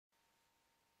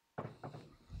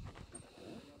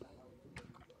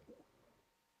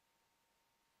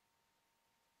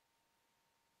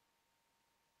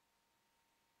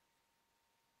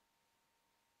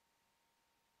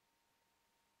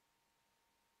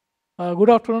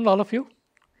Good afternoon, all of you,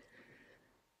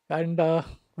 and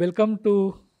welcome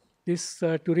to this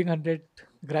Turing 100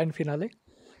 grand finale.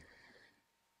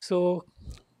 So,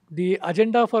 the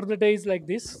agenda for the day is like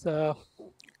this.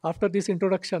 After this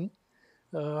introduction,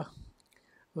 uh,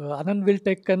 Anand will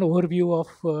take an overview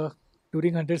of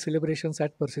Turing 100 celebrations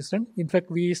at Persistent. In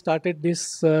fact, we started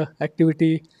this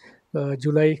activity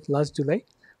last July,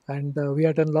 and we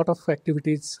have done a lot of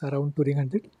activities around Turing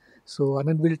 100. So,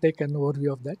 Anand will take an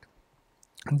overview of that.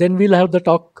 Then we'll have the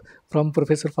talk from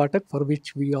Professor Phatak, for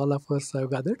which we all of us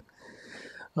have gathered.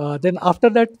 Then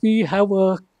after that, we have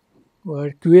a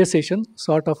QA session,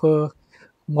 sort of a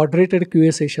moderated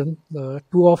QA session.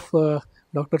 Two of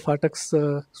Dr. Phatak's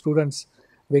students,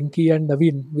 Venki and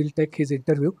Naveen, will take his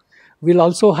interview. We'll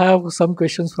also have some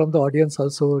questions from the audience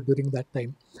also during that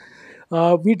time.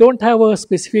 We don't have a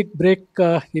specific break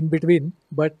in between,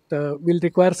 but we'll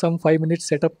require some 5 minutes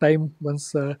setup time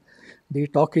once the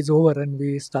talk is over and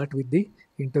we start with the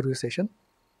interview session.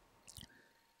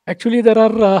 Actually, there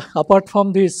are, apart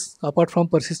from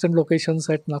persistent locations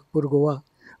at Nagpur, Goa,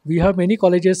 we have many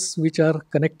colleges which are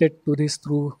connected to this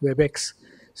through WebEx.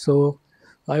 So,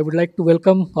 I would like to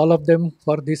welcome all of them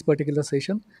for this particular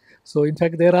session. So, in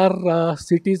fact, there are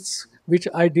cities which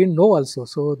I didn't know also.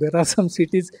 So, there are some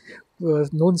cities,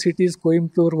 known cities,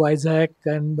 Coimbatore, Vizag,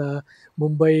 and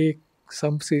Mumbai,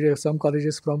 some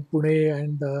colleges from Pune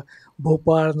and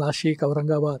Bhopal, Nashik,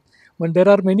 Aurangabad. But there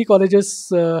are many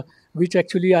colleges which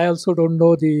actually I also don't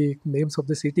know the names of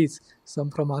the cities, some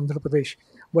from Andhra Pradesh.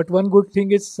 But one good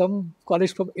thing is some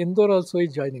college from Indore also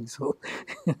is joining. So,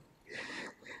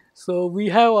 so we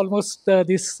have almost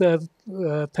this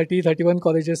 30, 31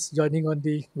 colleges joining on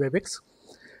the WebEx.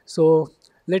 So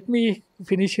let me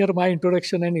finish here my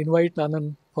introduction and invite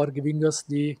Anand for giving us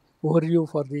the overview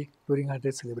for the Turing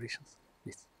 100 celebrations.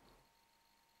 Please.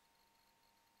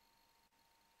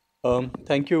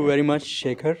 Thank you very much,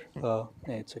 Shekhar.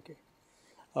 It's okay.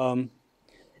 Um,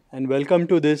 and welcome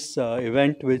to this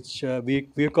event, which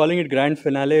we're calling it Grand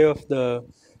Finale of the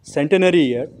Centenary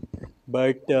year.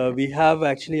 But we have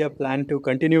actually a plan to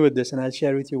continue with this, and I'll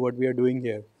share with you what we are doing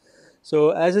here. So,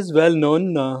 as is well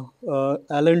known,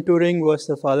 Alan Turing was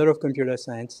the father of computer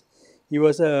science. He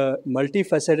was a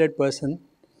multifaceted person,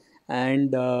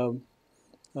 and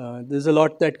there's a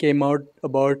lot that came out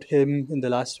about him in the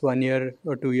last 1 year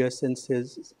or 2 years, since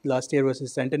his last year was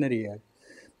his centenary year.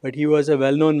 But he was a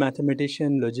well-known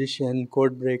mathematician, logician,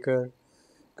 code breaker,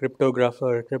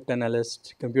 cryptographer,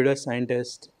 cryptanalyst, computer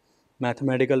scientist,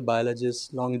 mathematical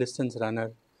biologist, long-distance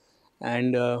runner,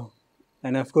 and uh,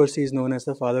 and of course he's known as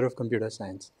the father of computer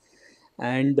science.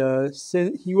 And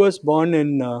since he was born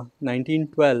in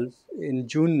 1912, in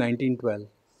June 1912,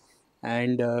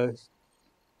 and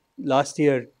last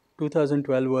year,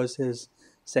 2012, was his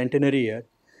centenary year.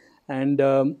 And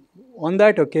on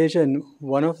that occasion,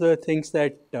 one of the things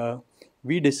that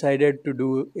we decided to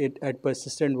do it at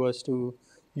Persistent was to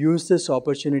use this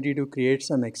opportunity to create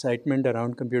some excitement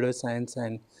around computer science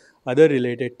and other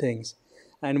related things.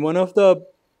 And one of the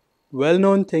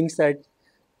well-known things that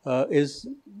is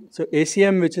so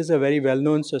ACM, which is a very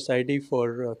well-known society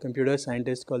for computer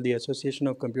scientists, called the Association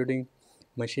of Computing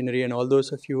Machinery, and all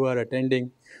those of you who are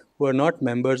attending who are not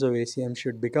members of ACM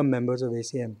should become members of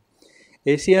ACM.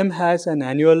 ACM has an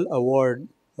annual award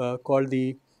called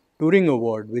the Turing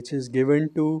Award, which is given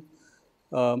to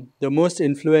the most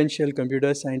influential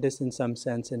computer scientist in some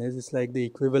sense, and it is like the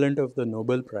equivalent of the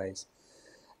Nobel Prize.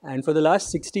 And for the last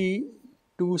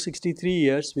 62, 63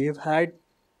 years, we have had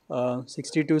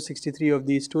 62, 63 of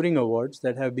these Turing Awards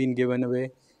that have been given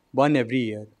away, one every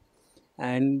year.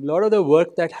 And a lot of the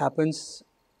work that happens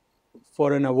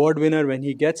for an award winner when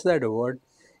he gets that award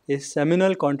is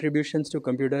seminal contributions to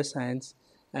computer science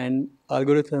and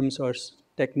algorithms or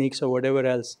techniques or whatever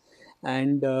else.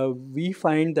 And we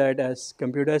find that as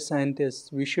computer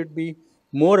scientists, we should be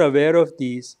more aware of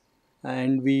these,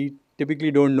 and we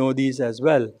typically don't know these as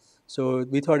well. So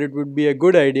we thought it would be a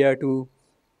good idea to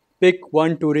pick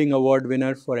one Turing Award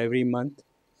winner for every month,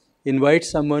 invite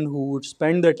someone who would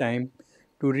spend the time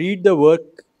to read the work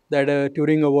that a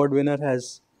Turing Award winner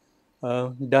has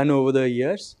done over the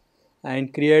years,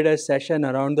 and create a session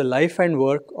around the life and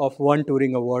work of one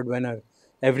Turing Award winner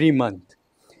every month.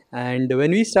 And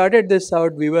when we started this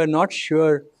out, we were not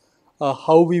sure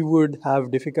how we would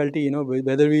have difficulty,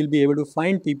 whether we'll be able to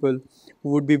find people who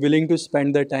would be willing to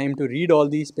spend the time to read all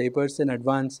these papers in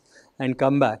advance and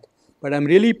come back. But I'm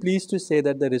really pleased to say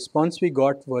that the response we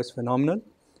got was phenomenal.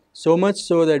 So much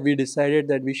so that we decided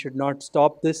that we should not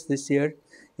stop this year.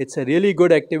 It's a really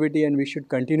good activity, and we should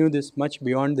continue this much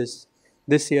beyond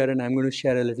this year, and I'm going to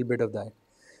share a little bit of that.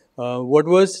 What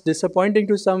was disappointing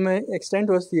to some extent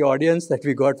was the audience that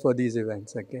we got for these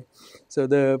events. Okay, so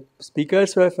the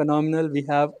speakers were phenomenal. We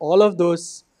have all of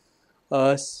those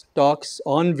talks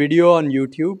on video on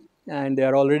YouTube, and they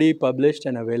are already published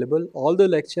and available. All the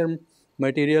lecture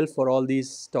material for all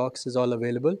these talks is all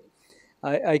available.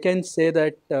 I can say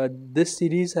that this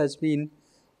series has been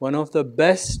one of the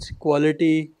best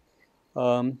quality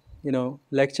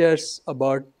lectures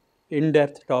about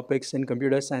in-depth topics in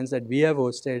computer science that we have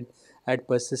hosted at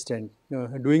Persistent.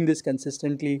 Doing this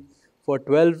consistently for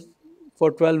 12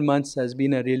 months has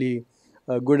been a really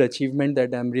good achievement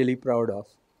that I'm really proud of.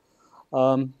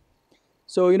 Um,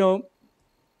 so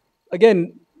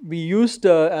again, we used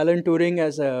Alan Turing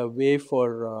as a way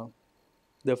for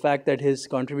the fact that his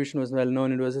contribution was well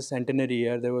known. It was a centenary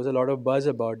year. There was a lot of buzz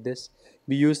about this.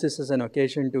 We used this as an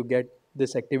occasion to get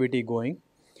this activity going.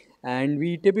 And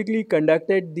we typically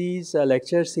conducted these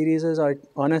lecture series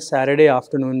on a Saturday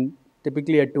afternoon,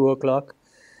 typically at 2 o'clock.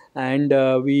 And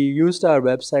we used our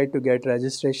website to get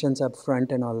registrations up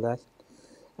front and all that.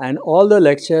 And all the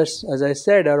lectures, as I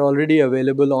said, are already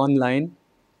available online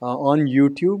on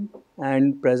YouTube,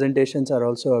 and presentations are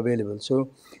also available. So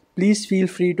please feel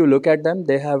free to look at them.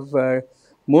 They have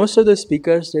most of the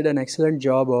speakers did an excellent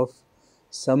job of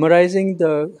summarizing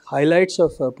the highlights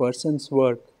of a person's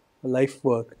work, life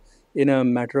work, in a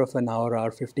matter of an hour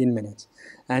or 15 minutes.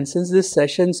 And since these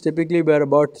sessions typically were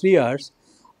about 3 hours,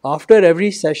 after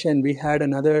every session we had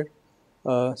another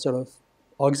sort of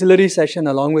auxiliary session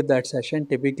along with that session,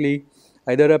 typically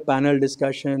either a panel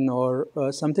discussion or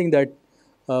something that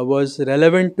was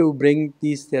relevant to bring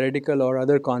these theoretical or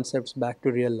other concepts back to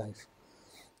real life.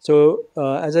 So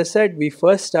as I said, we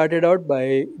first started out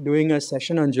by doing a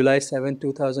session on July 7,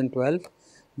 2012,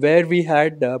 where we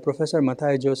had Professor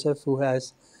Mathai Joseph, who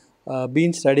has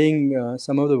been studying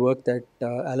some of the work that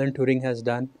Alan Turing has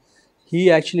done. He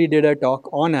actually did a talk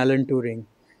on Alan Turing.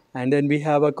 And then we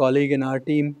have a colleague in our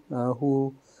team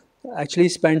who actually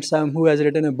who has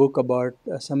written a book about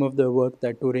some of the work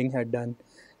that Turing had done.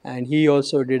 And he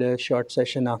also did a short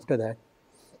session after that.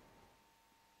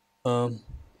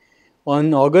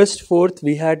 On August 4th,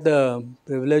 we had the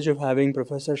privilege of having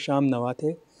Professor Sham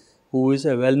Nawate, who is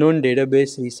a well-known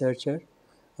database researcher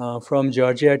from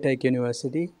Georgia Tech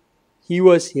University. He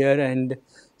was here, and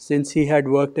since he had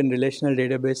worked in relational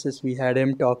databases, we had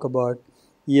him talk about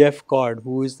E.F. Cord,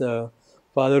 who is the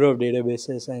father of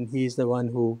databases, and he's the one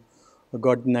who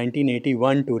got the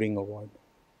 1981 Turing Award.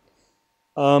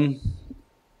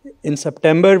 In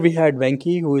September, we had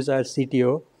Venki, who is our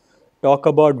CTO, talk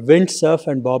about Windsurf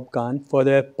and Bob Kahn for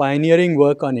their pioneering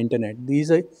work on internet.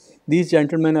 These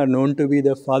gentlemen are known to be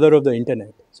the father of the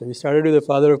internet. So we started with the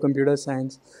father of computer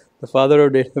science, the father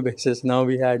of databases. Now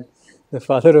we had the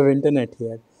father of internet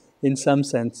here, in some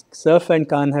sense. Surf and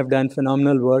Kahn have done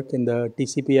phenomenal work in the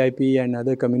TCP/IP and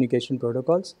other communication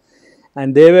protocols,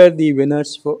 and they were the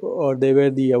winners they were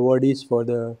the awardees for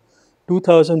the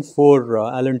 2004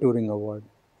 Alan Turing Award.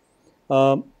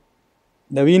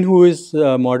 Naveen, who is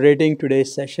moderating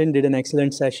today's session, did an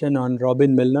excellent session on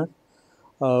Robin Milner,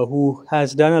 who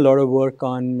has done a lot of work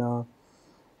on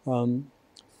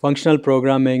functional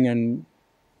programming and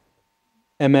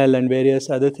ML and various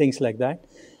other things like that.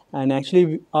 And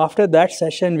actually, after that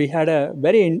session, we had a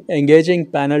very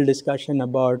engaging panel discussion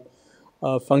about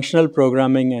functional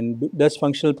programming, and does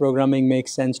functional programming make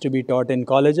sense to be taught in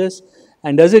colleges,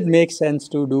 and does it make sense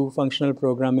to do functional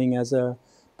programming as a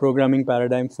programming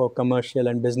paradigm for commercial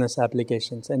and business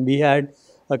applications. And we had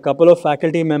a couple of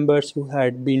faculty members who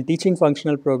had been teaching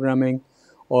functional programming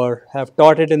or have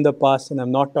taught it in the past and have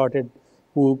not taught it,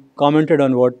 who commented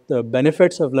on what the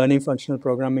benefits of learning functional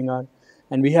programming are.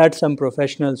 And we had some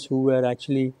professionals who were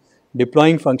actually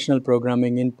deploying functional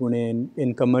programming in Pune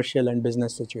in commercial and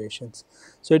business situations.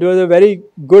 So it was a very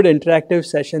good interactive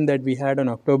session that we had on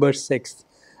October 6th.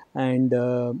 And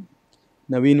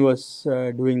Naveen was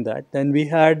doing that. Then we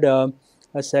had a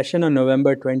session on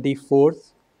November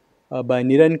 24th by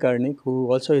Niran Karnik,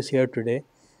 who also is here today.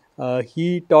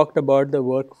 He talked about the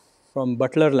work from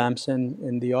Butler Lamson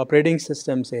in the operating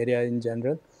systems area in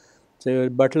general. So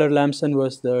Butler Lamson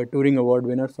was the Turing Award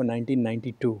winner for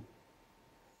 1992.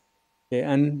 Okay,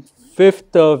 and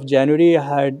 5th of January,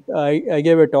 I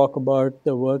gave a talk about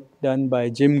the work done by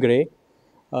Jim Gray.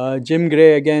 Jim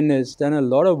Gray, again, has done a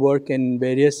lot of work in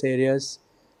various areas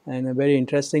and a very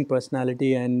interesting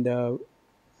personality, and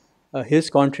his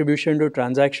contribution to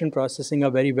transaction processing are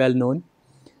very well known.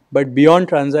 But beyond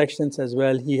transactions as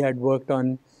well, he had worked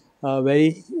on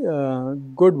very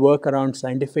good work around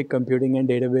scientific computing and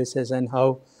databases, and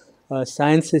how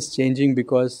science is changing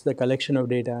because the collection of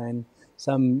data, and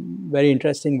some very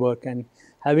interesting work. And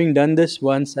having done this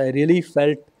once, I really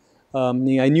felt I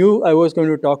knew I was going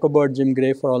to talk about Jim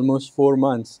Gray for almost 4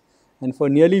 months, and for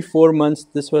nearly 4 months,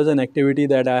 this was an activity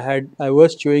that I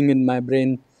was chewing in my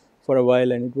brain for a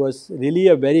while, and it was really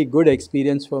a very good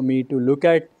experience for me to look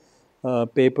at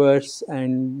papers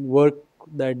and work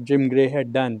that Jim Gray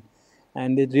had done.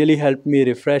 And it really helped me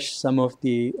refresh some of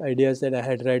the ideas that I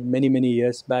had read many, many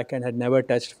years back and had never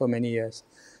touched for many years.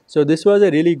 So, this was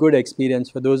a really good experience.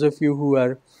 For those of you who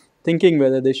are thinking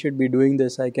whether they should be doing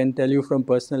this, I can tell you from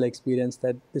personal experience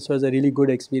that this was a really good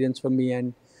experience for me,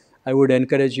 and I would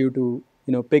encourage you to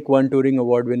pick one Turing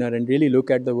Award winner and really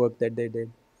look at the work that they did.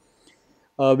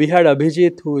 We had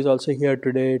Abhijit, who is also here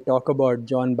today, talk about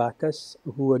John Backus,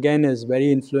 who again is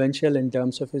very influential in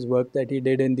terms of his work that he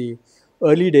did in the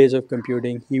early days of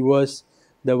computing. He was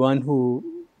the one who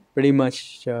pretty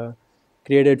much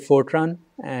created Fortran,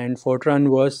 and Fortran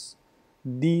was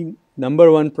the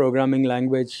number one programming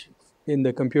language in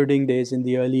the computing days in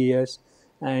the early years.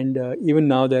 And even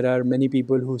now, there are many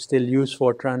people who still use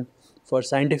Fortran for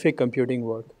scientific computing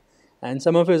work. And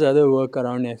some of his other work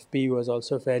around FP was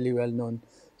also fairly well known.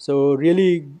 So,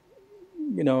 really,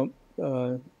 you know,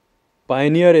 uh,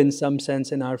 pioneer in some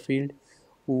sense in our field,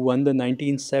 who won the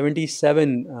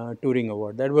 1977 Turing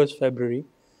Award. That was February.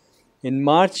 In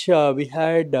March, we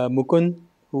had Mukund,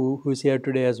 who's here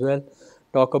today as well,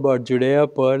 talk about Judea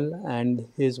Pearl and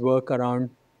his work around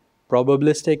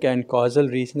probabilistic and causal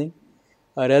reasoning.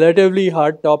 A relatively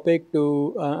hard topic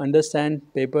to understand.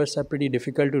 Papers are pretty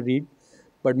difficult to read,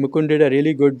 but Mukund did a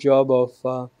really good job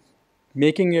of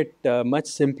making it much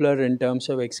simpler in terms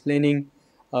of explaining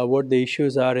what the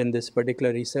issues are in this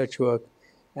particular research work.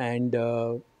 And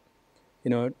you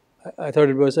know, I thought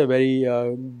it was a very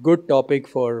good topic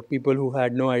for people who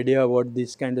had no idea what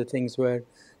these kind of things were,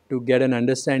 to get an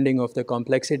understanding of the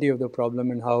complexity of the problem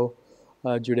and how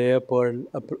Judea Pearl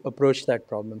approached that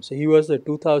problem. So he was the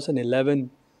 2011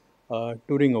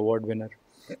 Turing Award winner.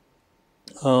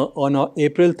 On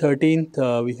April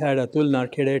 13th, we had Atul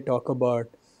Narkhede talk about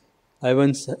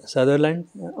Ivan Sutherland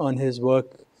on his work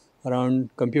around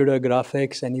computer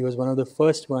graphics, and he was one of the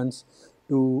first ones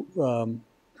to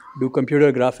do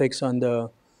computer graphics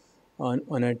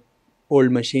on an old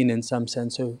machine in some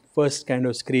sense. So first kind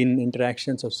of screen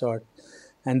interactions of sort,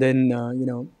 and then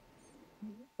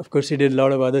of course he did a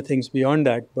lot of other things beyond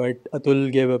that. But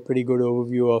Atul gave a pretty good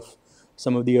overview of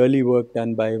some of the early work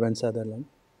done by Ivan Sutherland.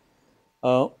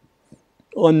 Uh,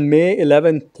 on May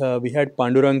 11th, we had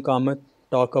Pandurang Kamath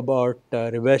talk about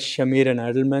Revesh, Shamir, and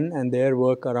Adelman and their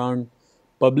work around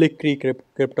public key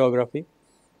cryptography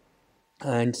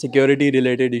and security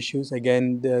related issues.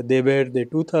 Again, they were the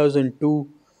 2002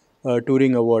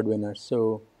 Turing Award winners.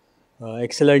 So,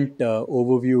 excellent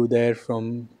overview there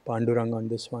from Pandurang on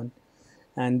this one.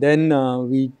 And then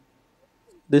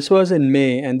this was in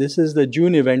May, and this is the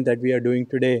June event that we are doing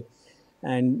today.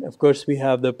 And of course, we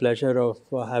have the pleasure of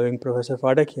having Professor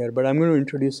Phatak here, but I'm going to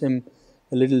introduce him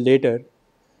a little later.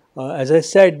 As I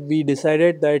said, we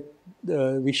decided that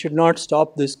we should not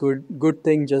stop this good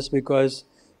thing just because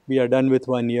we are done with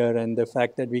 1 year, and the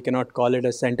fact that we cannot call it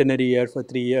a centenary year for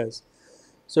 3 years.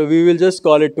 So we will just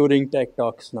call it Turing Tech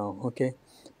Talks now, okay?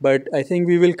 But I think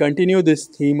we will continue this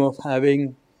theme of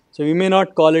having. So we may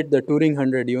not call it the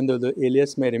Turing100, even though the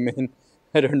alias may remain.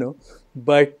 I don't know,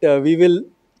 but we will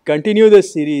continue the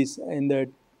series in the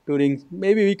Turing.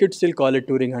 Maybe we could still call it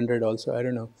Turing100 also. I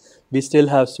don't know. We still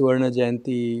have Suvarna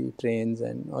Jayanti trains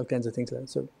and all kinds of things like that.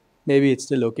 So maybe it's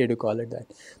still okay to call it that.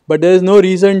 But there is no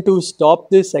reason to stop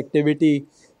this activity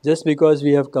just because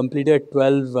we have completed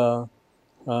 12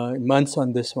 months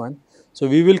on this one. So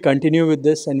we will continue with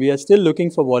this, and we are still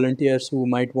looking for volunteers who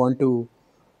might want to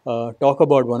talk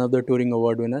about one of the Turing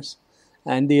Award winners.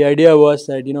 And the idea was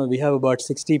that we have about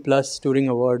 60 plus Turing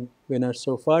Award winners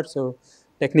so far. So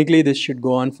technically, this should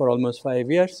go on for almost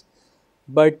 5 years.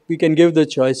 But we can give the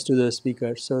choice to the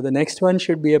speaker. So the next one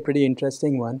should be a pretty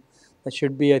interesting one. That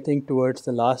should be, I think, towards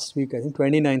the last week. I think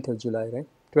 29th of July, right?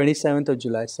 27th of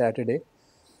July, Saturday.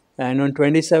 And on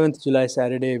 27th July,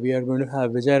 Saturday, we are going to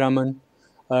have Vijay Raman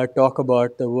talk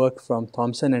about the work from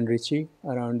Thomson and Ritchie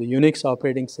around the Unix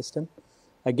operating system.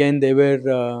 Again,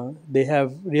 they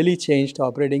have really changed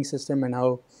operating system, and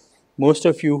how most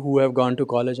of you who have gone to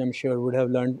college, I'm sure, would have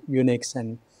learned Unix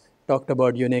and talked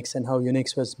about Unix and how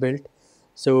Unix was built.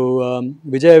 So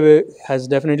Vijay has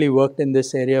definitely worked in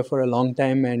this area for a long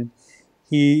time, and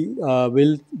he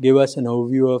will give us an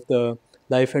overview of the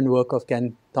life and work of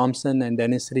Ken Thompson and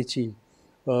Dennis Ritchie,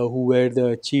 who were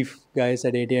the chief guys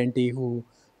at AT&T who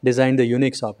designed the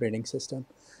Unix operating system.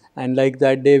 And like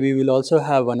that day, we will also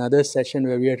have another session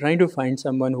where we are trying to find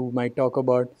someone who might talk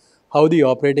about how the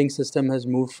operating system has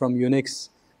moved from Unix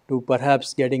to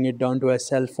perhaps getting it down to a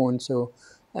cell phone. So,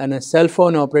 and a cell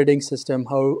phone operating system,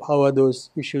 how are those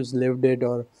issues lived it,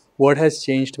 or what has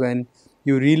changed when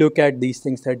you relook at these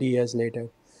things 30 years later?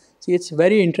 See, it's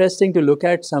very interesting to look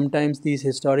at sometimes these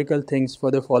historical things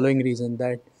for the following reason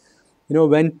that,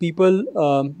 when people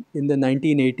in the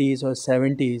 1980s or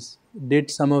 70s did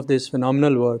some of this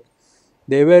phenomenal work,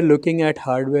 they were looking at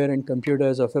hardware and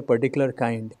computers of a particular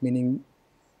kind, meaning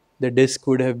the disk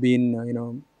would have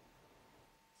been,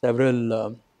 several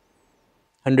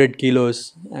 100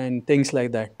 kilos and things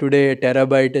like that. Today, a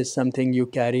terabyte is something you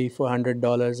carry for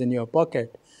 $100 in your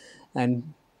pocket,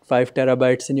 and 5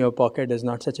 terabytes in your pocket is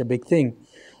not such a big thing.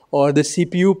 Or the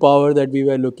CPU power that we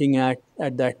were looking at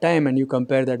that time, and you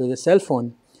compare that with a cell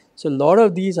phone. So, a lot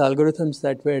of these algorithms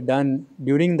that were done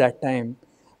during that time,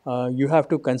 you have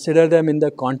to consider them in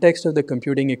the context of the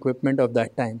computing equipment of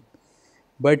that time.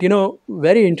 But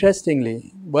very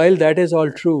interestingly, while that is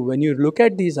all true, when you look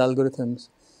at these algorithms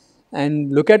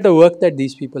and look at the work that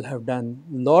these people have done,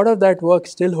 a lot of that work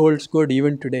still holds good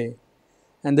even today.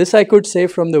 And this I could say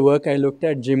from the work I looked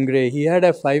at Jim Gray. He had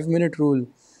a 5-minute rule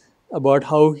about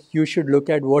how you should look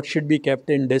at what should be kept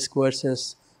in disk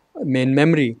versus main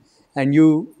memory. And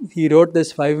he wrote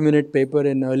this 5-minute paper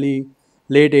in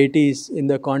late 80s in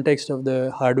the context of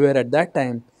the hardware at that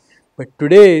time. But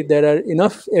today there are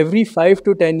enough, every 5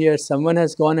 to 10 years someone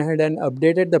has gone ahead and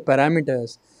updated the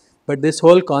parameters. But this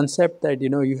whole concept that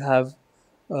you have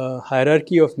a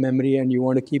hierarchy of memory and you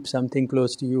want to keep something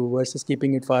close to you versus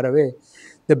keeping it far away,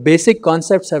 the basic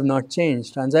concepts have not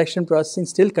changed. Transaction processing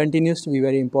still continues to be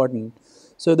very important.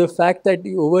 So the fact that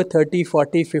over 30,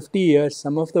 40, 50 years,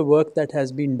 some of the work that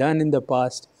has been done in the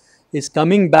past is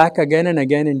coming back again and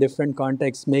again in different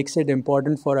contexts makes it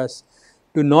important for us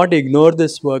to not ignore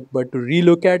this work, but to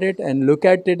relook at it and look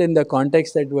at it in the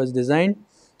context that it was designed,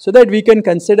 so that we can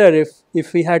consider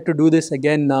if we had to do this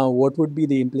again now, what would be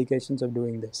the implications of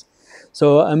doing this.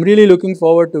 So I'm really looking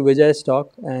forward to Vijay's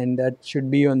talk, and that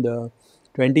should be on the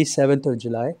 27th of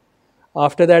July.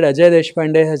 After that, Ajay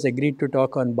Deshpande has agreed to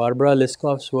talk on Barbara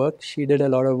Liskov's work. She did a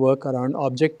lot of work around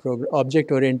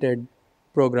object-oriented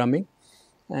programming,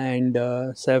 and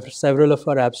several of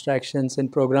her abstractions in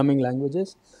programming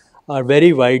languages are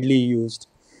very widely used.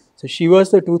 So she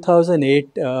was the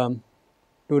 2008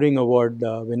 Turing Award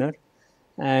winner,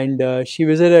 and she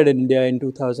visited India in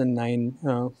 2009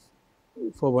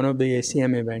 for one of the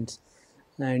ACM events,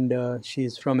 and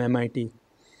she's from MIT.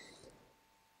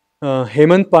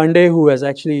 Hemant Pandey, who has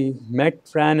actually met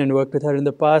Fran and worked with her in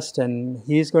the past, and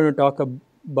he's going to talk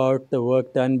about the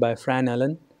work done by Fran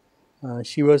Allen.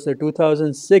 She was the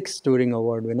 2006 Turing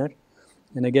Award winner.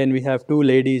 And again, we have two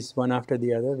ladies, one after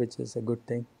the other, which is a good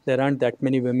thing. There aren't that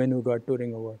many women who got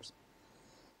Turing Awards.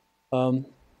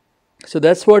 So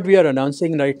that's what we are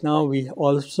announcing right now. We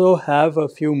also have a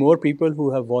few more people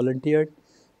who have volunteered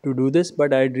to do this,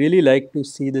 but I'd really like to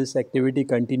see this activity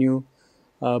continue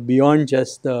beyond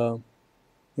just the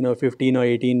 15 or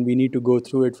 18. We need to go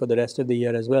through it for the rest of the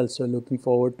year as well. So looking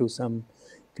forward to some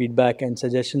feedback and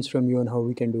suggestions from you on how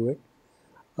we can do it.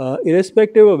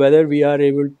 Irrespective of whether we are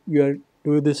able to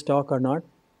do this talk or not,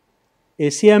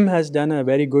 ACM has done a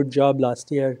very good job last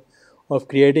year of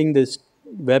creating this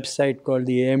website called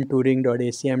the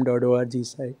amturing.acm.org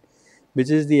site, which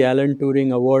is the Alan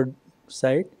Turing Award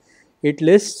site. It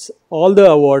lists all the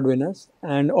award winners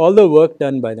and all the work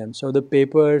done by them. So the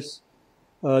papers,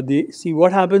 see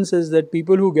what happens is that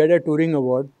people who get a Turing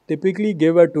Award typically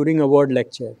give a Turing Award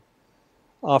lecture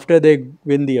after they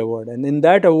win the award. And in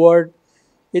that award,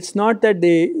 it's not that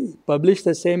they publish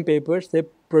the same papers, they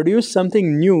produce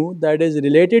something new that is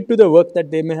related to the work that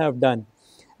they may have done.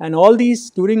 And all these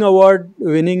Turing Award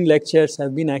winning lectures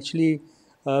have been actually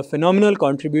a phenomenal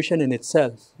contribution in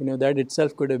itself. That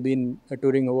itself could have been a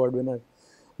Turing Award winner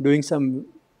doing some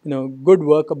good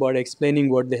work about explaining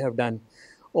what they have done.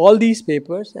 All these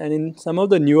papers, and in some of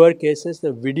the newer cases,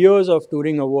 the videos of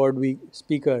Turing Award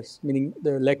speakers, meaning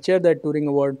the lecture that Turing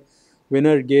Award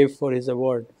winner gave for his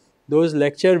award, those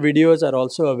lecture videos are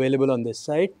also available on this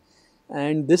site.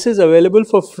 And this is available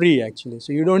for free actually.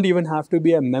 So you don't even have to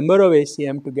be a member of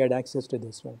ACM to get access to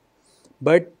this one.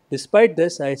 But despite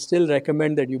this, I still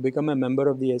recommend that you become a member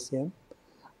of the ACM.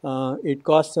 It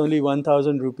costs only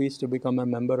 1,000 rupees to become a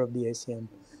member of the ACM.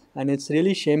 And it's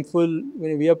really shameful.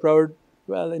 We are proud,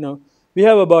 we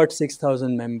have about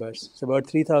 6,000 members. It's about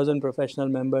 3,000 professional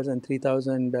members and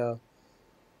 3,000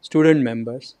 student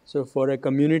members. So for a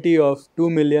community of 2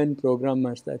 million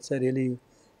programmers, that's a really,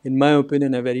 in my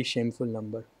opinion, a very shameful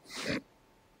number.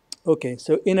 Okay,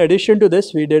 so in addition to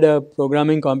this, we did a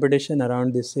programming competition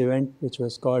around this event, which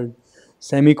was called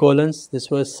semicolons. This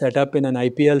was set up in an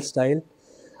IPL style,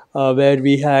 where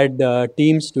we had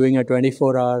teams doing a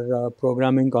 24-hour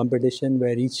programming competition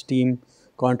where each team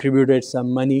contributed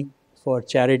some money for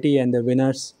charity, and the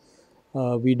winners,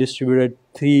 we distributed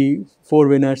four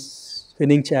winners,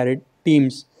 winning charity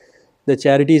teams. The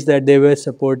charities that they were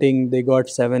supporting, they got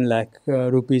 7 lakh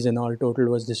rupees in all. Total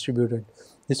was distributed.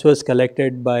 This was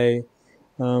collected by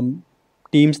um,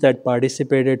 teams that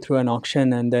participated through an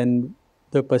auction, and then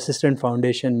the Persistent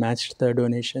Foundation matched the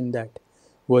donation that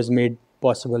was made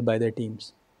possible by the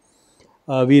teams.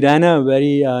 We ran a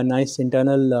very nice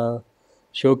internal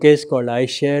showcase called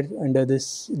iShare under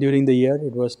this during the year.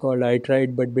 It was called I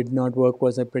Tried But Did Not Work,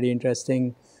 was a pretty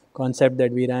interesting concept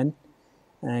that we ran.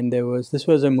 And this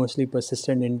was a mostly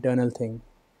persistent internal thing.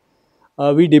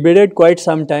 We debated quite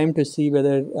some time to see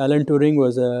whether Alan Turing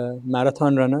was a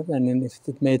marathon runner and if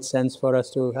it made sense for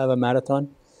us to have a marathon.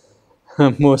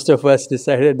 Most of us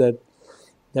decided that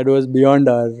that was beyond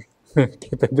our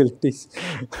capabilities.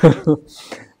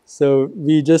 So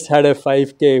we just had a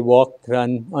 5K walk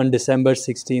run on December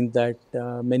 16th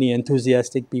that many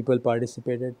enthusiastic people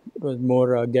participated. It was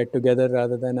more a get together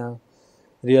rather than a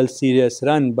real serious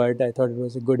run, but I thought it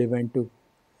was a good event to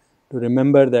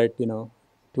remember that,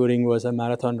 Turing was a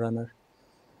marathon runner.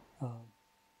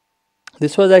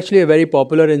 This was actually a very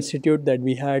popular institute that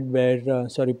we had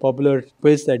popular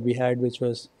quiz that we had, which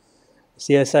was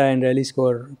CSI and Rally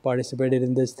Score participated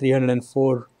in this.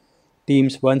 304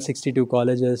 teams, 162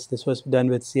 colleges. This was done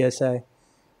with CSI.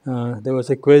 There was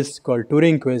a quiz called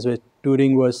Turing Quiz, where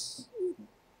Turing was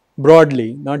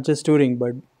broadly, not just Turing,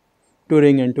 but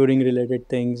Turing and Turing related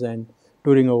things, and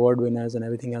Turing Award winners and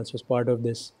everything else was part of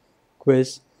this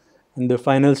quiz. And the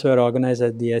finals were organized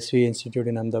at the SV Institute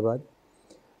in Ahmedabad.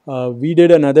 We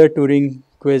did another Turing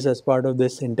quiz as part of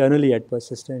this internally at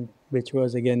Persistent, which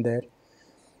was again there.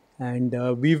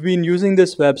 And we've been using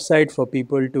this website for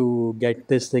people to get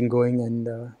this thing going,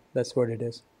 and that's what it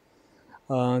is.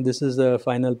 This is the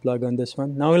final plug on this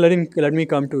one. Now let me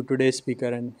come to today's speaker.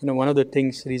 And one of the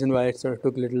reason why it sort of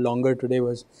took a little longer today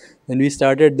was when we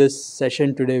started this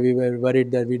session today, we were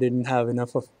worried that we didn't have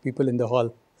enough of people in the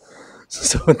hall.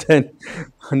 So then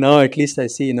now at least I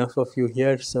see enough of you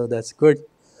here, so that's good.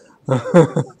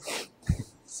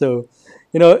 So,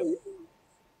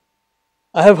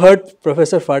 I have heard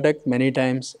Professor Phatak many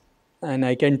times, and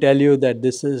I can tell you that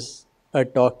this is a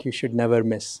talk you should never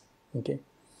miss. Okay,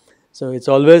 so it's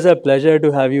always a pleasure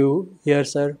to have you here,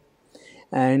 sir.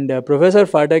 And Professor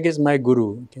Phatak is my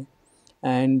guru. Okay,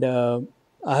 and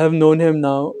I have known him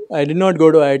now. I did not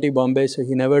go to IIT Bombay, so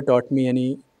he never taught me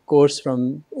any course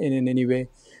in any way.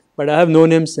 But I have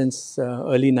known him since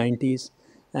early 90s,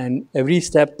 and every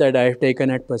step that I have taken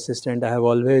at Persistent, I have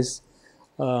always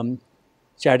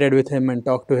chatted with him and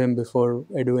talked to him before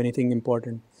I do anything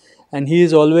important. And he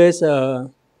is always a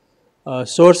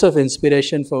source of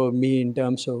inspiration for me in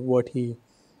terms of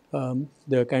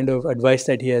the kind of advice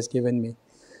that he has given me.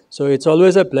 So it's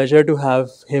always a pleasure to have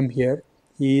him here.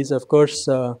 He is, of course,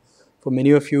 for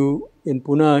many of you in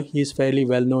Pune, he's fairly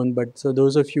well known. But so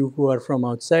those of you who are from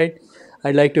outside,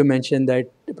 I'd like to mention that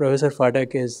Professor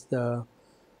Phatak is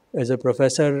a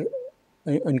professor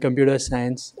in computer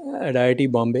science at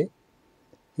IIT Bombay.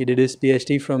 He did his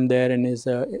PhD from there and is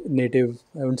a native.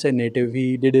 I wouldn't say native.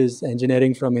 He did his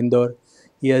engineering from Indore.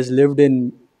 He has lived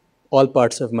in all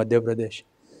parts of Madhya Pradesh,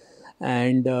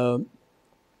 and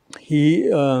he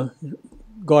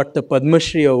got the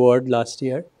Padmashree Award last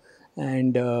year.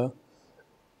 And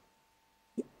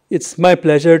it's my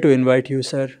pleasure to invite you,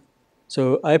 sir.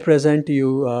 So I present to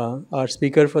you our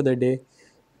speaker for the day,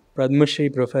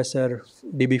 Padmashree Professor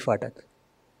D.B. Phatak.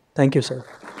 Thank you, sir.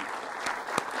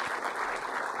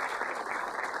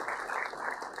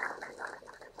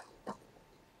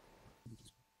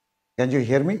 Can you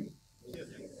hear me?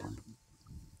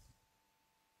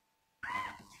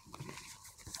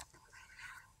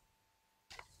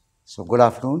 So, good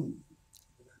afternoon.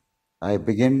 I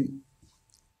begin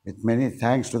with many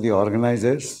thanks to the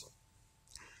organizers.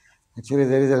 Actually,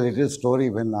 there is a little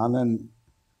story when Anand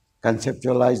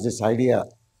conceptualized this idea.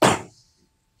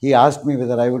 He asked me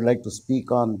whether I would like to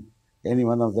speak on any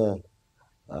one of the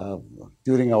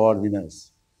Turing Award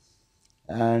winners.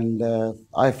 And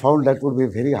I found that would be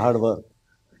very hard work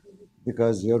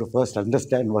because you have to first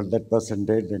understand what that person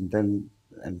did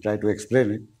and try to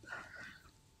explain it.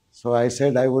 So I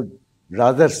said I would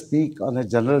rather speak on a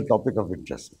general topic of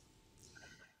interest.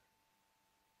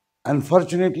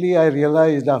 Unfortunately, I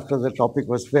realized after the topic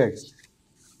was fixed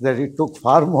that it took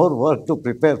far more work to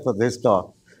prepare for this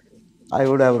talk. I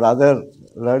would have rather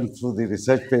learned through the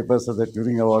research papers of the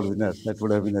Turing Award winners. That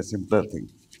would have been a simpler thing.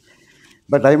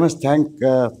 But I must thank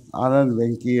Anand,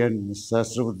 Venki, and Mr.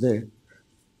 Sahasrabudhe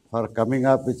for coming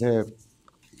up with a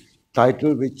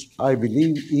title which I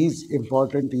believe is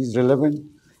important, is relevant,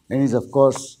 and is, of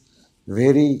course,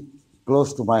 very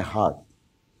close to my heart.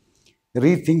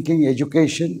 Rethinking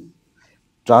education,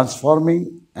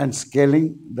 transforming and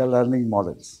scaling the learning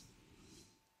models.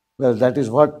 Well, that is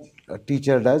what a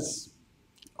teacher does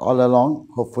all along,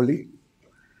 hopefully.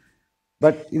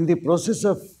 But in the process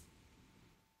of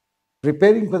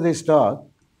preparing for this talk,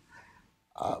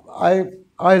 I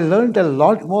learned a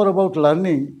lot more about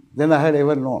learning than I had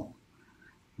ever known.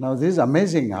 Now, this is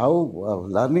amazing how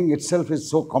learning itself is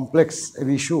so complex an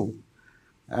issue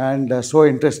and so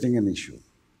interesting an issue.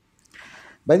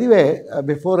 By the way,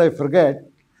 before I forget,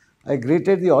 I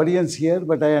greeted the audience here,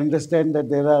 but I understand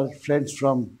that there are friends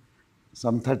from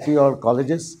some 30 odd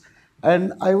colleges.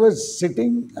 And I was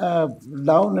sitting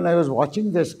down and I was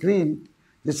watching the screen.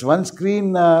 This one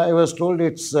screen, I was told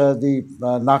it's the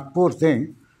Nagpur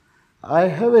thing. I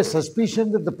have a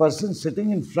suspicion that the person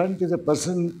sitting in front is a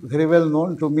person very well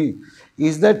known to me.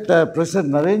 Is that Professor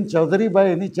Naren Chaudhary by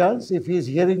any chance? If he is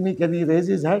hearing me, can he raise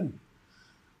his hand?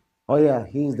 Oh yeah,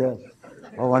 he is there.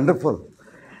 Oh, wonderful.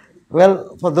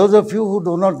 Well, for those of you who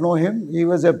do not know him, he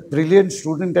was a brilliant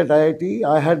student at IIT.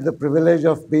 I had the privilege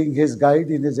of being his guide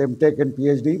in his MTech and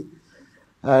PhD.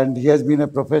 And he has been a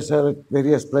professor at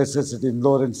various places at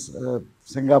Indore and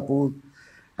Singapore.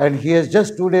 And he has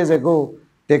just 2 days ago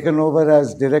taken over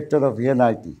as director of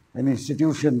ENIT, an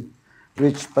institution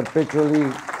which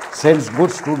perpetually sends good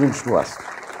students to us.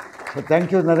 So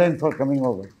thank you, Naren, for coming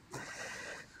over.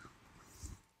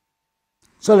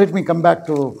 So let me come back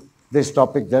to this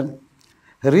topic then.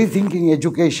 Rethinking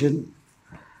education,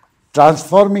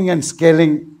 transforming and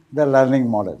scaling the learning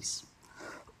models.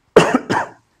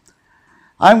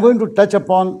 I'm going to touch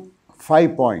upon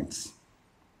 5 points,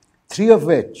 3 of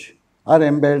which are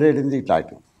embedded in the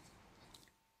title.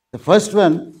 The first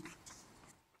one,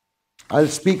 I'll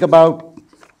speak about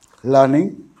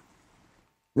learning,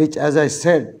 which, as I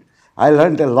said, I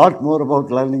learned a lot more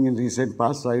about learning in recent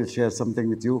past, so I'll share something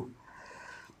with you.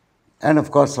 And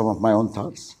of course, some of my own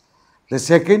thoughts. The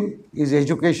second is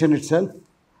education itself.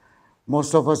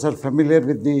 Most of us are familiar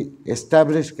with the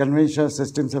established conventional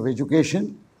systems of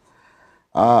education.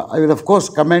 I will, of course,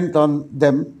 comment on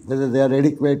them, whether they are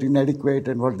adequate, inadequate,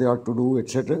 and what they ought to do,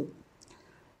 etc.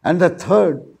 And the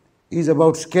third is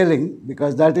about scaling,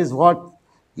 because that is what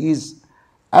is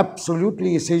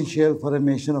absolutely essential for a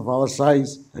nation of our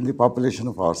size and the population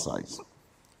of our size.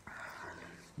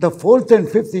 The fourth and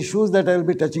fifth issues that I will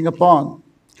be touching upon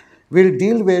will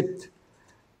deal with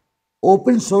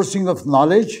open sourcing of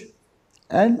knowledge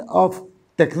and of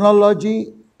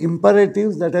technology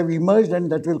imperatives that have emerged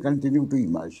and that will continue to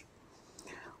emerge.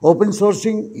 Open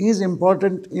sourcing is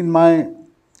important in my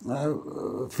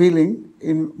feeling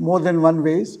in more than one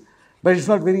ways, but it's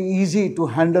not very easy to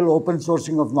handle open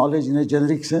sourcing of knowledge in a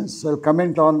generic sense. So I'll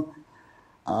comment on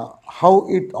how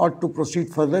it ought to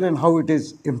proceed further and how it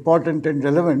is important and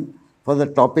relevant for the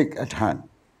topic at hand.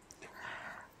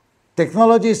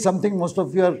 Technology is something most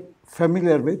of you are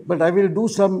familiar with, but I will do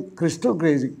some crystal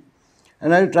gazing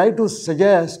and I will try to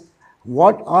suggest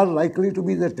what are likely to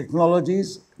be the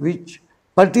technologies which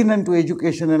pertinent to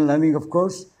education and learning, of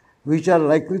course, which are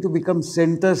likely to become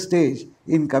center stage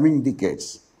in coming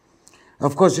decades.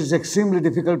 Of course, it's extremely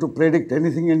difficult to predict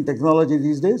anything in technology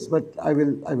these days, but I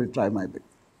will try my bit.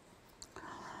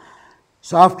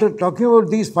 So after talking about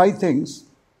these 5 things,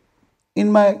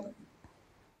 in my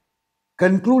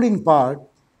concluding part,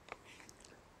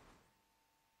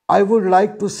 I would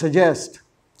like to suggest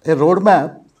a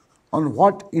roadmap on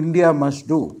what India must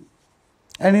do.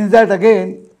 And in that,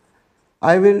 again,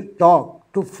 I will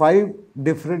talk to 5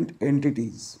 different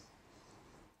entities.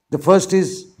 The first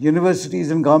is universities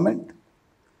and government.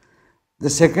 The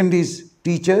second is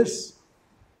teachers.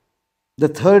 The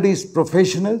third is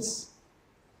professionals.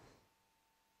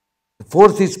 The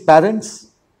fourth is parents.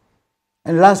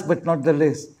 And last but not the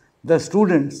least, the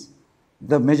students,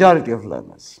 the majority of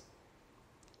learners.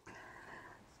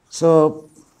 So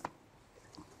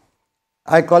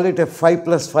I call it a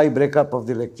 5+5 breakup of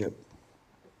the lecture.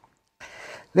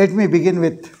 Let me begin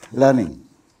with learning.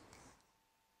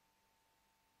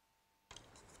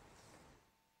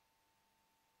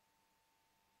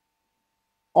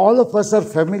 All of us are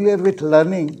familiar with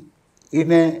learning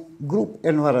in a group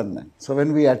environment. So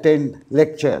when we attend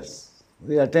lectures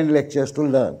to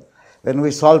learn. When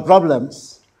we solve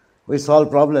problems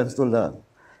to learn.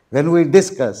 When we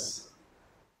discuss,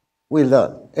 we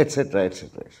learn, etc.,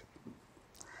 etc.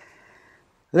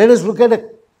 Let us look at a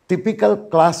typical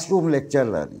classroom lecture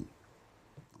learning.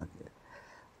 Okay.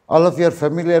 All of you are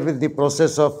familiar with the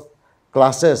process of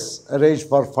classes arranged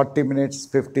for 40 minutes,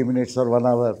 50 minutes, or 1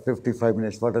 hour, 55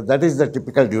 minutes, whatever. That is the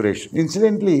typical duration.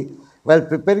 Incidentally, while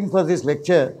preparing for this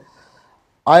lecture,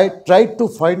 I tried to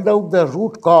find out the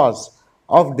root cause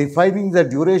of defining the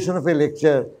duration of a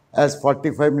lecture as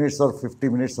 45 minutes or 50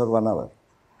 minutes or 1 hour.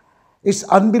 It's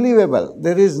unbelievable.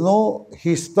 There is no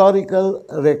historical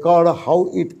record of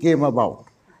how it came about.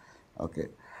 Okay.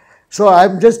 So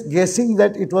I'm just guessing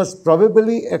that it was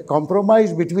probably a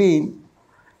compromise between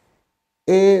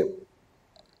a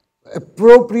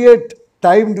appropriate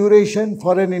time duration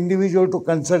for an individual to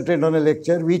concentrate on a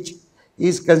lecture, which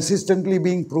is consistently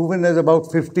being proven as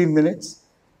about 15 minutes,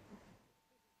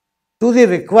 to the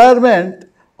requirement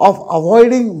of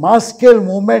avoiding mass scale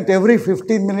movement every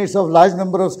 15 minutes of large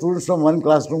number of students from one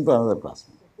classroom to another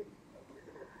classroom.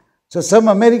 So some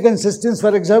American systems,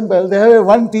 for example, they have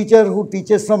one teacher who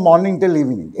teaches from morning till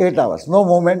evening, 8 hours, no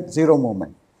movement, zero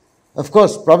movement. Of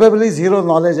course, probably zero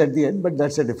knowledge at the end, but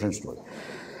that's a different story.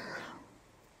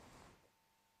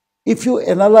 If you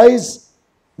analyze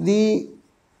the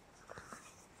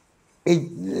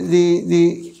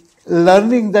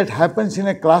learning that happens in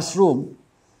a classroom,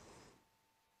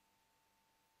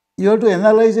 you have to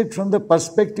analyze it from the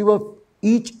perspective of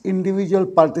each individual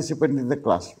participant in the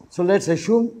classroom. So let's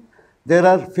assume there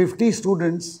are 50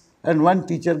 students and one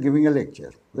teacher giving a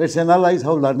lecture. Let's analyze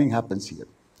how learning happens here.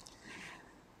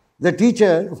 The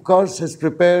teacher, of course, has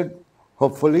prepared,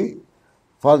 hopefully,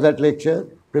 for that lecture,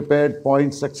 prepared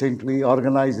points succinctly,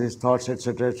 organized his thoughts,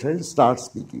 etc., etc., and starts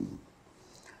speaking.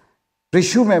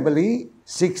 Presumably,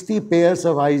 60 pairs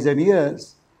of eyes and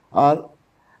ears are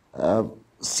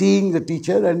seeing the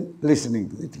teacher and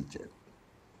listening to the teacher.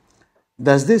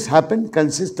 Does this happen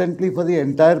consistently for the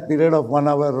entire period of 1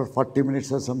 hour or 40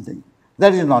 minutes or something?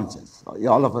 That is nonsense.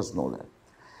 All of us know that.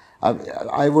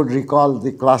 I would recall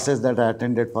the classes that I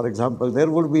attended, for example. There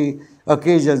would be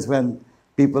occasions when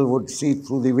people would see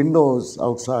through the windows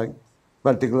outside,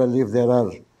 particularly if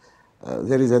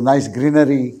there is a nice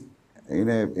greenery in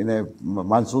a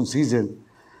monsoon season,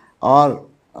 or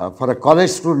for a college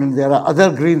student, there are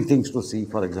other green things to see,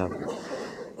 for example.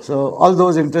 So all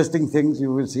those interesting things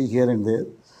you will see here and there.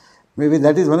 Maybe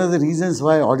that is one of the reasons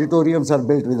why auditoriums are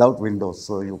built without windows,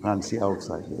 so you can't see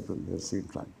outside. You see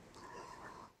inside.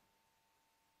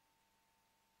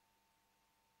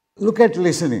 Look at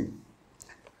listening.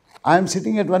 I am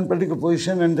sitting at one particular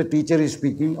position and the teacher is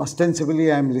speaking.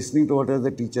 Ostensibly, I am listening to whatever the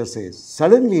teacher says.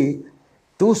 Suddenly,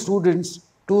 two students,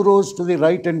 2 rows to the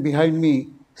right and behind me,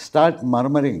 start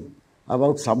murmuring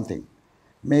about something.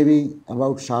 Maybe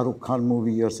about Shah Rukh Khan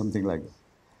movie or something like that.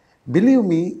 Believe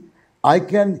me, I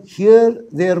can hear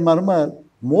their murmur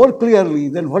more clearly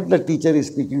than what the teacher is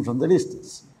speaking from the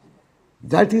distance.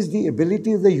 That is the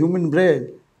ability of the human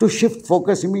brain to shift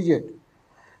focus immediately.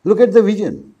 Look at the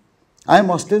vision. I am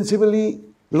ostensibly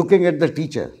looking at the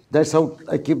teacher. That's how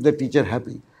I keep the teacher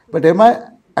happy. But am I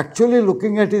actually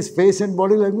looking at his face and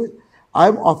body language? I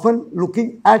am often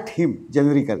looking at him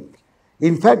generically.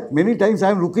 In fact, many times I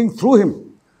am looking through him.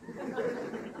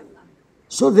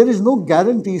 So there is no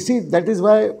guarantee. See, that is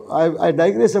why I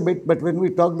digress a bit, but when we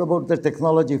talked about the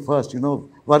technology first,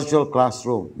 virtual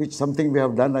classroom, which something we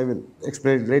have done, I will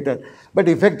explain it later. But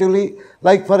effectively,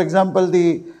 like for example,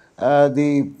 the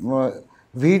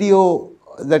video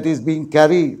that is being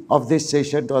carried of this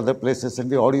session to other places and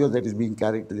the audio that is being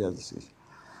carried to the other session.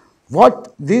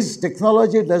 What this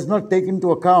technology does not take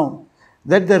into account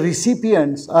that the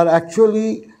recipients are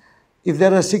actually, if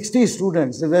there are 60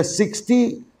 students, there are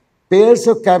 60 pairs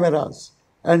of cameras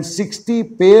and 60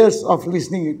 pairs of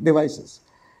listening devices.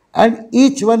 And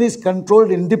each one is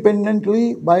controlled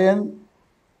independently by an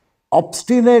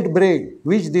obstinate brain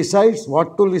which decides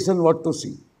what to listen, what to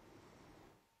see.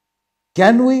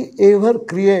 Can we ever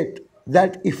create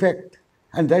that effect?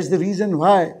 And that's the reason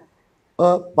why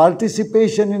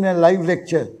participation in a live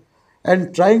lecture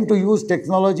and trying to use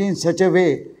technology in such a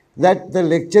way that the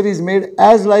lecture is made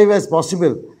as live as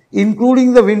possible,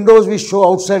 including the windows which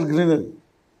show outside greenery,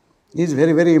 is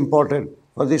very, very important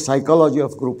for the psychology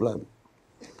of group learning.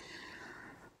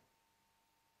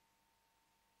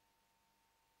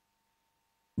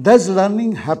 Does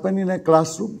learning happen in a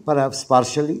classroom? Perhaps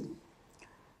partially.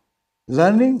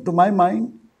 Learning, to my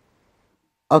mind,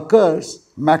 occurs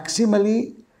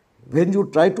maximally when you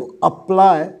try to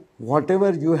apply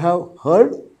whatever you have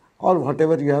heard or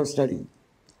whatever you have studied.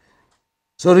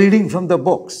 So reading from the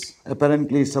books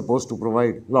apparently is supposed to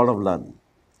provide a lot of learning.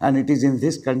 And it is in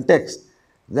this context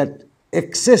that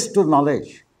access to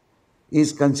knowledge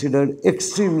is considered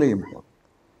extremely important.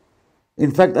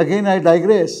 In fact, again I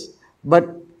digress, but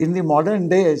in the modern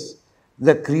days,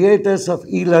 the creators of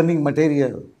e-learning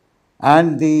material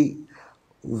and the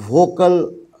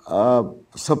vocal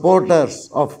supporters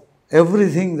of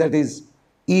everything that is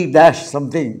E dash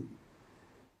something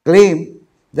claim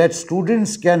that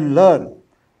students can learn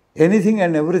anything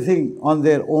and everything on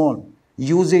their own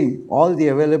using all the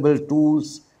available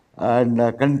tools and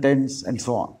contents and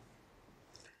so on.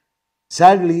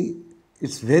 Sadly,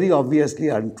 it's very obviously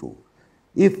untrue.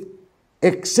 If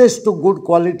access to good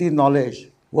quality knowledge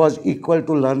was equal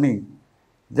to learning,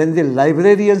 then the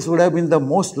librarians would have been the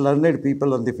most learned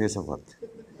people on the face of earth.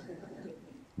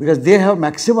 Because they have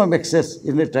maximum access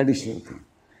in a traditional thing.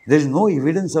 There is no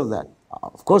evidence of that.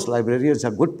 Of course, librarians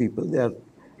are good people. They are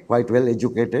quite well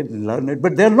educated and learned,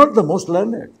 but they are not the most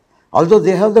learned. Although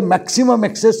they have the maximum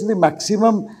access to the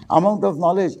maximum amount of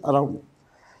knowledge around.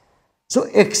 So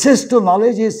access to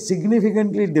knowledge is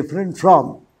significantly different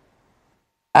from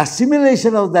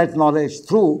assimilation of that knowledge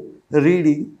through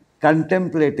reading,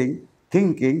 contemplating,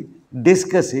 thinking,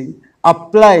 discussing,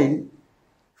 applying,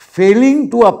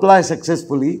 failing to apply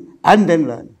successfully, and then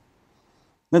learn.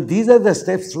 Now, these are the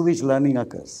steps through which learning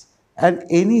occurs. And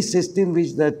any system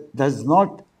which that does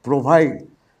not provide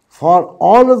for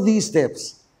all of these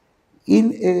steps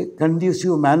in a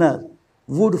conducive manner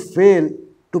would fail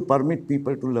to permit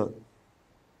people to learn.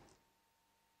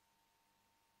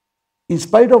 In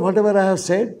spite of whatever I have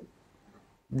said,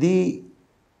 the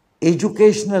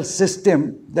educational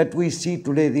system that we see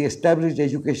today, the established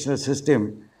educational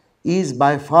system, is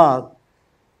by far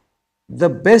the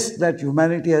best that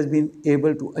humanity has been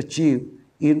able to achieve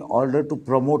in order to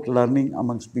promote learning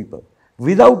amongst people.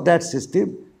 Without that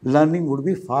system, learning would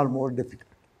be far more difficult.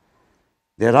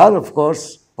 There are, of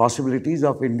course, possibilities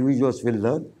of individuals will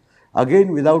learn.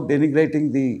 Again, without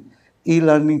denigrating the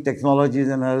e-learning technologies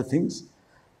and other things,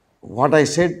 what I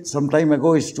said some time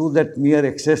ago is true, that mere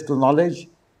access to knowledge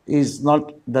does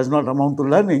not amount to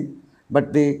learning,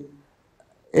 but the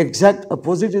exact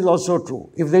opposite is also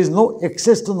true. If there is no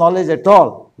access to knowledge at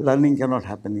all, learning cannot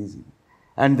happen easily.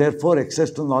 And therefore, access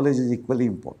to knowledge is equally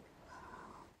important.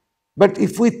 But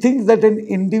if we think that an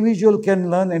individual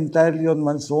can learn entirely on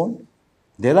one's own,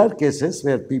 there are cases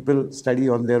where people study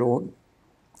on their own,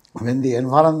 when the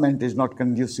environment is not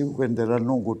conducive, when there are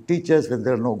no good teachers, when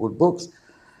there are no good books.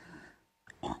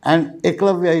 And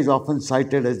Eklavya is often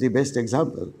cited as the best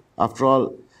example. After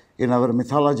all, in our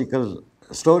mythological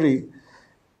story,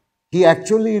 he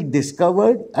actually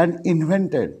discovered and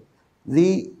invented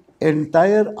the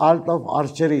entire art of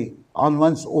archery on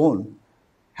one's own,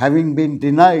 having been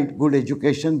denied good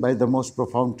education by the most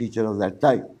profound teacher of that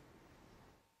time.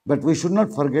 But we should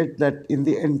not forget that in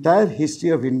the entire history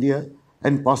of India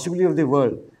and possibly of the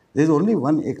world, there is only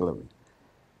one Eklavya.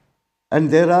 And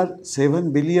there are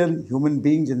 7 billion human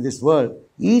beings in this world.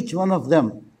 Each one of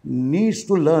them needs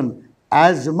to learn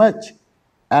as much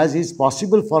as is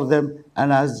possible for them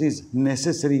and as is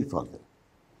necessary for them.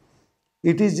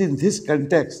 It is in this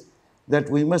context that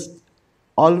we must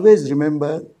always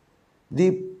remember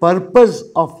the purpose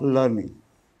of learning.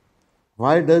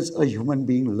 Why does a human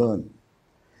being learn?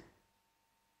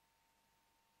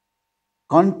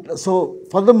 So,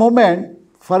 for the moment,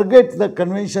 forget the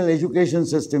conventional education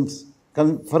systems,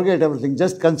 forget everything.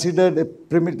 Just consider a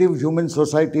primitive human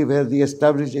society where the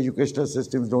established educational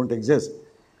systems don't exist.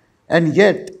 And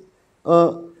yet,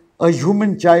 a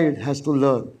human child has to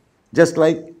learn, just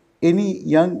like any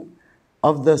young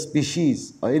of the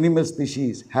species or animal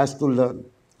species has to learn.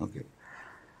 Okay.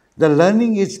 The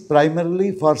learning is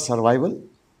primarily for survival.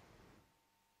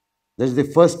 That is the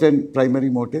first and primary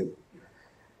motive.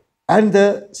 And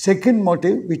the second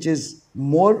motive, which is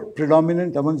more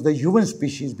predominant amongst the human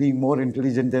species, being more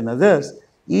intelligent than others,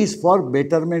 is for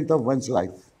betterment of one's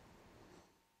life.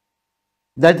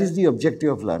 That is the objective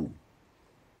of learning.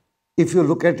 If you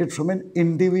look at it from an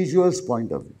individual's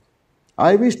point of view,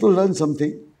 I wish to learn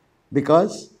something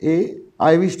because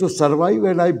I wish to survive,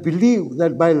 and I believe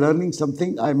that by learning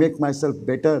something, I make myself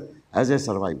better as a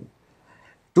survivor.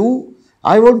 2,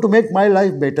 I want to make my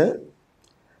life better,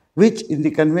 which in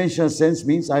the conventional sense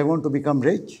means I want to become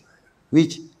rich,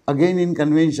 which again in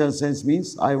conventional sense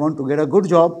means I want to get a good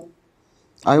job,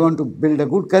 I want to build a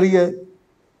good career.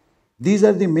 These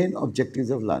are the main objectives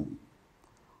of learning.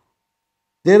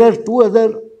 There are 2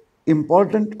 other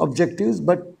important objectives,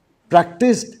 but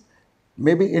practiced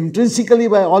maybe intrinsically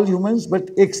by all humans, but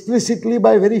explicitly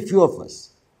by very few of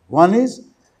us. One is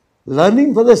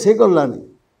learning for the sake of learning.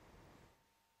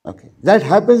 Okay. That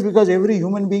happens because every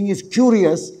human being is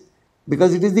curious,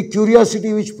 because it is the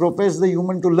curiosity which propels the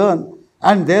human to learn,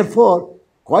 and therefore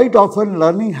quite often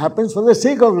learning happens for the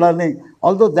sake of learning,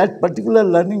 although that particular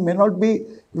learning may not be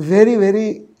very,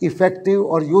 very effective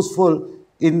or useful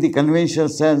in the conventional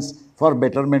sense for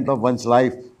betterment of one's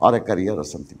life or a career or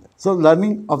something. So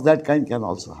learning of that kind can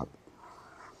also happen.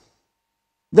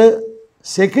 The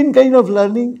second kind of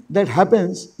learning that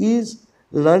happens is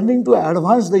learning to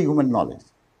advance the human knowledge,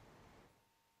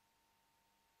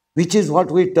 which is what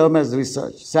we term as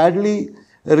research. Sadly,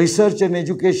 research and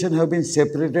education have been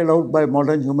separated out by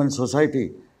modern human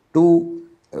society to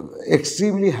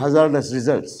extremely hazardous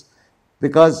results,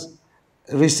 because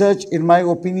research, in my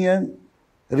opinion,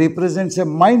 represents a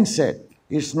mindset.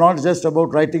 It's not just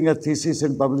about writing a thesis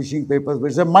and publishing papers, but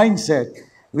it's a mindset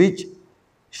which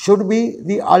should be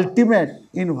the ultimate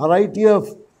in variety of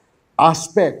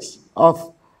aspects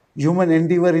of human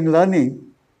endeavor in learning,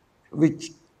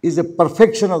 which is a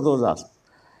perfection of those aspects.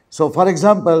 So, for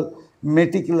example,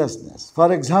 meticulousness,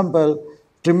 for example,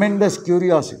 tremendous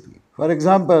curiosity, for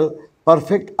example,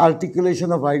 perfect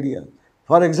articulation of ideas,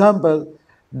 for example,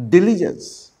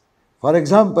 diligence, for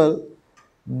example,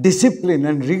 discipline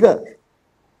and rigor.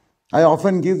 I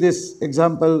often give this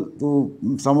example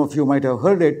to some of you might have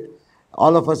heard it.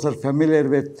 All of us are familiar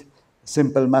with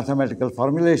simple mathematical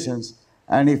formulations,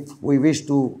 and if we wish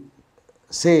to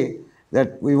say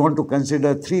that we want to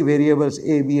consider three variables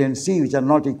A, B and C which are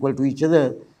not equal to each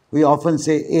other, we often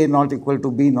say A not equal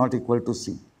to B not equal to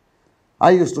C.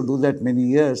 I used to do that many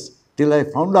years till I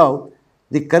found out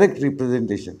the correct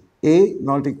representation. A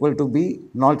not equal to B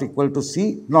not equal to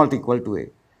C not equal to A.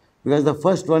 Because the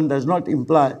first one does not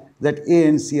imply that A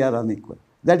and C are unequal.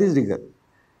 That is rigor.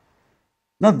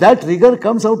 Now that rigor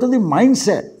comes out of the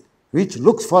mindset which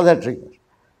looks for that rigor.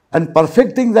 And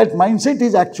perfecting that mindset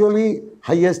is actually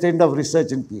highest end of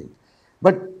research in PhD.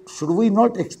 But should we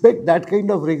not expect that kind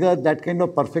of rigor, that kind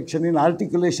of perfection in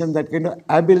articulation, that kind of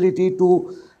ability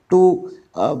to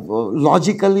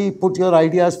logically put your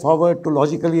ideas forward, to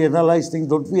logically analyze things?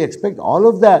 Don't we expect all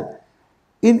of that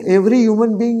in every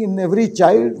human being, in every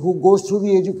child who goes through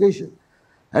the education?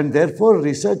 And therefore,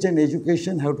 research and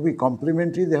education have to be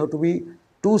complementary. They have to be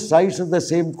two sides of the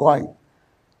same coin.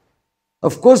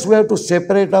 Of course, we have to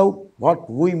separate out what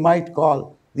we might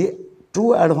call the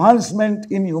true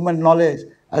advancement in human knowledge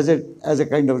as a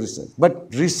kind of research. But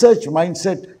research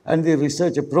mindset and the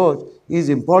research approach is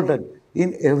important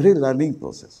in every learning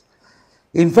process.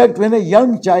 In fact, when a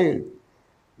young child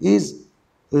is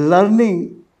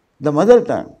learning the mother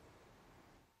tongue,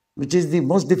 which is the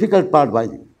most difficult part by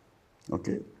the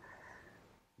okay,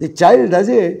 the child does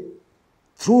it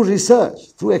through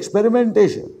research, through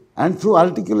experimentation, and through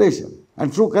articulation,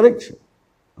 and through correction.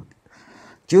 Okay.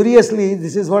 Curiously,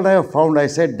 this is what I have found. I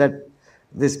said that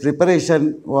this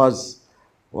preparation was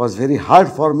very hard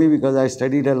for me because I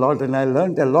studied a lot and I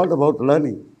learned a lot about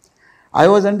learning. I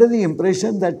was under the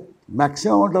impression that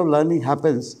maximum amount of learning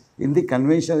happens in the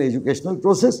conventional educational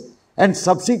process, and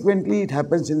subsequently it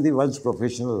happens in the one's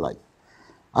professional life.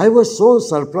 I was so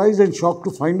surprised and shocked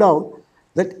to find out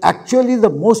that actually the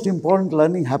most important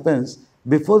learning happens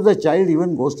before the child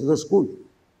even goes to the school,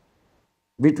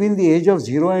 between the age of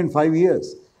 0 and 5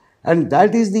 years. And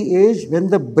that is the age when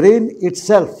the brain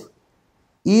itself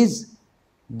is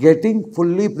getting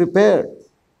fully prepared.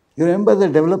 You remember, the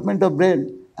development of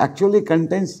brain actually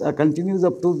continues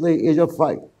up to the age of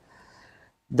 5.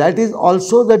 That is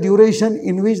also the duration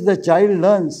in which the child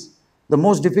learns the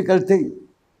most difficult thing.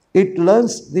 It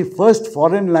learns the first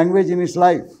foreign language in its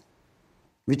life,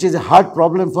 which is a hard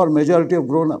problem for majority of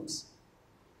grown-ups.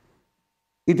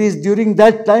 It is during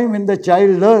that time when the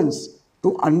child learns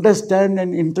to understand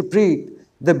and interpret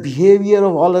the behavior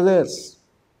of all others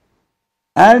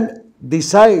and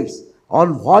decides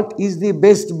on what is the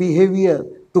best behavior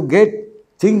to get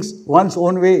things one's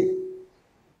own way.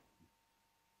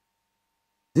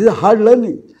 This is a hard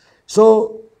learning.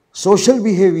 So, social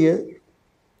behavior,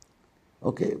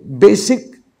 okay, basic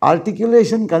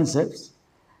articulation concepts,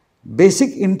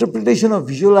 basic interpretation of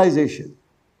visualization,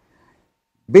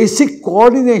 basic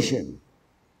coordination,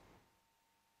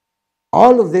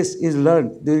 all of this is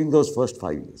learned during those first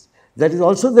 5 years. That is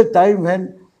also the time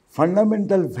when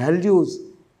fundamental values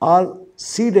are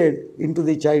seeded into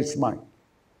the child's mind.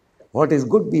 What is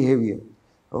good behavior?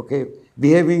 Okay,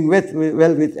 behaving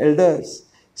well with elders,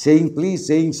 saying please,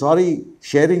 saying sorry,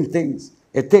 sharing things,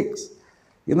 ethics.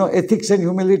 You know, ethics and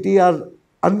humility are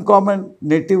uncommon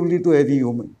natively to any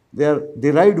human. They are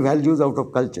derived values out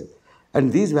of culture.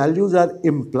 And these values are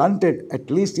implanted, at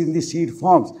least in the seed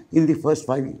forms, in the first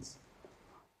 5 years.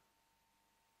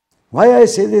 Why I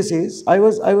say this is, I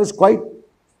was quite,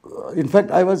 in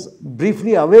fact, I was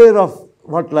briefly aware of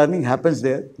what learning happens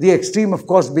there. The extreme, of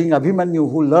course, being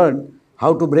Abhimanyu, who learned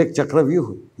how to break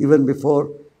Chakravyuh even before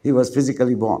he was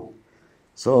physically born.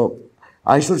 So,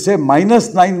 I should say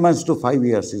minus 9 months to 5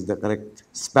 years is the correct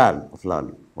span of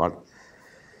learning. What?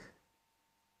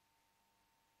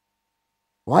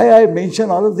 Why I mention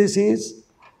all of this is,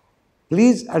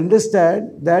 please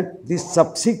understand that the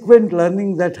subsequent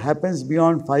learning that happens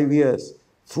beyond 5 years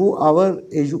through our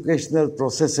educational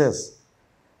processes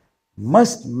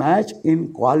must match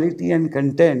in quality and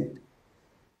content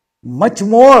much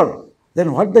more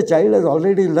than what the child has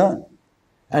already learned.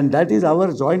 And that is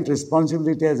our joint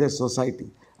responsibility as a society.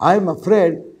 I am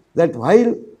afraid that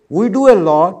while we do a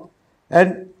lot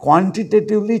and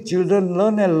quantitatively children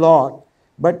learn a lot,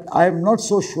 but I am not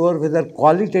so sure whether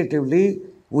qualitatively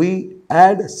we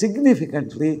add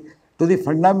significantly to the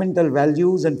fundamental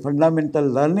values and fundamental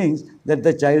learnings that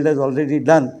the child has already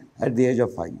done at the age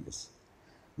of 5 years.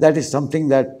 That is something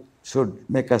that should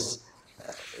make us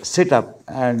sit up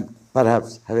and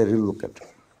perhaps have a real look at it.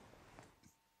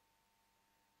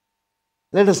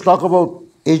 Let us talk about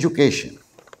education.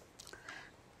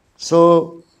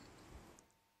 So,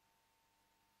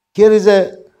 here is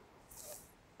a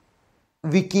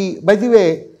wiki. By the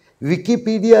way,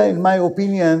 Wikipedia, in my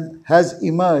opinion, has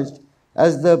emerged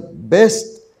as the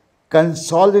best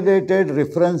consolidated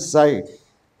reference site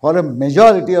for a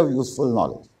majority of useful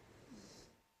knowledge.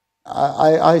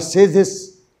 I say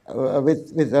this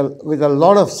with a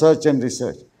lot of search and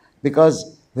research,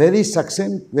 because very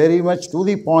succinct, very much to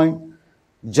the point,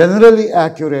 generally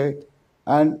accurate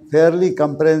and fairly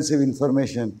comprehensive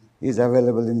information is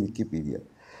available in Wikipedia.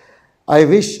 I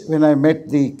wish when I met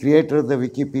the creator of the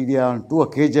Wikipedia on 2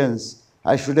 occasions,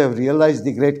 I should have realized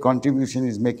the great contribution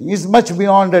he's making. It's much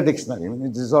beyond a dictionary. I mean,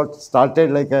 it is not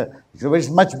started like a, but it's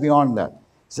much beyond that.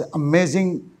 It's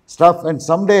amazing stuff, and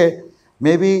someday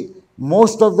maybe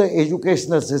most of the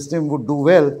educational system would do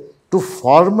well to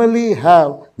formally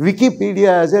have Wikipedia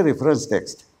as a reference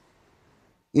text.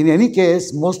 In any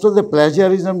case, most of the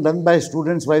plagiarism done by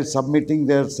students while submitting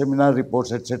their seminar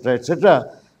reports,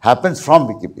 etc., happens from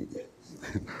Wikipedia.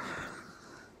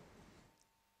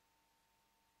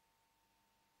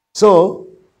 So,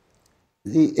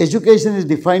 the education is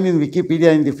defined in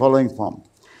Wikipedia in the following form.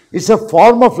 It's a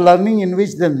form of learning in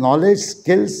which the knowledge,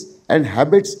 skills, and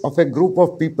habits of a group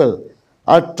of people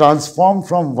are transformed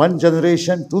from one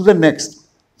generation to the next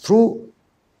through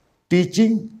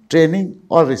teaching, training,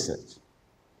 or research.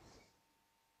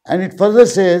 And it further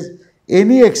says,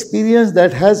 any experience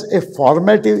that has a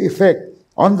formative effect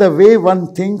on the way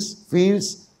one thinks,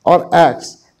 feels, or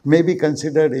acts may be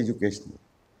considered educational.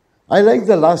 I like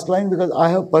the last line because I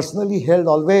have personally held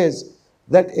always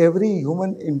that every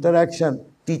human interaction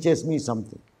teaches me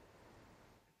something.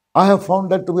 I have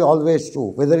found that to be always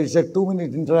true, whether it's a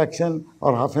 2-minute interaction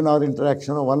or half an hour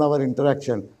interaction or 1 hour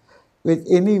interaction with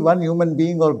any one human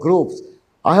being or groups.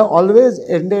 I have always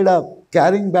ended up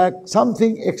carrying back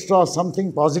something extra,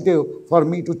 something positive for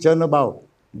me to churn about.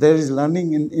 There is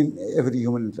learning in every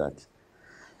human interaction.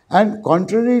 And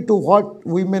contrary to what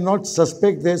we may not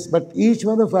suspect this, but each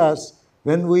one of us,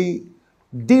 when we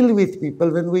deal with people,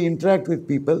 when we interact with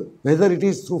people, whether it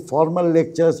is through formal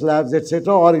lectures, labs,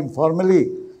 etc., or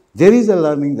informally, there is a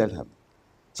learning that happens.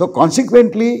 So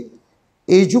consequently,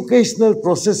 educational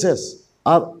processes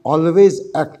are always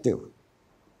active.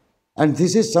 And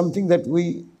this is something that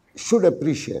we should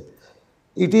appreciate.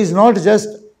 It is not just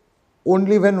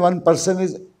only when one person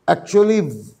is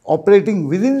actually operating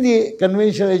within the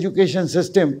conventional education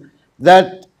system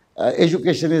that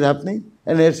education is happening,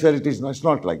 and elsewhere it is not. It's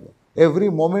not like that. Every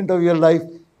moment of your life,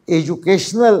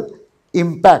 educational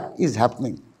impact is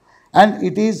happening. And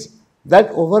it is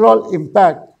that overall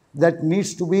impact that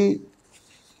needs to be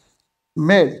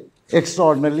made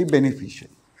extraordinarily beneficial.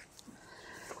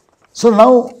 So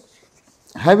now,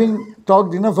 having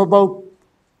talked enough about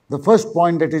the first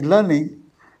point, that is learning,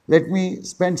 let me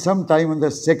spend some time on the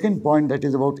second point, that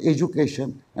is about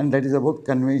education, and that is about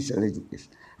conventional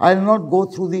education. I will not go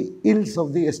through the ills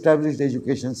of the established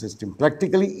education system.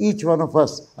 Practically each one of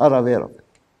us are aware of it.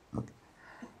 Okay.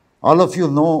 All of you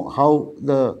know how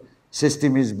the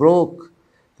system is broke.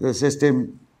 The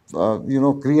system,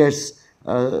 creates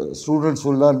students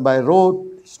who learn by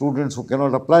rote, students who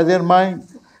cannot apply their mind.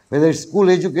 Whether it's school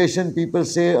education, people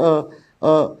say a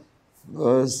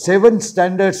 7th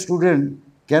standard student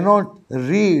cannot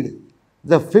read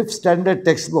the 5th standard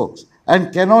textbooks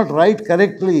and cannot write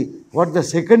correctly what the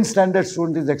 2nd standard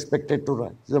student is expected to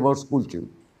write. It's about school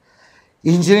children.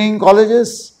 Engineering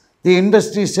colleges, the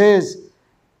industry says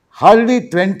hardly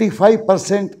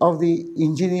 25% of the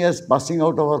engineers passing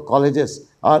out of our colleges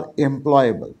are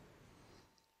employable.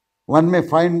 One may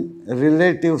find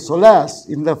relative solace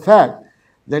in the fact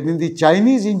that in the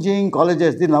Chinese engineering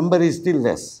colleges, the number is still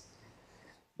less.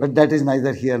 But that is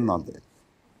neither here nor there.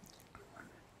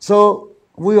 So,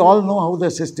 we all know how the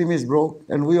system is broke,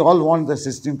 and we all want the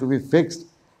system to be fixed,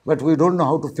 but we don't know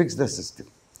how to fix the system.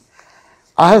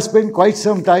 I have spent quite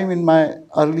some time in my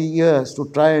early years to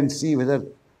try and see whether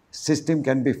system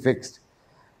can be fixed.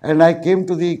 And I came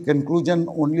to the conclusion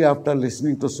only after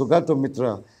listening to Sugato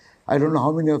Mitra. I don't know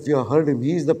how many of you have heard him.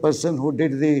 He is the person who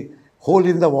did the hole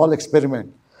in the wall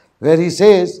experiment, where he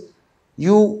says,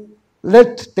 you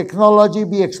let technology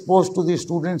be exposed to the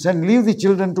students and leave the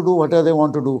children to do whatever they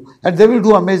want to do. And they will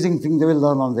do amazing things, they will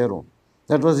learn on their own.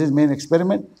 That was his main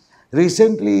experiment.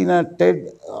 Recently, in a TED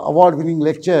award-winning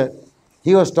lecture,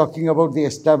 he was talking about the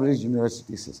established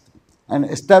university system and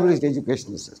established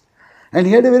educational system. And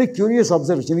he had a very curious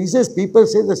observation. He says, people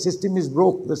say the system is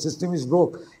broke, the system is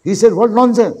broke. He said, what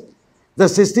nonsense. The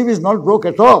system is not broke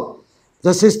at all.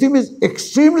 The system is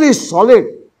extremely solid.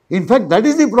 In fact, that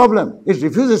is the problem. It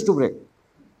refuses to break.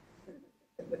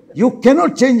 You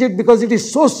cannot change it because it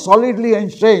is so solidly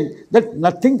entrenched that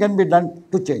nothing can be done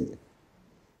to change it.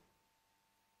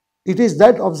 It is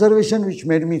that observation which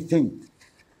made me think.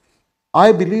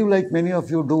 I believe, like many of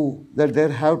you do, that there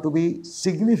have to be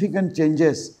significant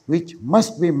changes which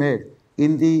must be made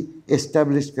in the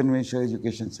established conventional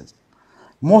education system.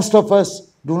 Most of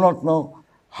us do not know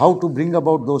how to bring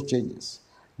about those changes.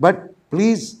 But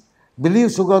please believe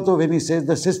Sugato when he says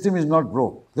the system is not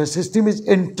broke. The system is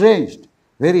entrenched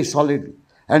very solidly.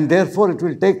 And therefore, it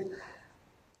will take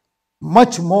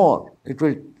much more. It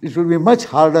will be much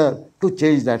harder to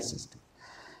change that system.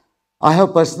 I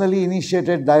have personally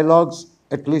initiated dialogues,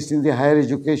 at least in the higher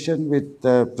education, with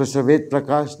Professor Ved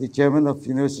Prakash, the chairman of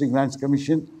University Grants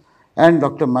Commission, and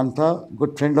Dr. Mantha,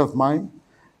 good friend of mine,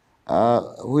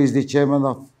 who is the chairman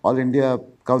of All India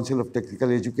Council of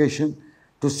Technical Education,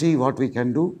 to see what we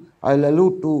can do. I'll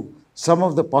allude to some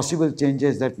of the possible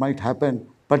changes that might happen,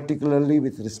 particularly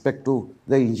with respect to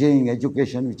the engineering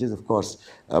education, which is, of course,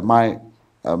 my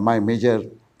major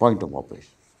point of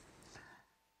operation.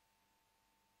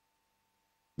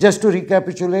 Just to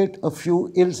recapitulate a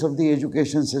few ills of the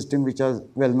education system which are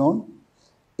well known.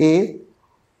 A,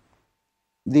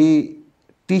 the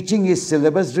teaching is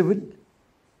syllabus driven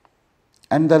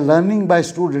and the learning by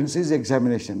students is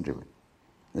examination driven.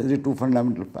 These are the two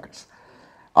fundamental facts.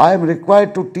 I am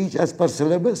required to teach as per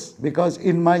syllabus because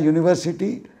in my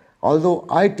university, although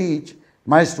I teach,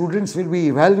 my students will be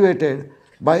evaluated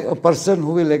by a person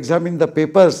who will examine the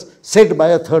papers set by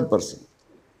a third person.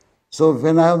 So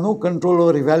when I have no control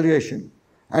over evaluation,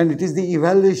 and it is the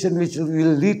evaluation which will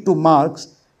lead to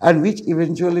marks and which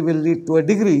eventually will lead to a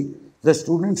degree, the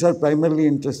students are primarily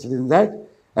interested in that,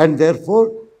 and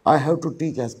therefore I have to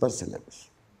teach as per syllabus.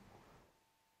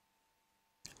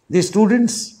 The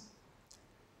students,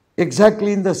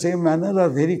 exactly in the same manner, are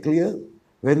very clear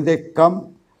when they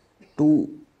come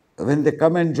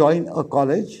and join a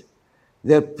college.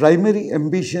 Their primary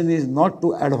ambition is not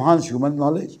to advance human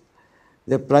knowledge.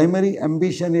 Their primary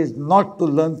ambition is not to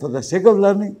learn for the sake of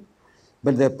learning,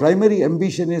 but their primary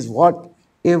ambition is what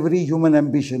every human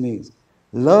ambition is.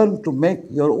 Learn to make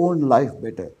your own life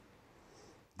better.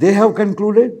 They have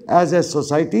concluded as a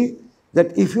society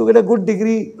that if you get a good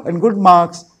degree and good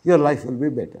marks, your life will be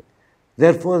better.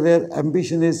 Therefore, their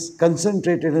ambition is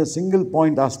concentrated in a single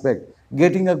point aspect,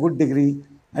 getting a good degree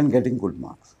and getting good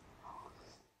marks.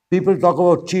 People talk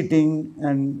about cheating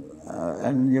and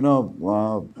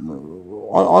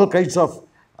all kinds of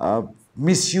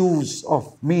misuse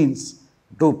of means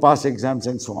to pass exams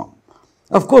and so on.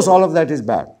 Of course, all of that is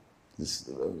bad.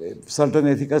 Certain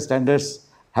ethical standards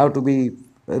have to be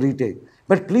retained.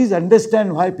 But please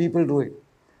understand why people do it.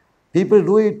 People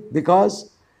do it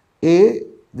because A,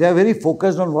 they are very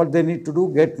focused on what they need to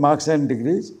do, get marks and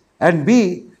degrees, and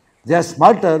B, they are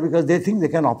smarter because they think they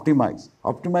can optimize.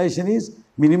 Optimization is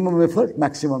minimum effort,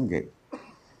 maximum gain.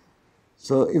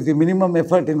 So if the minimum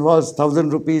effort involves 1,000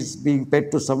 rupees being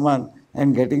paid to someone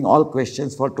and getting all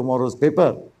questions for tomorrow's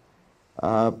paper,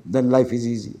 then life is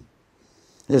easy.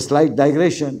 A slight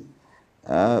digression.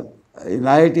 In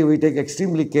IIT, we take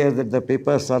extremely care that the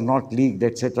papers are not leaked,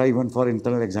 etc., even for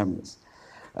internal examiners.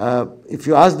 If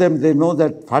you ask them, they know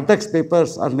that Phatak's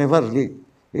papers are never leaked.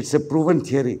 It's a proven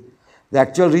theory. The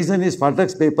actual reason is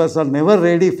Phatak's papers are never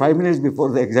ready 5 minutes before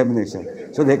the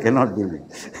examination, so they cannot be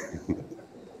leaked.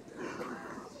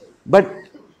 But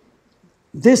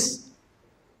this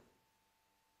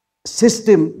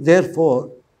system,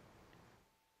 therefore,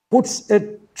 puts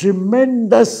a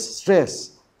tremendous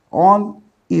stress on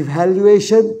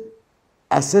evaluation,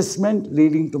 assessment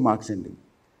leading to marks and degree.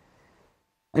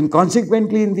 And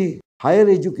consequently, in the higher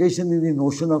education, in the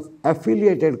notion of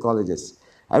affiliated colleges,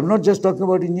 I'm not just talking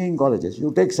about engineering colleges.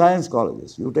 You take science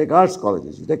colleges, you take arts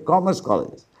colleges, you take commerce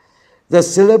colleges. The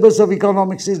syllabus of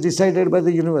economics is decided by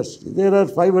the university. There are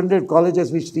 500 colleges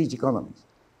which teach economics.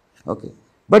 Okay.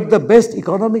 But the best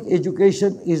economic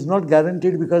education is not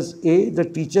guaranteed because A, the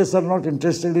teachers are not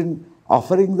interested in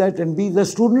offering that, and B, the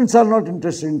students are not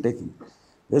interested in taking it.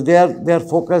 Because they are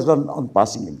focused on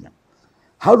passing exam.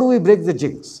 How do we break the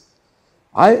jinx?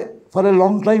 I, for a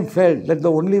long time, felt that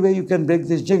the only way you can break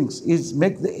this jinx is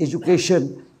make the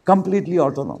education completely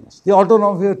autonomous. The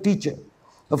autonomy of a teacher.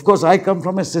 Of course, I come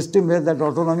from a system where that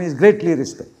autonomy is greatly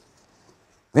respected.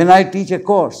 When I teach a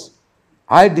course,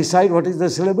 I decide what is the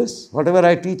syllabus. Whatever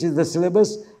I teach is the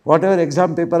syllabus. Whatever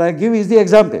exam paper I give is the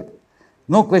exam paper.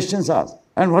 No questions asked.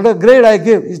 And whatever grade I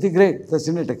give is the grade. The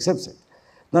Senate accepts it.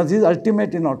 Now, this is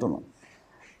ultimate in autonomy.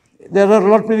 There are a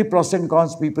lot many pros and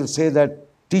cons. People say that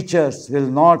teachers will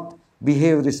not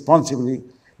behave responsibly.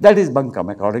 That is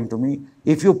bunkum, according to me.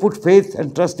 If you put faith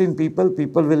and trust in people,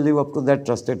 people will live up to that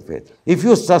trusted faith. If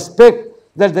you suspect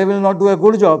that they will not do a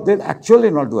good job, they'll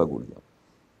actually not do a good job.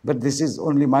 But this is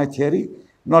only my theory,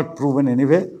 not proven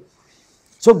anywhere.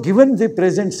 So given the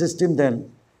present system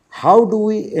then, how do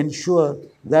we ensure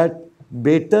that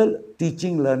better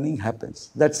teaching learning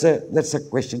happens? That's a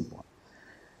question point.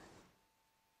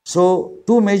 So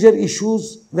two major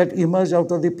issues that emerge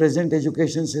out of the present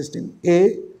education system.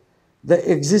 A,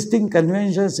 the existing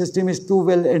conventional system is too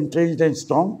well entrenched and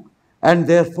strong, and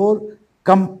therefore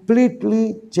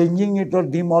completely changing it or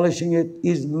demolishing it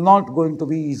is not going to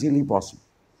be easily possible.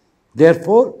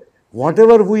 Therefore,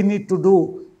 whatever we need to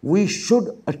do, we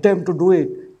should attempt to do it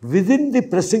within the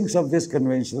precincts of this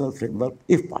conventional framework,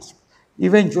 if possible.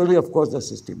 Eventually, of course, the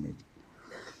system may.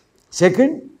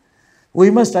 Second, we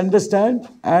must understand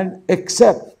and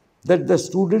accept that the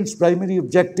student's primary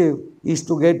objective is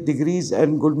to get degrees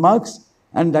and good marks,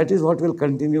 and that is what will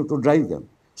continue to drive them.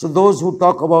 So those who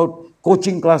talk about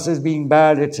coaching classes being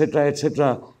bad,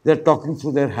 etc., they are talking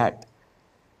through their hat.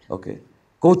 Okay.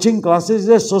 Coaching classes is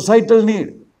a societal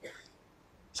need.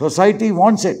 Society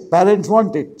wants it, parents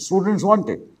want it, students want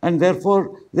it, and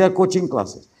therefore they are coaching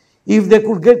classes. If they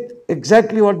could get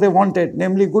exactly what they wanted,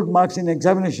 namely good marks in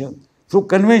examination, through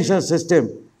conventional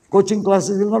system, coaching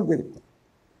classes will not be required.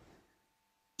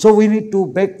 So we need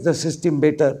to make the system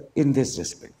better in this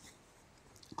respect.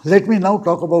 Let me now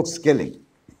talk about scaling.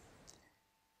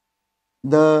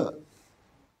 The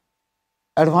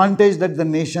advantage that the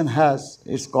nation has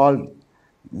is called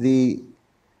the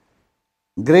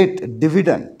great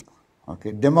dividend,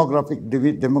 okay, demographic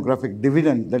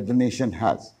dividend that the nation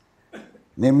has.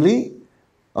 Namely,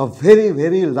 a very,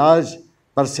 very large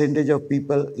percentage of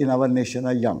people in our nation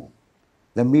are young.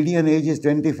 The median age is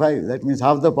 25. That means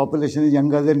half the population is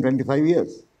younger than 25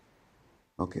 years.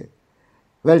 Okay.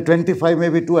 Well, 25 may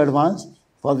be too advanced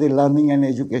for the learning and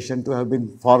education to have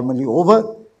been formally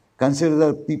over. Consider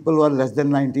the people who are less than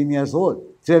 19 years old,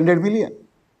 300 million.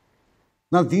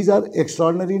 Now, these are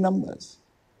extraordinary numbers.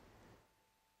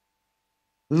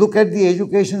 Look at the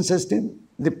education system.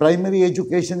 The primary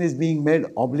education is being made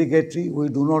obligatory. We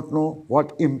do not know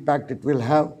what impact it will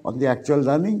have on the actual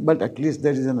learning, but at least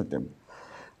there is an attempt.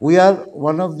 We are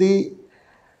one of the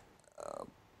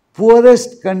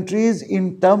poorest countries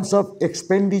in terms of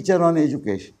expenditure on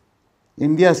education.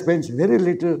 India spends very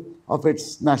little of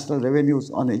its national revenues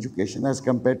on education as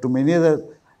compared to many other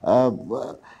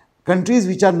countries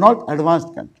which are not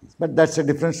advanced countries. But that's a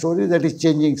different story that is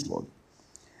changing slowly.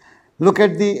 Look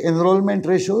at the enrollment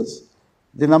ratios.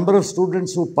 The number of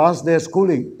students who pass their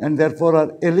schooling and therefore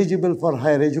are eligible for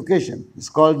higher education is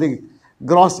called the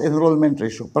gross enrollment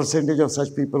ratio, percentage of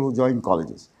such people who join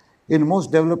colleges. In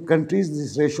most developed countries,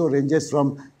 this ratio ranges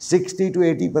from 60 to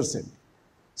 80%.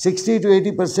 60 to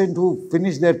 80% who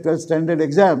finish their 12th standard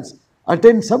exams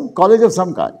attend some college of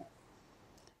some kind.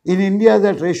 In India,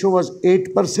 that ratio was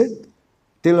 8%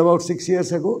 till about 6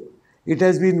 years ago. It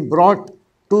has been brought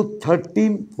to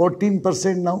 13,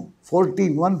 14% now,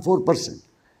 14%.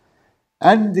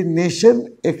 And the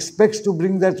nation expects to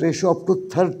bring that ratio up to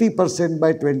 30%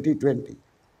 by 2020.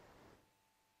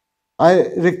 I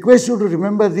request you to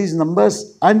remember these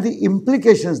numbers and the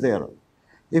implications thereof.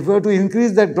 If we are to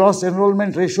increase that gross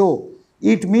enrollment ratio,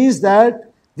 it means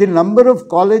that the number of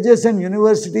colleges and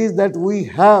universities that we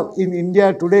have in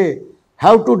India today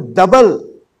have to double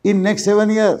in next 7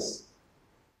 years.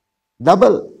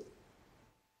 Double.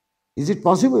 Is it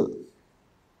possible?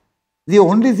 The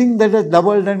only thing that has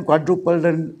doubled and quadrupled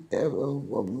and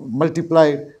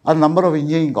multiplied are number of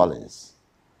engineering colleges.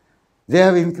 They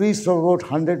have increased from about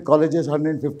 100 colleges,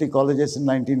 150 colleges in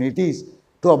 1980s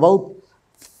to about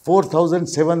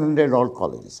 4,700 odd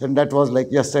colleges. And that was like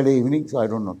yesterday evening, so I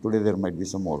don't know, today there might be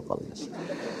some more colleges.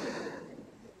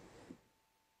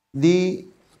 The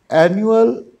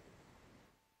annual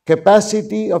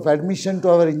capacity of admission to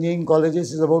our engineering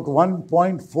colleges is about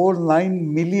 1.49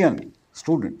 million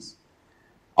students.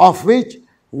 of which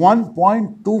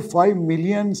 1.25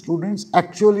 million students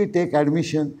actually take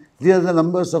admission. These are the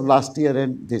numbers of last year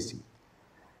and this year.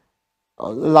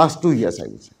 Last 2 years, I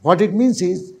would say. What it means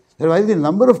is that while the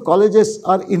number of colleges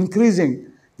are increasing,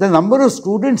 the number of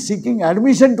students seeking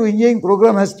admission to engineering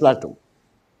program has plateaued.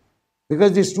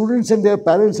 Because the students and their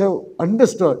parents have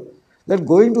understood that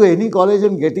going to any college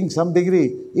and getting some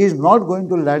degree is not going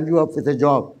to land you up with a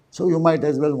job. So you might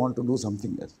as well want to do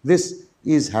something else. This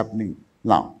is happening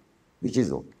now, which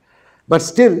is okay. But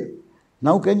still,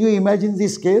 now can you imagine the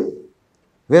scale?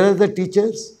 Where are the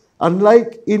teachers?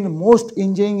 Unlike in most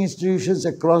engineering institutions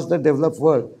across the developed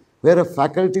world, where a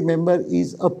faculty member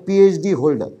is a PhD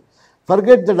holder.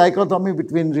 Forget the dichotomy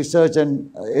between research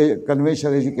and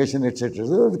conventional education, etc.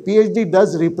 So the PhD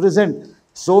does represent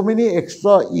so many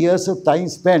extra years of time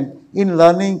spent in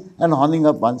learning and honing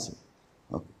up oneself.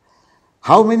 Okay.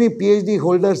 How many PhD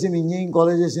holders in engineering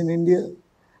colleges in India?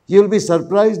 You will be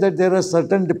surprised that there are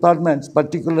certain departments,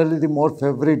 particularly the more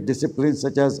favorite disciplines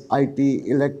such as IT,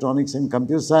 electronics and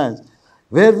computer science,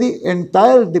 where the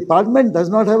entire department does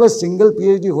not have a single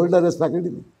PhD holder as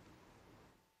faculty.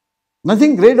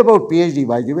 Nothing great about PhD,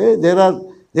 by the way. There are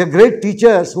great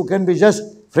teachers who can be just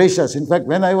freshers. In fact,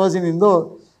 when I was in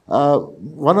Indore,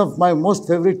 one of my most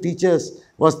favorite teachers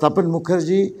was Tapan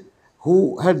Mukherjee,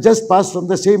 who had just passed from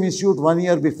the same institute 1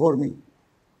 year before me.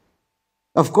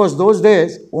 Of course, those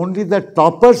days, only the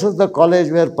toppers of the college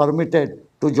were permitted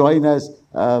to join as,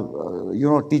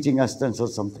 teaching assistants or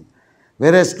something.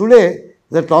 Whereas today,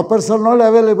 the toppers are not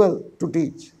available to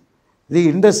teach. The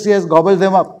industry has gobbled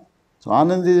them up. So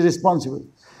Anand is responsible.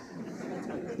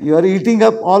 You are eating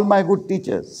up all my good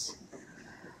teachers.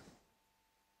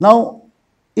 Now,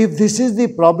 if this is the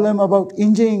problem about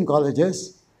engineering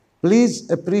colleges, please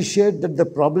appreciate that the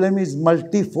problem is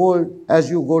multifold as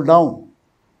you go down.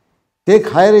 Take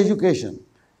higher education.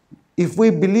 If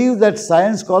we believe that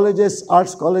science colleges,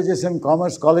 arts colleges and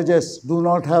commerce colleges do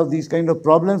not have these kind of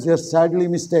problems, we are sadly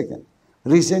mistaken.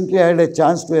 Recently, I had a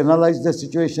chance to analyze the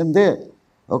situation there.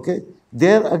 Okay,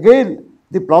 there again,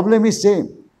 the problem is same.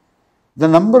 The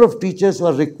number of teachers who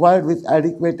are required with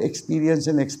adequate experience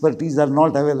and expertise are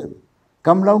not available.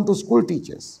 Come down to school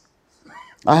teachers.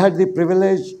 I had the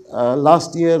privilege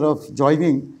last year of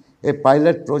joining a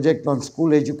pilot project on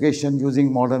school education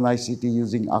using modern ICT,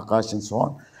 using Akash and so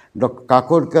on. Dr.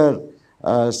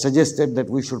 Kakodkar suggested that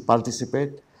we should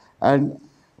participate, and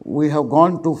we have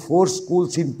gone to 4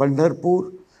 schools in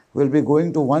Pandharpur. We'll be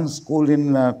going to 1 school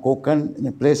in Konkan, in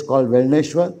a place called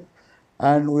Velneshwar,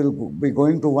 and we'll be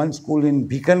going to 1 school in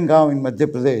Bhikangaon in Madhya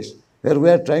Pradesh, where we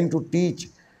are trying to teach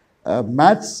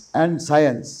maths and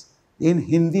science in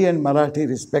Hindi and Marathi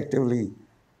respectively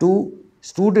to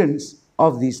students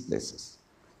of these places.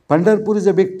 Pandharpur is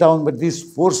a big town, but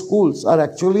these 4 schools are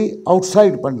actually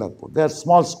outside Pandharpur. They are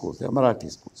small schools, they are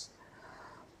Marathi schools.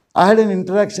 I had an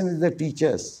interaction with the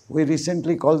teachers. We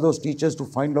recently called those teachers to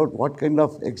find out what kind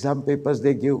of exam papers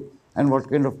they give and what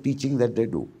kind of teaching that they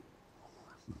do.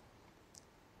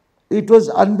 It was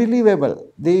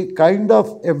unbelievable. The kind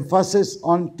of emphasis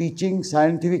on teaching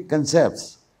scientific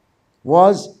concepts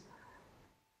was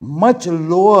much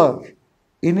lower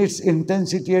in its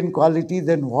intensity and quality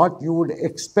than what you would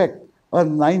expect a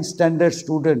 9th standard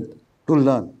student to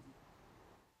learn.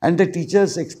 And the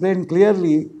teachers explained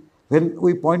clearly when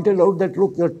we pointed out that,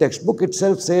 look, your textbook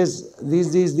itself says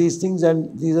these things,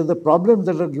 and these are the problems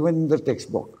that are given in the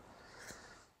textbook.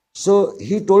 So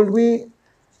he told me,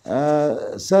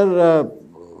 sir,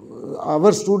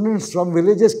 our students from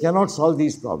villages cannot solve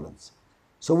these problems.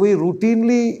 So we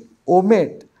routinely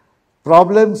omit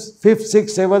problems 5th,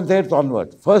 6th, 7th, 8th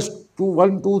onward. First to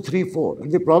 1, 2, 3, 4.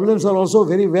 And the problems are also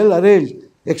very well arranged.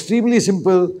 Extremely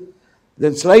simple,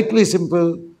 then slightly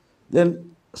simple,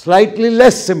 then slightly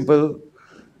less simple,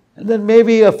 and then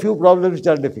maybe a few problems which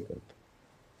are difficult.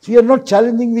 So you are not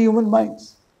challenging the human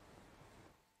minds.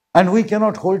 And we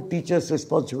cannot hold teachers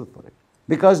responsible for it.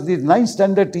 Because the 9th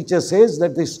standard teacher says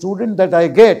that the student that I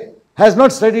get has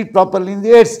not studied properly in the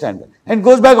 8th standard and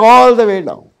goes back all the way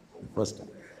down. First time.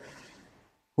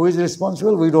 Who is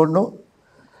responsible? We don't know.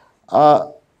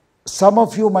 Some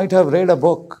of you might have read a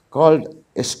book called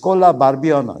Escola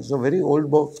Barbiana. It's a very old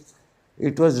book.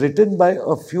 It was written by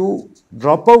a few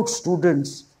dropout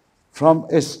students from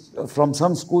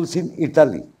some schools in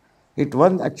Italy. It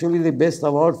won actually the best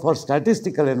award for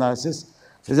statistical analysis.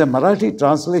 There's a Marathi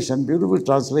translation, beautiful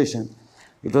translation.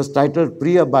 It was titled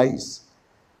Priya Bais,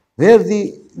 where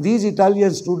these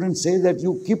Italian students say that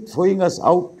you keep throwing us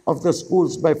out of the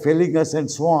schools by failing us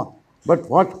and so on. But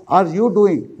what are you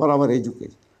doing for our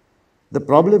education? The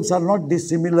problems are not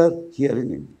dissimilar here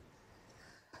in India.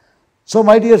 So,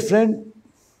 my dear friend,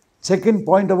 Second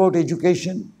point about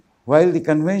education, while the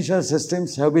conventional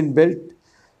systems have been built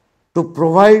to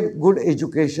provide good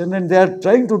education and they are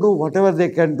trying to do whatever they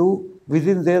can do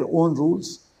within their own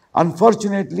rules,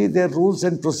 unfortunately their rules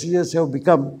and procedures have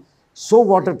become so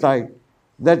watertight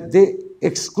that they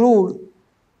exclude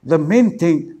the main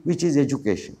thing, which is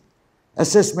education.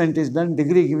 Assessment is done,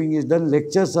 degree giving is done,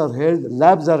 lectures are held,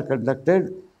 labs are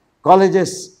conducted,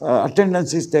 colleges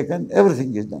attendance is taken,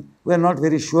 everything is done. We are not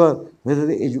very sure whether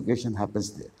the education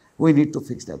happens there. We need to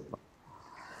fix that part.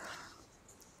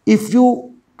 If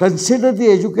you consider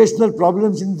the educational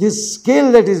problems in this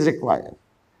scale that is required,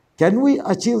 can we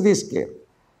achieve this scale?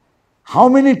 How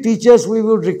many teachers we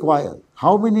would require?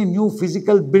 How many new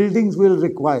physical buildings we will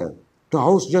require to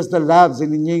house just the labs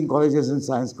in engineering colleges and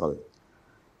science colleges?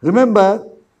 Remember,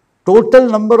 total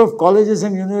number of colleges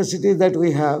and universities that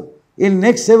we have, in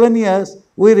next 7 years,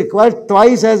 we require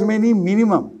twice as many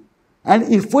minimum. And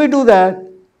if we do that,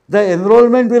 the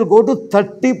enrollment will go to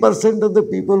 30% of the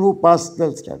people who pass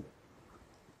 12th standard.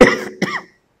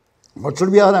 What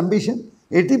should be our ambition?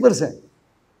 80%.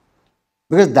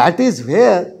 Because that is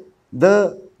where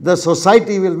the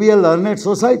society will be a learned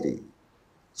society.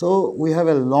 So we have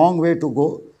a long way to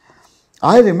go.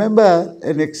 I remember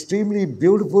an extremely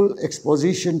beautiful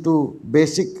exposition to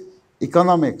basic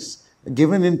economics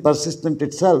given in Persistent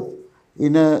itself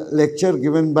in a lecture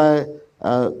given by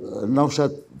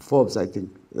Naushad Forbes, I think,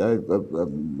 Dr.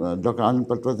 Anand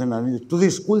Patwardhan, to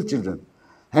the school children.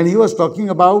 And he was talking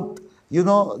about,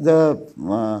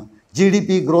 the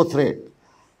GDP growth rate.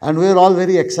 And we were all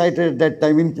very excited at that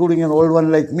time, including an old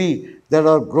one like me, that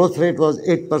our growth rate was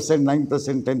 8%,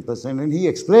 9%, 10%. And he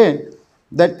explained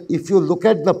that if you look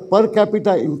at the per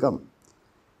capita income,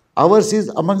 ours is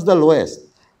amongst the lowest.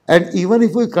 And even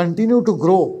if we continue to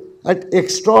grow at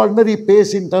extraordinary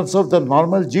pace in terms of the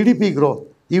normal GDP growth,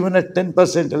 even at 10%,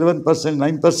 11%,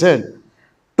 9%,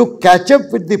 to catch up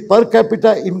with the per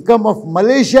capita income of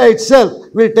Malaysia itself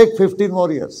will take 15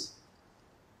 more years.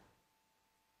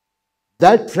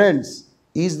 That, friends,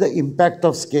 is the impact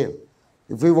of scale.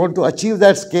 If we want to achieve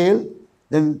that scale,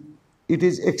 then it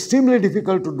is extremely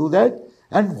difficult to do that.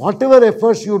 And whatever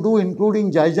efforts you do,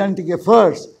 including gigantic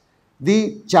efforts,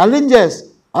 the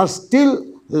challenges are still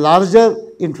larger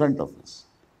in front of us.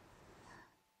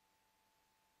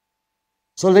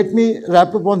 So let me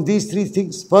wrap up on these three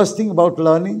things. First thing about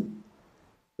learning.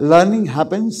 Learning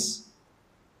happens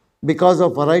because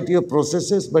of variety of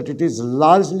processes, but it is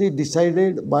largely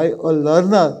decided by a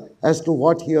learner as to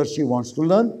what he or she wants to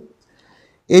learn.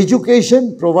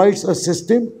 Education provides a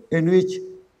system in which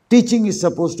teaching is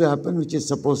supposed to happen, which is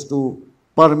supposed to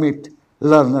permit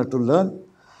learner to learn.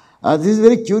 This is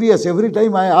very curious. Every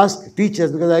time I ask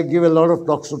teachers, because I give a lot of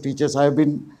talks to teachers, I have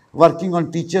been working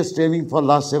on teachers training for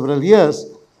last several years,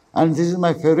 and this is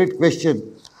my favorite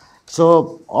question.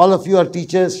 So all of you are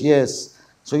teachers? Yes.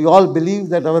 So you all believe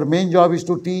that our main job is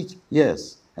to teach?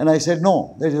 Yes. And I said,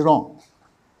 no, that is wrong.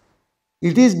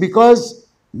 It is because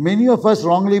many of us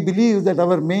wrongly believe that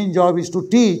our main job is to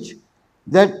teach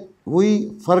that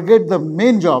we forget the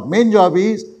main job. Main job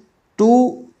is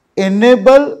to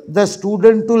enable the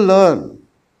student to learn.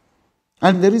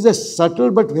 And there is a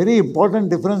subtle but very important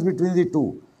difference between the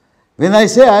two. When I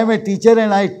say I am a teacher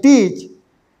and I teach,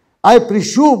 I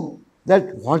presume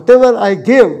that whatever I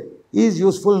give is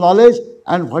useful knowledge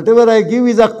and whatever I give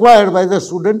is acquired by the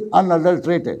student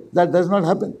unadulterated. That does not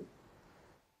happen.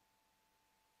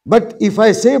 But if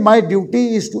I say my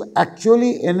duty is to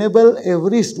actually enable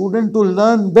every student to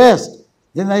learn best,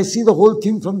 then I see the whole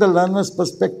thing from the learner's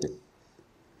perspective.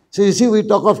 So you see, we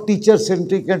talk of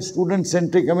teacher-centric and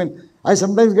student-centric. I mean, I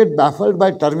sometimes get baffled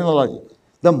by terminology.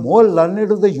 The more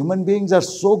learned of the human beings are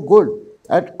so good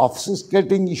at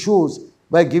obfuscating issues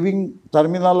by giving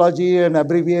terminology and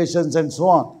abbreviations and so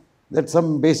on, that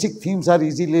some basic themes are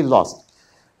easily lost.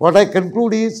 What I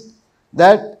conclude is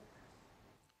that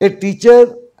a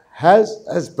teacher has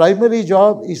as primary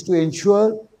job is to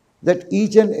ensure that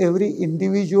each and every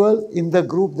individual in the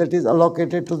group that is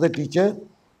allocated to the teacher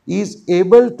is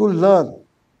able to learn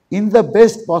in the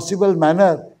best possible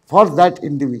manner for that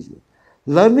individual.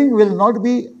 Learning will not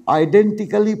be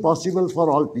identically possible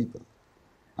for all people.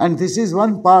 And this is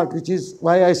one part which is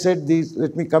why I said these.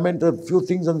 Let me comment a few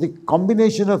things on the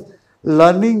combination of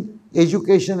learning,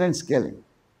 education and scaling.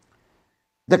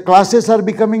 The classes are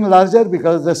becoming larger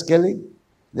because of the scaling.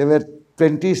 There were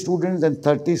 20 students and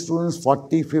 30 students,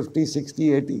 40, 50,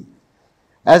 60, 80.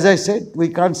 As I said, we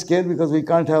can't scale because we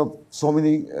can't have so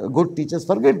many good teachers.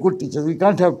 Forget good teachers, we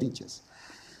can't have teachers.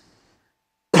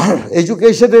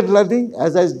 Education and learning,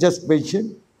 as I just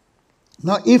mentioned.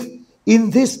 Now, if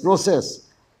in this process,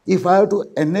 if I have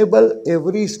to enable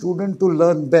every student to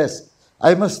learn best,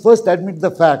 I must first admit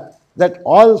the fact that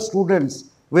all students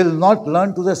will not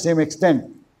learn to the same extent.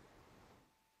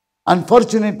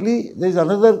 Unfortunately, there is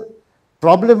another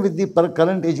problem with the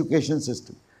current education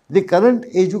system. The current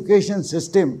education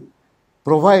system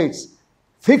provides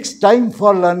fixed time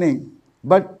for learning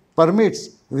but permits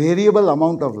variable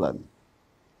amount of learning.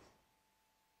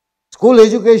 School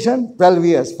education, 12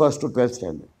 years, first to 12th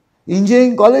standard.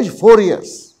 Engineering college, 4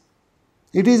 years.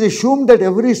 It is assumed that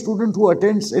every student who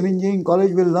attends an engineering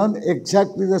college will learn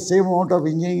exactly the same amount of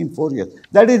engineering in 4 years.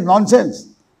 That is nonsense.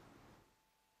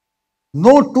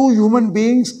 No two human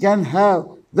beings can have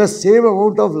the same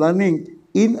amount of learning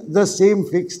in the same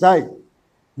fixed time.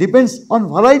 Depends on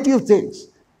variety of things.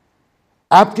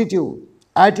 Aptitude,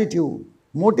 attitude,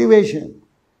 motivation,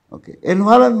 okay,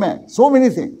 environment, so many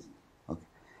things. Okay.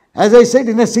 As I said,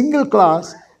 in a single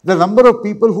class, the number of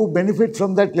people who benefit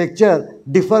from that lecture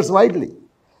differs widely.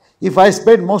 If I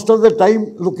spend most of the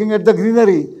time looking at the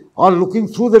greenery or looking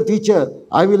through the teacher,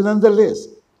 I will learn the less.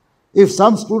 If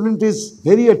some student is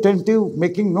very attentive,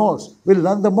 making notes, will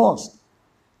learn the most.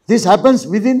 This happens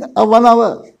within a 1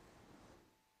 hour.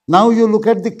 Now you look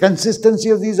at the consistency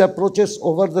of these approaches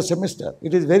over the semester.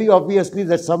 It is very obviously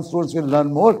that some students will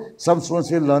learn more, some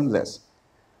students will learn less.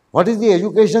 What is the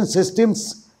education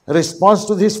system's response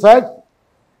to this fact?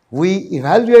 We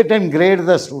evaluate and grade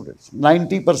the students,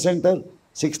 90 percenter,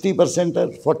 60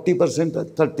 percenter, 40 percenter,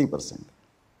 30%.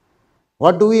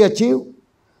 What do we achieve?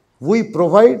 We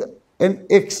provide an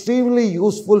extremely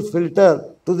useful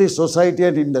filter to the society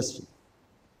and industry.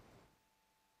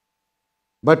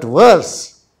 But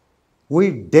worse,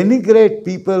 we denigrate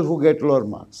people who get lower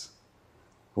marks.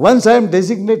 Once I am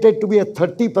designated to be a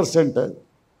 30 percenter,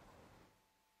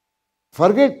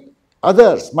 forget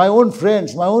others, my own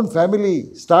friends, my own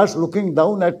family starts looking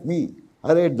down at me.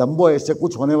 Arey dumbo, aise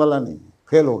kuch hone wala nahi,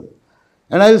 fail ho.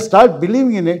 And I will start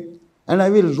believing in it and I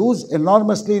will lose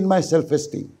enormously in my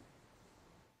self-esteem.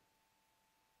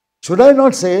 Should I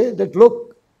not say that,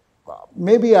 look,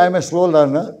 maybe I am a slow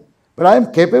learner, but I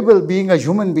am capable, being a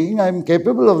human being, I am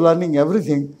capable of learning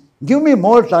everything. Give me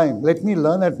more time. Let me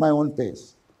learn at my own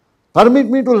pace. Permit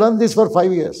me to learn this for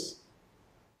 5 years.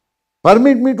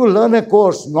 Permit me to learn a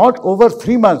course not over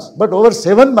 3 months, but over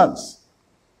 7 months.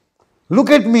 Look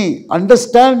at me,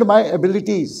 understand my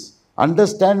abilities,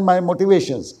 understand my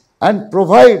motivations, and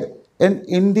provide an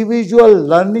individual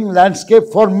learning landscape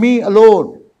for me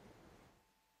alone.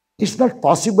 It's not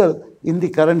possible in the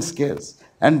current scales.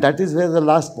 And that is where the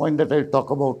last point that I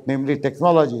talk about, namely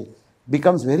technology,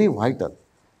 becomes very vital.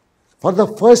 For the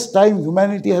first time,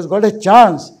 humanity has got a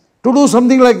chance to do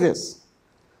something like this.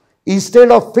 Instead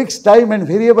of fixed time and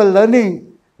variable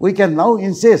learning, we can now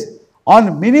insist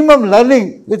on minimum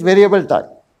learning with variable time.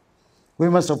 We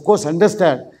must, of course,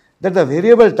 understand that the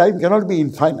variable time cannot be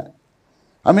infinite.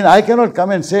 I mean, I cannot come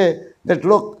and say that,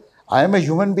 look, I am a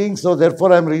human being, so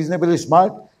therefore I am reasonably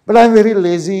smart, but I am very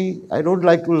lazy, I don't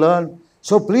like to learn.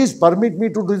 So please permit me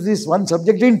to do this one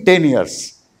subject in 10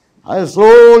 years. I will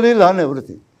slowly learn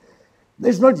everything.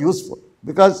 This is not useful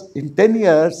because in 10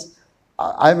 years,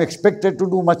 I am expected to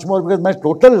do much more because my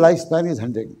total lifespan is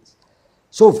 100 years.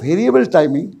 So variable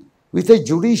timing with a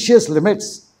judicious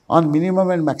limits on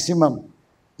minimum and maximum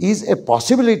is a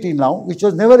possibility now, which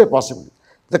was never a possibility.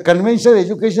 The conventional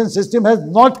education system has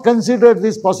not considered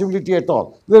this possibility at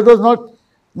all. It was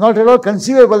not at all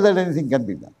conceivable that anything can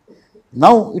be done.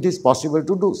 Now it is possible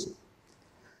to do so.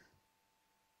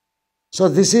 So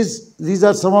these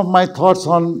are some of my thoughts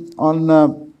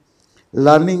on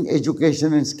learning,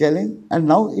 education and scaling. And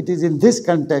now it is in this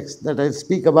context that I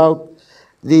speak about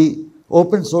the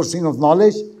open sourcing of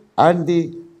knowledge and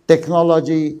the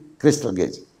technology crystal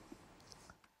gazing.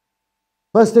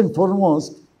 First and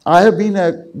foremost, I have been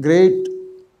a great,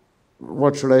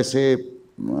 what should I say,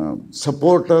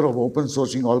 supporter of open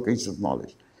sourcing all kinds of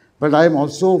knowledge. But I am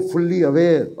also fully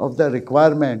aware of the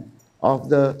requirement of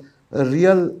the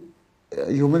real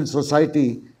human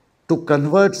society to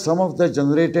convert some of the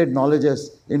generated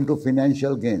knowledges into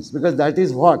financial gains, because that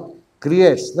is what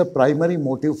creates the primary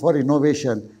motive for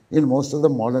innovation in most of the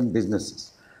modern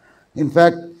businesses. In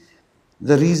fact,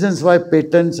 the reasons why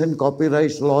patents and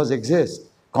copyright laws exist,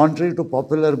 contrary to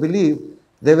popular belief,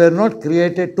 they were not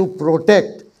created to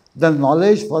protect the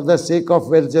knowledge for the sake of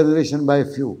wealth generation by a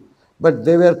few, but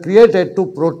they were created to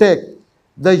protect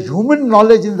the human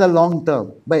knowledge in the long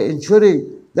term by ensuring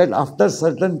that after a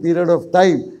certain period of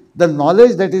time, the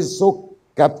knowledge that is so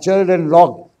captured and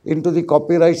logged into the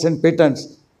copyrights and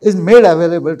patents is made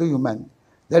available to humanity.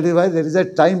 That is why there is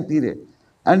a time period.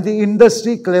 And the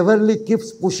industry cleverly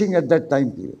keeps pushing at that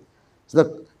time period. So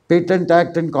the Patent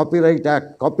Act and Copyright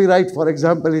Act. Copyright, for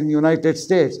example, in the United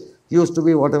States used to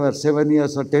be whatever, 7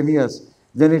 years or 10 years.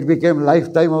 Then it became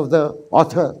lifetime of the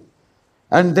author.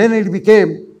 And then it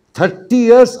became 30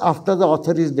 years after the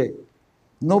author is dead.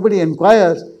 Nobody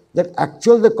inquires that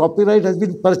actually the copyright has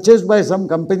been purchased by some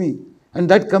company, and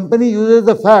that company uses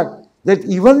the fact that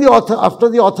even the author, after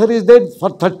the author is dead, for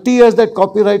 30 years that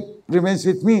copyright remains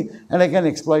with me and I can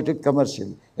exploit it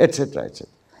commercially, etc., etc.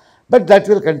 But that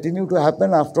will continue to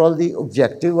happen. After all, the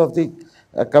objective of the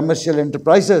commercial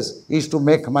enterprises is to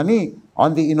make money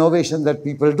on the innovation that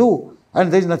people do,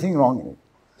 and there is nothing wrong in it.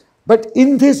 But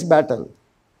in this battle,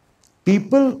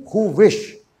 people who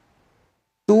wish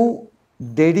to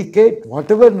dedicate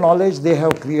whatever knowledge they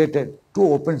have created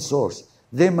to open source,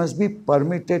 they must be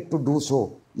permitted to do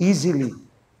so easily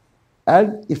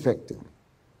and effectively.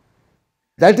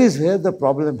 That is where the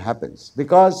problem happens,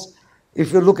 because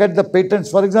if you look at the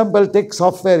patents, for example, take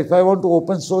software. If I want to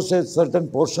open source a certain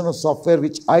portion of software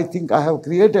which I think I have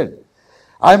created,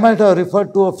 I might have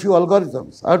referred to a few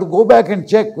algorithms. I have to go back and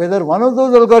check whether one of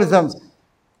those algorithms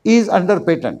is under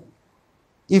patent.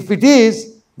 If it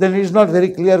is, then it is not very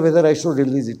clear whether I should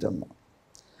release it or not.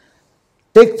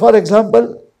 Take, for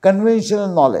example, conventional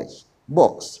knowledge,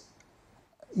 books.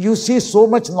 You see so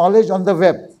much knowledge on the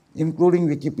web, including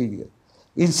Wikipedia.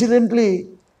 Incidentally,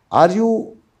 are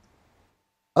you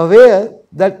aware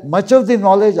that much of the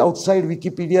knowledge outside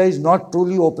Wikipedia is not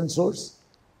truly open source?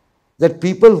 That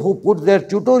people who put their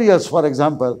tutorials, for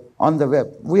example, on the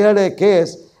web. We had a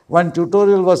case, one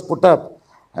tutorial was put up,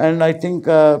 and I think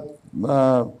Professor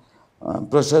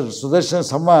Sudarshan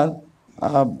Samman,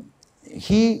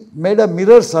 he made a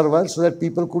mirror server so that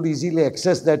people could easily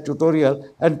access that tutorial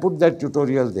and put that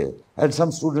tutorial there. And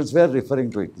some students were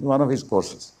referring to it in one of his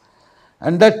courses.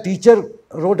 And that teacher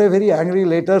wrote a very angry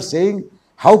letter saying,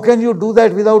 "How can you do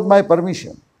that without my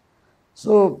permission?"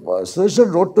 So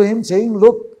Sudarshan wrote to him saying,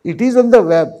 "Look, it is on the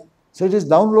web, so it is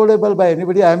downloadable by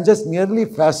anybody. I am just merely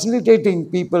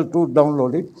facilitating people to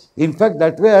download it. In fact,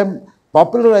 that way I am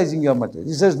popularizing your material."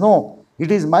 He says, "No, it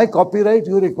is my copyright,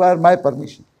 you require my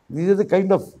permission." These are the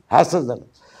kind of hassles that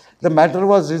the matter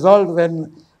was resolved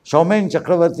when Shaumen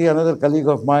Chakravarti, another colleague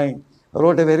of mine,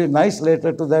 wrote a very nice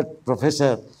letter to that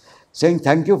professor saying,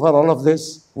 "Thank you for all of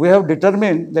this. We have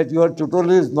determined that your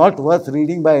tutorial is not worth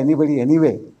reading by anybody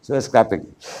anyway, so we are scrapping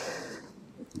it."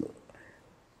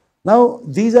 Now,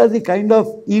 these are the kind of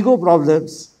ego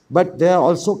problems, but there are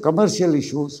also commercial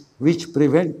issues which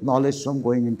prevent knowledge from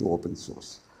going into open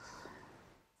source.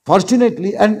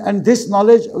 Fortunately, and this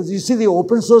knowledge, you see, the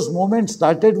open source movement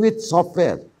started with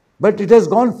software, but it has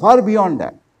gone far beyond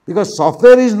that, because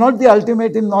software is not the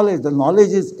ultimate in knowledge. The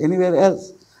knowledge is anywhere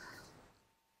else.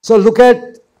 So look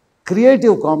at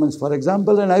Creative Commons, for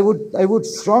example, and I would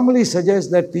strongly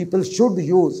suggest that people should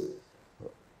use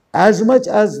as much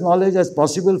as knowledge as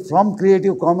possible from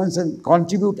Creative Commons and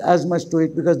contribute as much to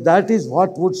it, because that is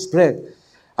what would spread.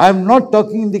 I am not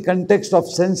talking in the context of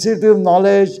sensitive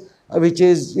knowledge, which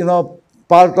is,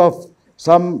 part of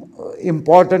some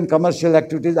important commercial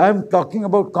activities. I am talking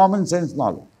about common sense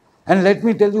knowledge. And let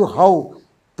me tell you how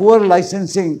poor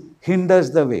licensing hinders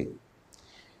the way.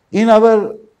 In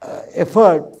our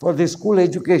effort for the school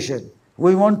education,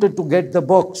 we wanted to get the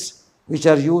books which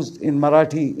are used in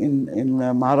Marathi in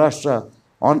Maharashtra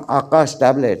on Akash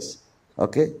tablets.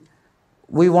 Okay,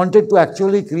 we wanted to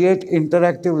actually create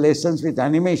interactive lessons with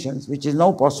animations, which is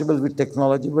now possible with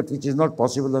technology, but which is not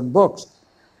possible on books.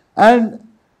 And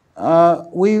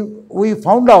we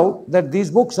found out that these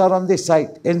books are on the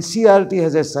site. NCERT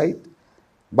has a site,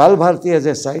 Bal Bharati has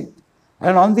a site,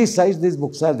 and on these sites these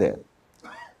books are there.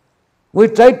 We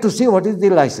tried to see what is the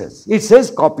license. It says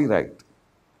copyright,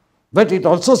 but it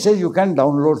also says you can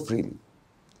download freely.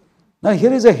 Now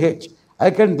here is a hitch. I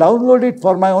can download it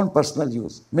for my own personal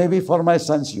use, maybe for my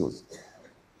son's use.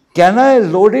 Can I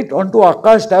load it onto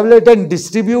Akash tablet and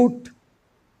distribute?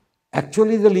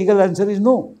 Actually, the legal answer is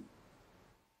no.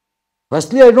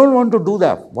 Firstly, I don't want to do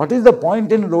that. What is the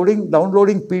point in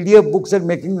downloading PDF books and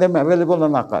making them available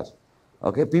on Akash?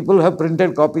 Okay, people have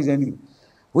printed copies anyway.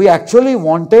 We actually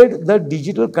wanted the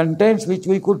digital contents which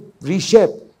we could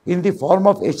reshape in the form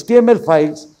of HTML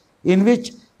files, in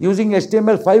which using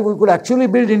HTML5 we could actually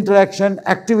build interaction,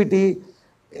 activity,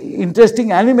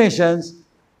 interesting animations,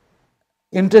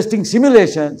 interesting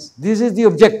simulations. This is the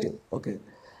objective. Okay,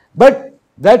 but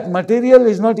that material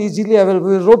is not easily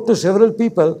available. We wrote to several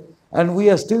people and we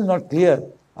are still not clear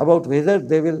about whether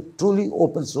they will truly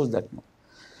open source that.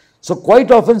 So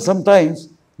quite often, sometimes,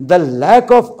 the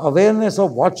lack of awareness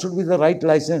of what should be the right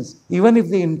license, even if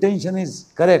the intention is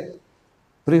correct,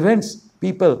 prevents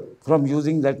people from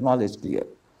using that knowledge clear.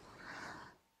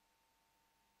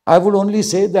 I would only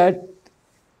say that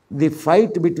the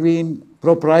fight between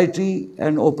proprietary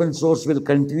and open source will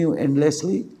continue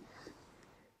endlessly.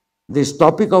 This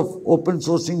topic of open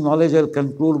sourcing knowledge, I'll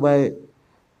conclude by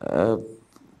uh,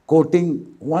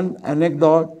 quoting one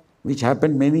anecdote which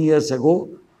happened many years ago.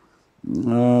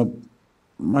 Uh,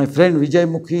 my friend Vijay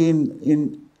Mukhi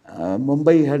in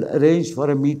Mumbai had arranged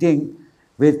for a meeting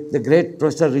with the great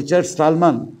Professor Richard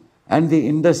Stallman and the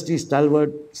industry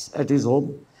stalwarts at his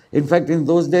home. In fact, in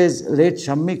those days, late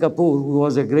Shammi Kapoor, who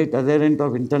was a great adherent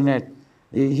of internet,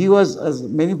 he was, as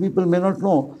many people may not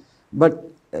know,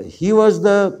 but he was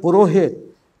the Purohit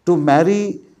to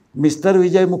marry Mr.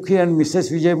 Vijay Mukhi and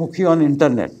Mrs. Vijay Mukhi on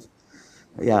internet.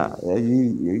 Yeah,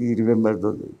 you remember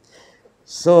those.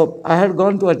 So I had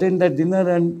gone to attend that dinner,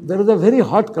 and there was a very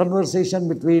hot conversation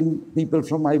between people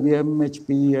from IBM,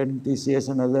 HP, and TCS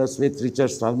and others with Richard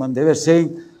Stallman. They were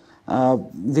saying,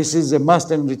 this is a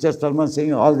must, and Richard Stallman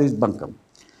saying all this bunkum.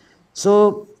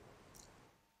 So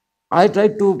I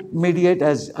tried to mediate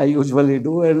as I usually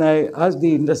do, and I asked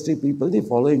the industry people the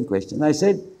following question. I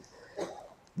said,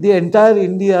 the entire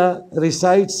India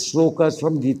recites shlokas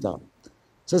from Gita.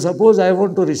 So suppose I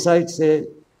want to recite, say,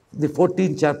 the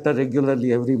 14th chapter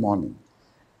regularly every morning.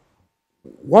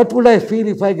 What would I feel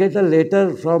if I get a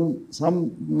letter from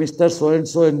some Mr.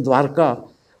 So-and-so in Dwarka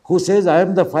who says, I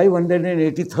am the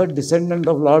 583rd descendant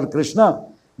of Lord Krishna.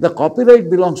 The copyright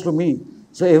belongs to me.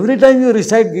 So every time you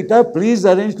recite Gita, please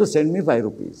arrange to send me 5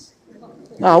 rupees.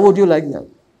 Now, how would you like that?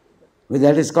 Well,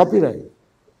 that is copyright.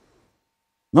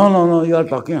 No, you are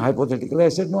talking hypothetically. I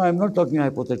said, no, I am not talking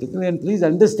hypothetically. And please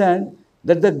understand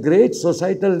that the great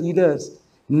societal leaders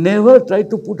never try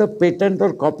to put a patent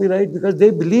or copyright because they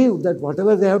believe that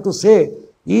whatever they have to say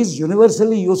is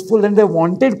universally useful and they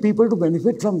wanted people to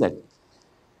benefit from that.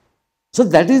 So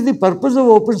that is the purpose of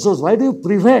open source. Why do you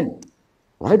prevent?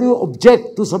 Why do you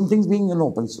object to something being in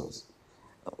open source?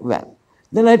 Well,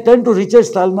 then I turned to Richard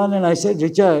Stallman and I said,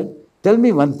 Richard, tell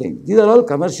me one thing. These are all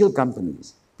commercial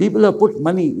companies. People have put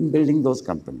money in building those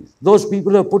companies. Those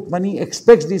people who have put money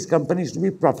expect these companies to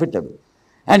be profitable.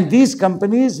 And these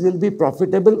companies will be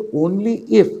profitable only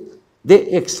if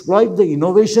they exploit the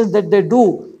innovations that they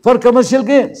do for commercial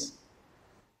gains.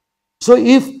 So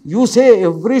if you say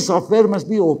every software must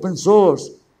be open source,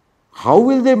 how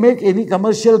will they make any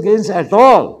commercial gains at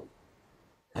all?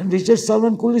 And Richard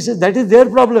Stallman coolly says, that is their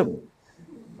problem.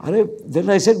 Then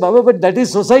I said, Baba, but that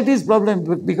is society's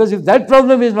problem, because if that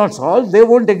problem is not solved, they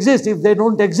won't exist. If they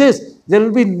don't exist, there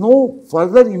will be no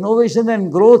further innovation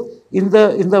and growth in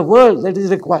the world that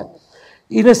is required.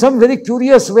 In some very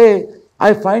curious way,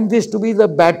 I find this to be the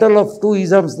battle of two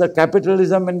isms, the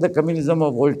capitalism and the communism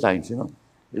of old times.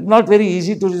 It's not very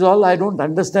easy to resolve. I don't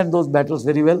understand those battles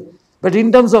very well. But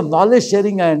in terms of knowledge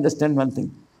sharing, I understand one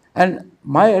thing. And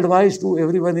my advice to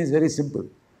everyone is very simple.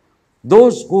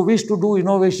 Those who wish to do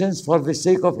innovations for the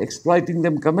sake of exploiting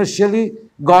them commercially,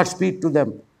 Godspeed to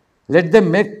them. Let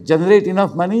them generate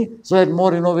enough money so that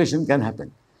more innovation can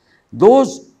happen.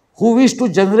 Those who wish to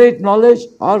generate knowledge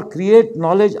or create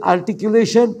knowledge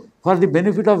articulation for the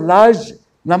benefit of large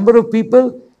number of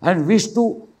people and wish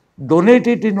to donate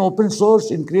it in open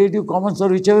source, in Creative Commons or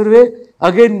whichever way,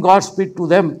 again Godspeed to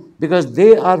them, because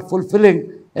they are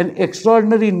fulfilling an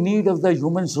extraordinary need of the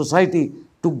human society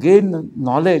to gain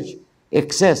knowledge,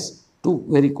 access to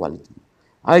very quality.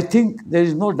 I think there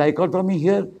is no dichotomy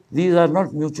here. These are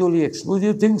not mutually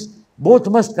exclusive things. Both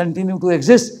must continue to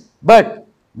exist, but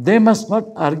they must not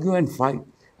argue and fight.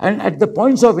 And at the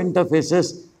points of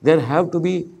interfaces, there have to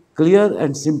be clear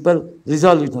and simple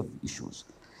resolution of issues.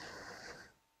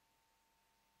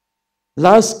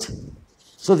 Last,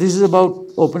 so this is about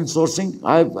open sourcing.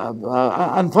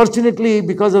 Unfortunately,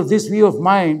 because of this view of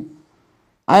mine,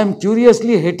 I am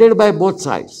curiously hated by both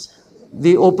sides.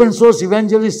 The open source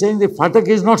evangelist saying the Phatak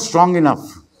is not strong enough.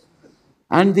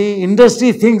 And the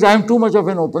industry thinks I am too much of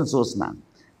an open source man.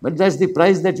 But that's the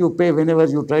price that you pay whenever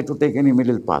you try to take any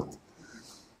middle path.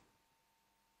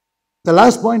 The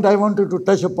last point I wanted to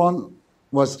touch upon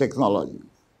was technology.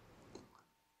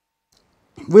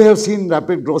 We have seen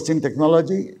rapid growth in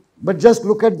technology, but just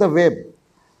look at the web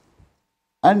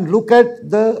and look at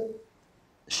the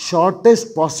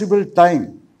shortest possible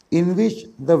time in which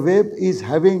the web is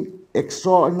having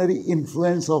extraordinary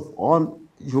influence on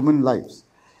human lives.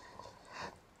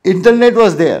 Internet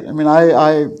was there. I mean,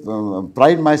 I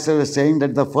pride myself as saying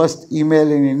that the first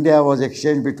email in India was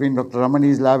exchanged between Dr.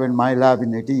 Ramani's lab and my lab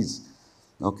in 80s.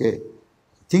 Okay.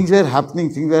 Things were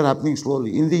happening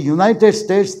slowly. In the United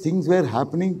States, things were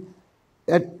happening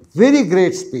at very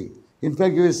great speed. In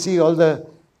fact, you will see all the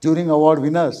Turing Award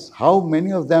winners, how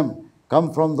many of them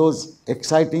come from those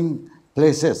exciting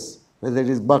places whether it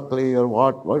is Berkeley or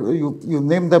what you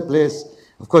name the place.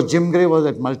 Of course, Jim Gray was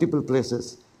at multiple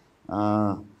places.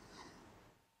 What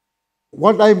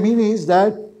I mean is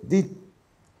that the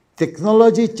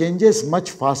technology changes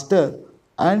much faster,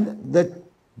 and the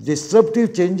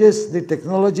disruptive changes the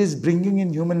technology is bringing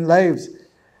in human lives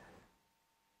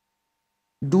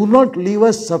do not leave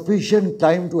us sufficient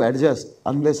time to adjust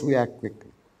unless we act quickly.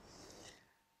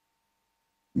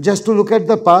 Just to look at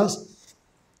the past,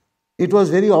 it was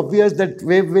very obvious that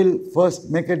web will first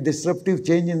make a disruptive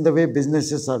change in the way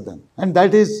businesses are done. And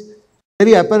that is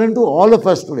very apparent to all of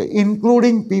us today,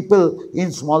 including people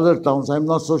in smaller towns. I'm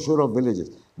not so sure of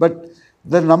villages. But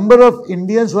the number of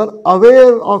Indians who are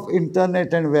aware of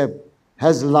internet and web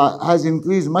has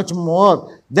increased much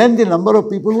more than the number of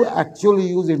people who actually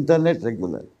use internet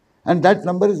regularly. And that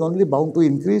number is only bound to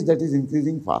increase, that is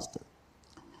increasing faster.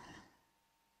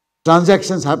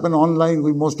 Transactions happen online.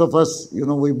 Most of us,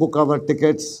 we book our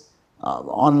tickets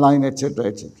online, etc.,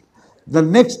 etc. The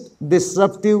next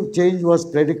disruptive change was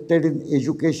predicted in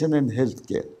education and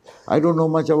healthcare. I don't know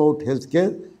much about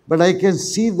healthcare, but I can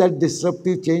see that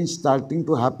disruptive change starting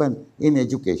to happen in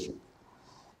education.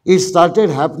 It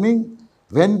started happening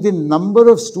when the number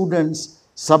of students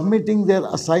submitting their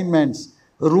assignments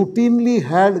routinely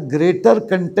had greater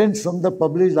content from the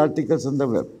published articles on the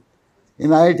web.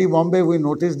 In IIT Bombay, we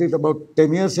noticed it about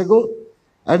 10 years ago,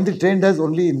 and the trend has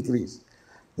only increased.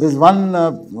 There's one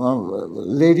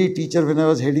lady teacher when I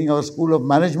was heading our school of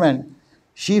management.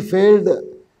 She failed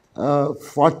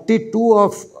 42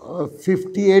 of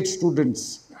 58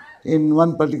 students in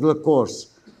one particular course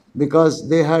because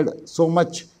they had so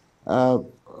much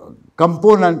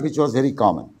component which was very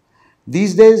common.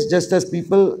 These days, just as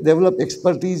people develop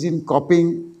expertise in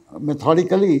copying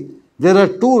methodically, there are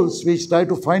tools which try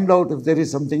to find out if there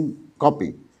is something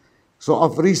copied. So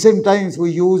of recent times,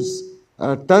 we use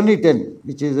Turnitin,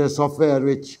 which is a software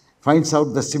which finds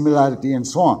out the similarity and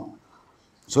so on.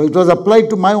 So it was applied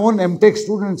to my own MTech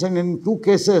students, and in 2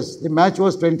 cases, the match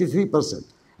was 23%.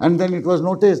 And then it was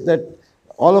noticed that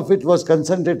all of it was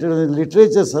concentrated on the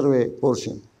literature survey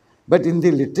portion. But in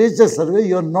the literature survey,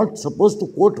 you are not supposed to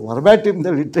quote verbatim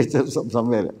the literature from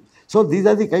somewhere else. So these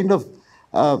are the kind of,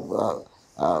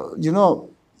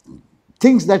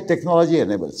 things that technology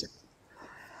enables it.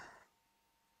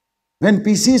 When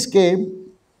PCs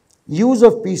came, use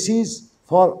of PCs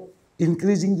for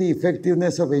increasing the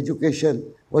effectiveness of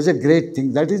education was a great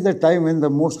thing. That is the time when the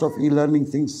most of e-learning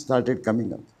things started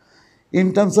coming up.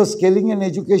 In terms of scaling and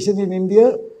education in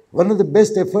India, one of the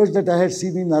best efforts that I had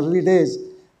seen in early days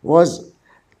was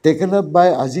taken up by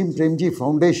Azim Premji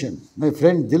Foundation. My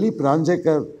friend Dilip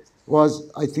Ranjekar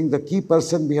was, I think, the key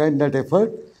person behind that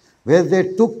effort, where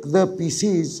they took the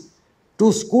PCs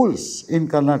to schools in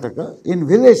Karnataka, in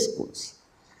village schools.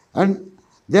 And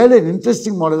they had an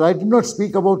interesting model. I did not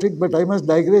speak about it, but I must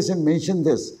digress and mention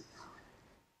this.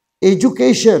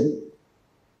 Education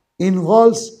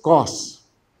involves costs,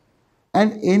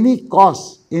 and any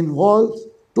cost involves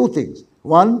 2 things.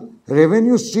 1,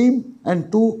 revenue stream,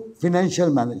 and 2,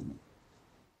 financial management.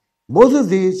 Both of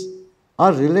these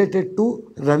are related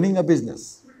to running a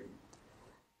business.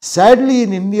 Sadly,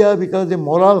 in India, because the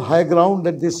moral high ground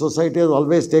that this society has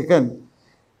always taken,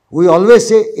 we always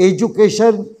say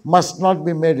education must not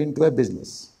be made into a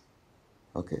business.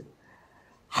 Okay.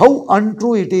 How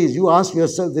untrue it is, you ask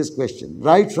yourself this question,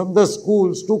 right from the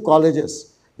schools to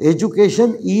colleges.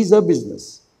 Education is a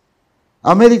business.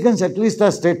 Americans at least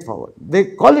are straightforward.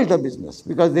 They call it a business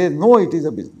because they know it is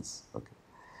a business. Okay.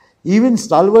 Even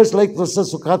stalwarts like Professor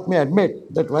Sukhat may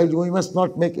admit that while we must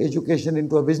not make education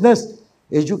into a business,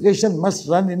 education must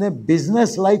run in a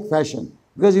business-like fashion.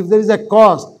 Because if there is a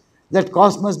cost, that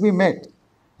cost must be met.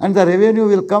 And the revenue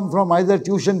will come from either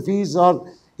tuition fees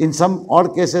or, in some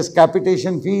odd cases,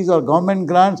 capitation fees or government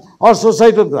grants or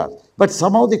societal grants. But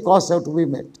somehow the costs have to be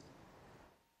met.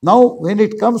 Now, when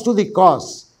it comes to the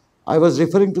costs, I was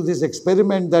referring to this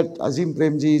experiment that Azim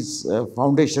Premji's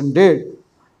foundation did.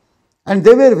 And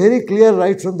they were very clear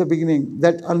right from the beginning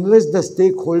that unless the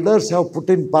stakeholders have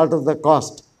put in part of the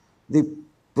cost, the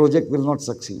project will not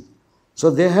succeed.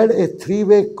 So they had a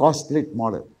 3-way cost split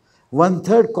model.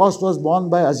 1/3 cost was borne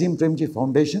by Azim Premji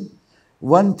Foundation,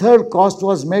 1/3 cost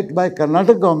was met by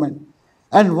Karnataka government,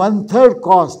 and 1/3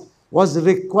 cost was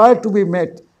required to be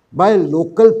met by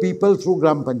local people through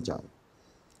Gram Panchayat.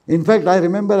 In fact, I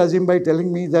remember Azim Bhai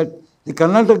telling me that the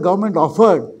Karnataka government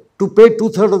offered to pay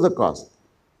 2/3 of the cost.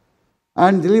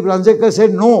 And Dilip Ranjekar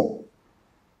said, no,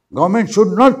 government should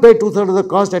not pay 2/3 of the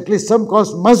cost, at least some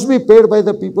cost must be paid by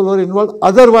the people who are involved,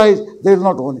 otherwise they will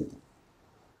not own it.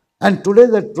 And today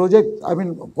that project,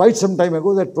 quite some time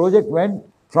ago, that project went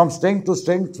from strength to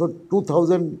strength for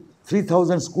 2,000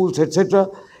 3,000 schools, etc.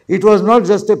 It was not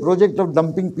just a project of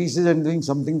dumping pieces and doing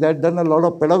something. They had done a lot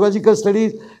of pedagogical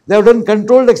studies. They have done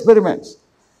controlled experiments,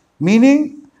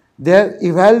 meaning they have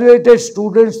evaluated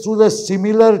students through the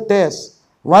similar tests.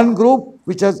 One group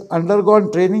which has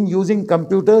undergone training using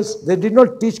computers, they did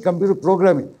not teach computer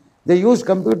programming. They used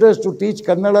computers to teach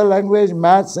Kannada language,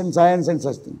 maths and science and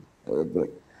such things.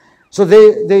 So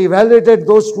they evaluated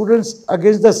those students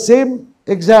against the same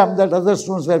exam that other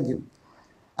students were given.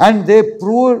 And they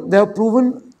have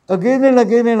proven again and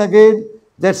again and again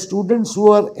that students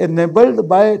who are enabled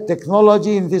by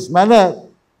technology in this manner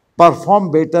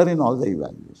perform better in all the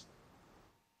evaluations.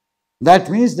 That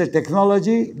means the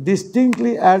technology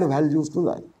distinctly adds values to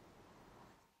life.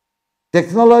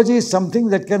 Technology is something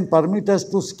that can permit us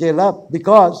to scale up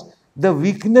because the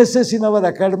weaknesses in our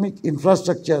academic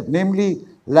infrastructure, namely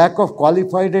lack of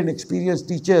qualified and experienced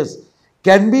teachers,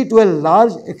 can be to a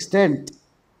large extent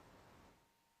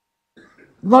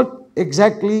not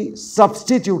exactly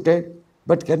substituted,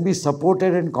 but can be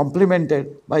supported and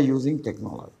complemented by using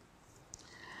technology.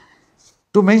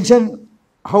 To mention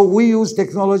how we use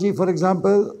technology, for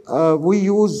example, we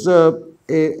use a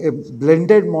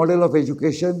blended model of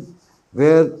education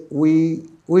where we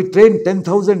train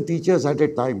 10,000 teachers at a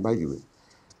time, by the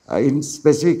way, in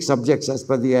specific subjects as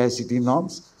per the ICT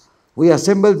norms. We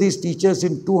assemble these teachers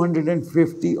in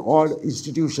 250 odd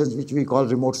institutions, which we call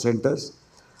remote centers.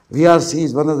 VRC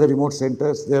is one of the remote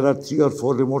centers. There are 3 or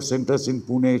 4 remote centers in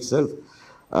Pune itself.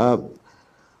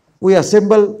 We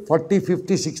assemble 40,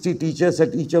 50, 60 teachers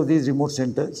at each of these remote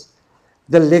centers.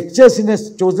 The lectures in a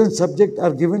chosen subject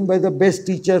are given by the best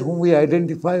teacher whom we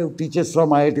identify, who teaches from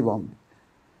IIT Bombay.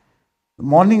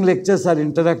 Morning lectures are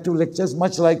interactive lectures,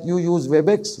 much like you use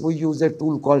WebEx, we use a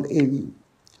tool called AV.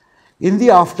 In the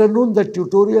afternoon, the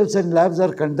tutorials and labs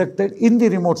are conducted in the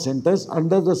remote centers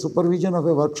under the supervision of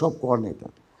a workshop coordinator.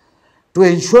 To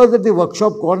ensure that the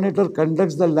workshop coordinator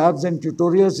conducts the labs and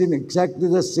tutorials in exactly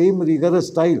the same rigorous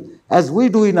style as we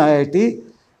do in IIT,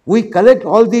 we collect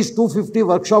all these 250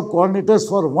 workshop coordinators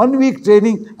for 1 week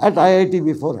training at IIT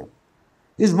beforehand.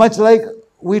 It's much like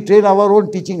we train our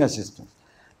own teaching assistants.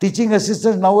 Teaching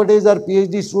assistants nowadays are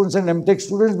PhD students and MTech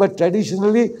students, but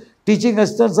traditionally teaching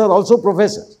assistants are also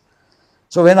professors.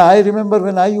 So when I remember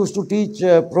when I used to teach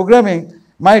programming,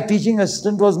 my teaching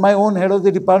assistant was my own head of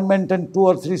the department and 2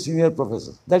 or 3 senior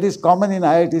professors. That is common in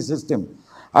IIT system.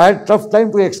 I had tough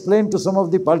time to explain to some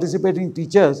of the participating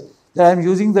teachers that I am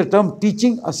using the term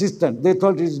teaching assistant. They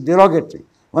thought it is derogatory.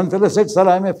 One fellow said, "Sir,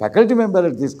 I am a faculty member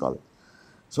at this college."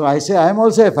 So I say, I am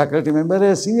also a faculty member,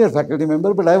 a senior faculty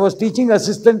member, but I was teaching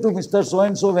assistant to Mr.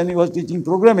 So-and-so when he was teaching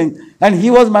programming, and he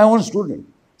was my own student.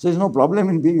 So there is no problem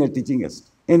in being a teaching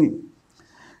assistant. Anyway.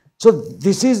 So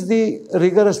this is the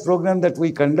rigorous program that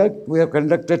we conduct. We have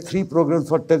conducted 3 programs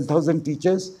for 10,000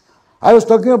 teachers. I was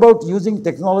talking about using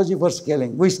technology for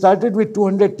scaling. We started with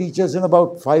 200 teachers in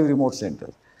about 5 remote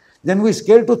centers. Then we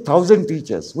scaled to 1,000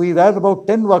 teachers. We ran about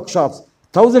 10 workshops,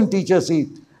 1,000 teachers each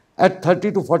at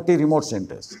 30 to 40 remote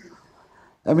centers.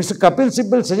 Mr. Kapil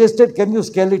Sibal suggested, can you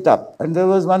scale it up? And there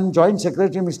was one joint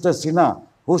secretary, Mr. Sinha,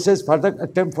 who says, Phatak,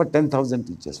 attempt for 10,000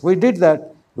 teachers. We did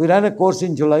that. We ran a course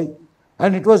in July.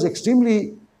 And it was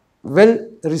extremely well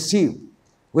received.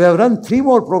 We have run 3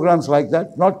 more programs like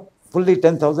that, not fully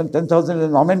 10,000, 10,000 is a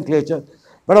nomenclature,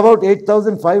 but about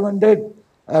 8,500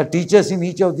 teachers in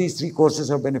each of these 3 courses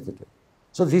have benefited.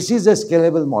 So this is a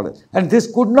scalable model. And this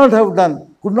could not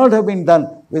have been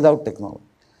done without technology.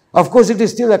 Of course, it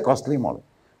is still a costly model.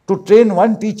 To train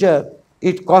one teacher,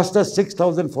 it cost us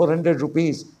 6,400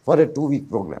 rupees for a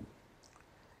 2-week program.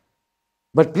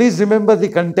 But please remember the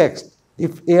context.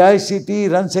 If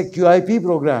AICTE runs a QIP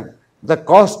program, the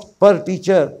cost per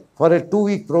teacher for a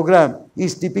 2-week program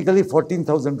is typically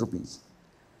 14,000 rupees.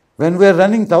 When we are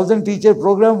running 1,000 teacher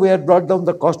program, we had brought down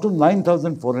the cost to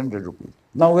 9,400 rupees.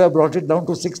 Now we have brought it down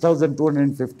to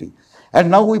 6,250. And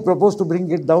now we propose to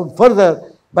bring it down further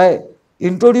by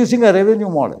introducing a revenue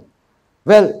model.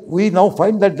 Well, we now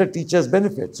find that the teachers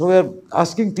benefit. So we are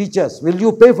asking teachers, will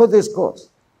you pay for this course?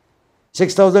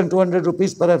 6,200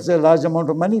 rupees, perhaps a large amount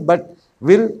of money, but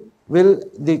will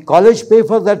the college pay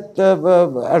for that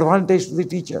advantage to the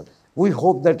teacher? We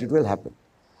hope that it will happen.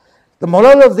 The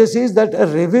moral of this is that a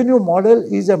revenue model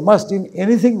is a must in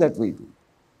anything that we do.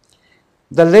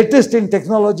 The latest in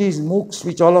technology is MOOCs,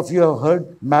 which all of you have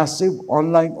heard, massive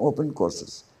online open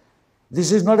courses.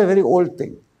 This is not a very old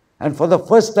thing. And for the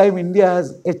first time, India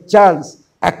has a chance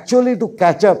actually to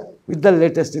catch up with the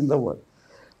latest in the world.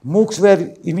 MOOCs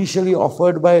were initially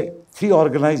offered by 3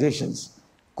 organizations,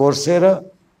 Coursera,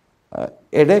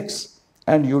 edX,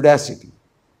 and Udacity.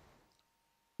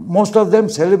 Most of them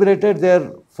celebrated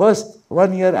their first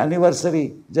 1 year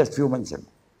anniversary just few months ago.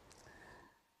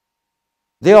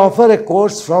 They offer a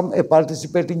course from a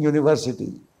participating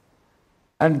university,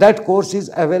 and that course is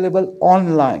available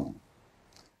online.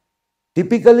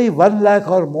 Typically 1 lakh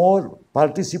or more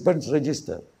participants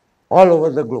register all over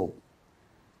the globe.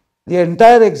 The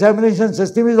entire examination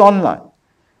system is online.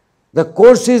 The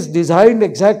course is designed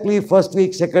exactly first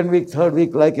week, second week, third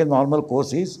week like a normal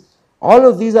course is. All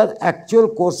of these are actual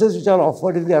courses which are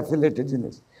offered in the affiliated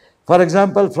universities. For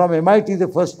example, from MIT, the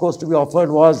first course to be offered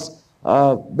was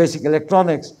basic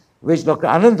electronics, which Dr.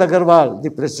 Anand Agarwal, the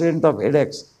president of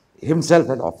edX, himself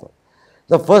had offered.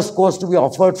 The first course to be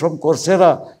offered from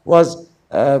Coursera was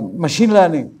machine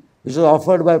learning, which was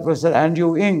offered by Professor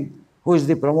Andrew Ng, who is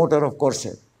the promoter of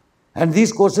Coursera. And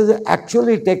these courses are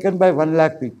actually taken by 1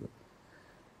 lakh people.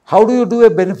 How do you do a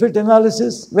benefit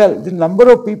analysis? Well, the number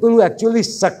of people who actually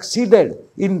succeeded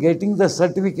in getting the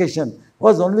certification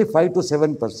was only 5 to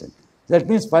 7%. That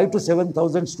means 5 to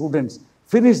 7,000 students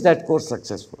finished that course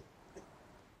successfully.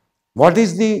 What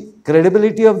is the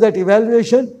credibility of that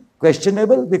evaluation?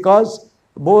 Questionable, because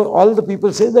all the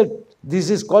people say that this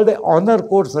is called an honor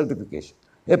code certification.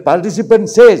 A participant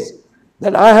says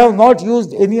that I have not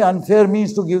used any unfair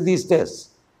means to give these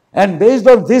tests. And based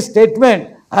on this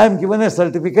statement, I am given a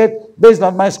certificate based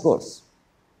on my scores.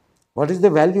 What is the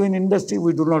value in industry?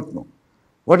 We do not know.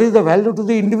 What is the value to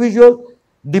the individual?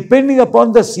 Depending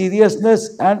upon the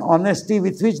seriousness and honesty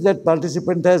with which that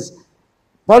participant has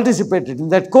participated in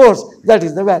that course, that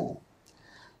is the value.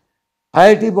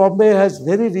 IIT Bombay has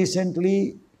very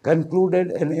recently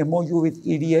concluded an MOU with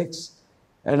EDX,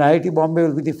 and IIT Bombay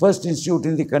will be the first institute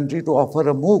in the country to offer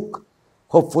a MOOC,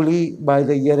 hopefully by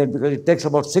the year end, because it takes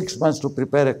about 6 months to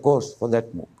prepare a course for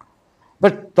that MOOC.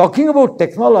 But talking about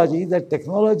technology, that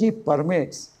technology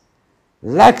permits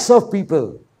lakhs of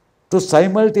people to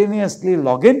simultaneously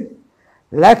log in,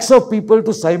 lakhs of people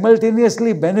to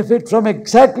simultaneously benefit from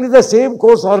exactly the same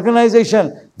course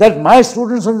organization that my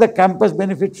students on the campus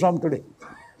benefit from today.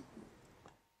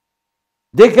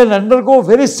 They can undergo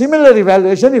very similar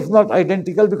evaluation, if not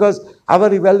identical, because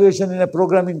our evaluation in a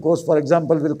programming course, for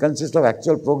example, will consist of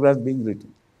actual programs being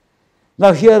written.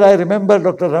 Now here I remember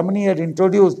Dr. Ramani had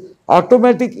introduced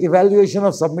automatic evaluation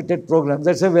of submitted programs.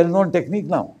 That's a well-known technique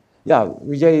now. Yeah,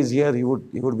 Vijay is here, he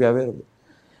would be aware of it.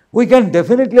 We can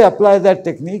definitely apply that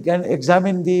technique and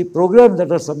examine the programs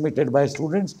that are submitted by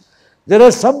students. There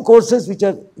are some courses which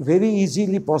are very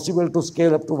easily possible to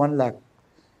scale up to 1 lakh.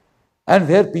 And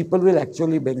where people will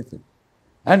actually benefit.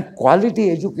 And quality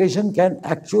education can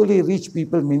actually reach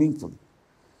people meaningfully.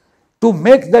 To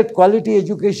make that quality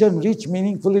education reach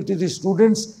meaningfully to the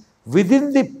students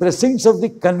within the precincts of the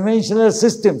conventional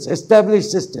systems,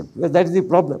 established systems, well, that is the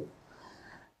problem.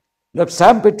 Dr.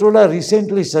 Sam Petrola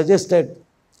recently suggested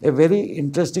a very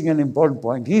interesting and important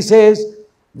point. He says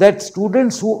that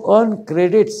students who earn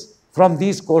credits from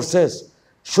these courses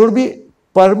should be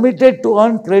permitted to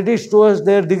earn credits towards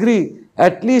their degree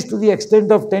at least to the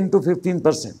extent of 10 to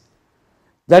 15%.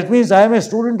 That means I am a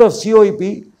student of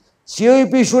COEP.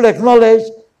 COEP should acknowledge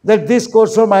that this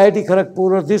course from IIT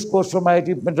Kharagpur or this course from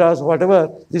IIT Madras,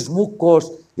 whatever, this MOOC course,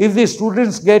 if the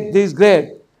students get this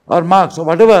grade or marks or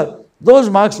whatever, those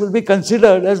marks will be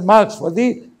considered as marks for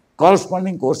the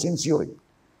corresponding course in COEP.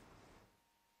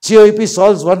 COEP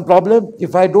solves one problem.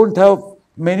 If I don't have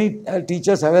many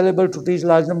teachers available to teach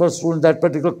large number of students that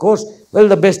particular course, well,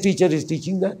 the best teacher is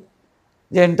teaching that.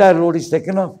 The entire load is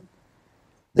taken off.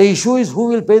 The issue is who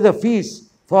will pay the fees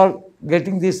for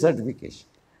getting this certification.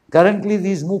 Currently,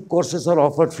 these MOOC courses are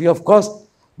offered free of cost,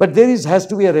 but there has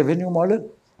to be a revenue model,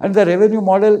 and the revenue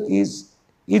model is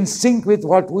in sync with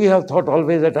what we have thought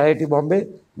always at IIT Bombay,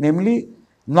 namely,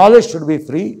 knowledge should be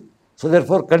free. So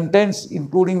therefore, contents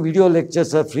including video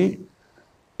lectures are free.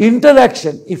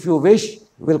 Interaction, if you wish,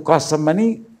 will cost some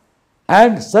money,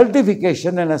 and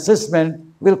certification and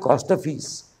assessment will cost a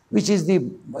fees, which is the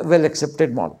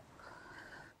well-accepted model.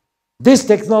 This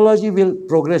technology will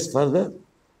progress further.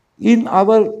 In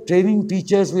our training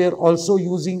teachers, we are also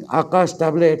using Akash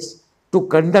tablets to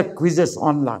conduct quizzes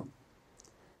online.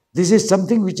 This is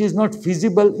something which is not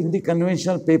feasible in the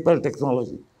conventional paper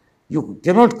technology. You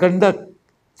cannot conduct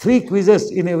 3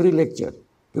 quizzes in every lecture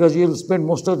because you will spend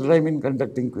most of the time in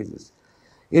conducting quizzes.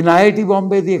 In IIT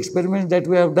Bombay, the experiments that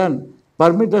we have done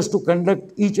permit us to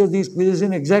conduct each of these quizzes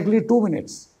in exactly 2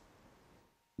 minutes.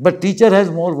 But teacher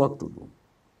has more work to do.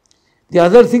 The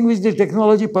other thing which the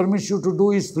technology permits you to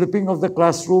do is flipping of the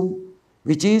classroom,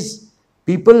 which is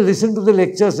people listen to the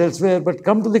lectures elsewhere but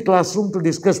come to the classroom to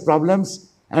discuss problems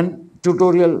and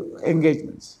tutorial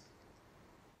engagements.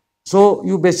 So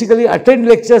you basically attend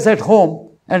lectures at home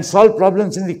and solve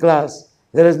problems in the class,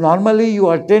 Whereas normally you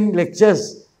attend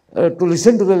lectures to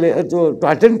listen to the to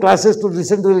attend classes to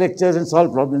listen to the lectures and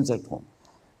solve problems at home.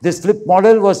 This flip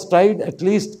model was tried at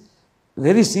least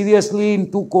very seriously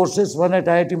in 2 courses, one at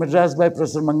IIT Madras by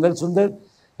Professor Mangal Sundar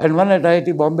and one at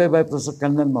IIT Bombay by Professor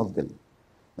Kannan Mavgali.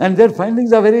 And their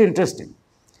findings are very interesting.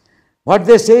 What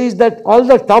they say is that all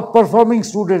the top performing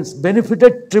students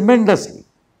benefited tremendously.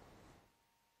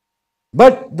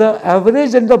 But the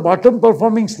average and the bottom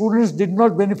performing students did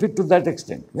not benefit to that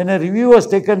extent. When a review was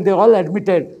taken, they all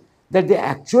admitted that they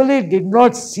actually did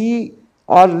not see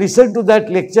or listen to that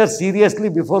lecture seriously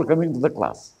before coming to the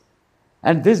class.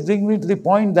 And this brings me to the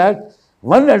point that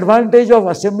one advantage of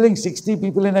assembling 60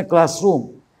 people in a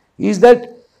classroom is that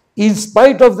in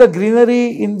spite of the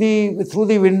greenery through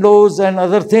the windows and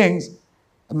other things,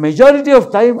 a majority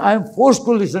of time I am forced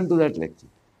to listen to that lecture.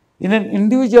 In an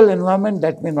individual environment,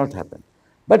 that may not happen.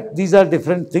 But these are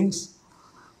different things.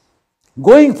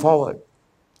 Going forward,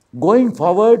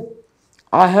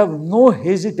 I have no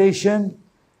hesitation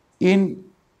in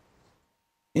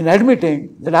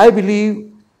admitting that I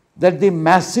believe that the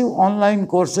massive online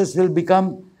courses will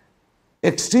become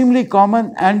extremely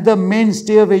common and the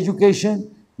mainstay of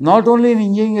education, not only in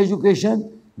engineering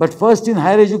education, but first in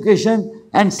higher education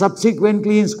and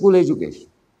subsequently in school education.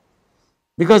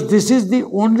 Because this is the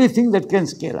only thing that can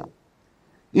scale up.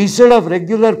 Instead of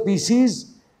regular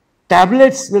PCs,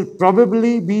 tablets will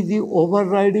probably be the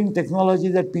overriding technology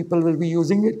that people will be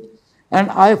using it. And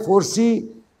I foresee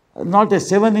not a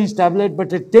 7-inch tablet,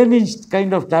 but a 10-inch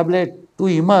kind of tablet to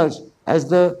emerge as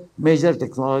the major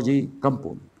technology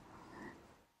component.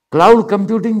 Cloud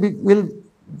computing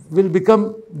will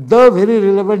become the very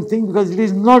relevant thing because it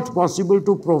is not possible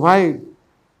to provide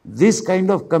this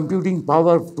kind of computing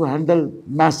power to handle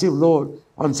massive load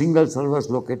on single servers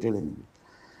located in India.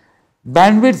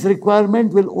 Bandwidth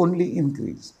requirement will only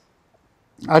increase.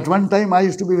 At one time, I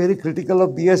used to be very critical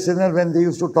of BSNL when they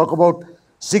used to talk about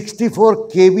 64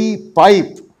 kV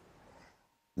pipe.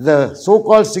 The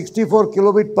so-called 64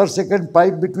 kilobit per second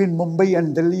pipe between Mumbai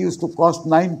and Delhi used to cost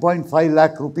 9.5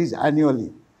 lakh rupees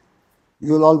annually.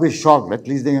 You will all be shocked, at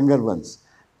least the younger ones.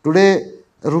 Today,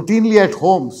 routinely at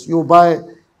homes, you buy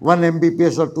 1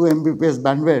 Mbps or 2 Mbps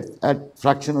bandwidth at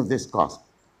fraction of this cost.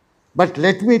 But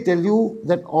let me tell you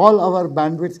that all our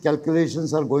bandwidth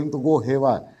calculations are going to go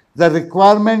haywire. The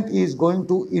requirement is going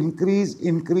to increase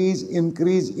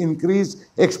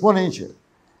exponential.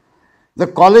 The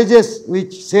colleges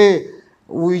which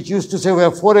used to say we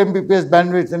have 4 Mbps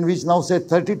bandwidth and which now say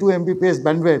 32 Mbps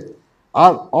bandwidth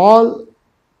are all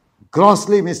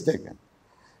grossly mistaken.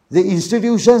 The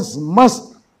institutions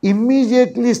must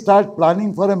immediately start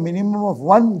planning for a minimum of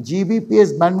 1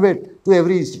 Gbps bandwidth to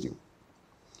every institute.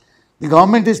 The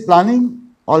government is planning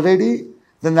already.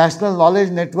 The National Knowledge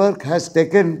Network has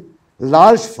taken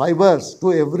large fibers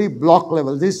to every block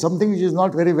level. This is something which is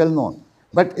not very well known.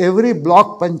 But every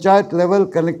block panchayat level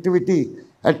connectivity,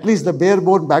 at least the bare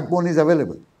bone backbone is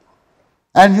available.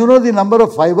 And you know the number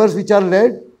of fibers which are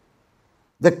laid?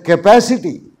 The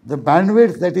capacity, the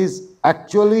bandwidth that is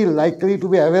actually likely to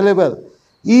be available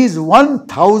is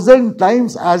 1,000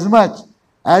 times as much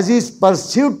as is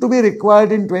perceived to be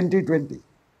required in 2020.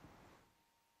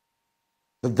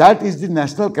 So that is the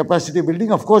national capacity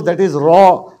building. Of course, that is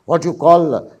raw, what you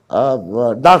call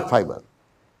dark fiber.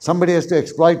 Somebody has to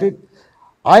exploit it.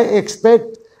 I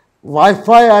expect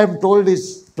Wi-Fi, I am told,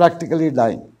 is practically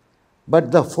dying.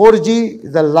 But the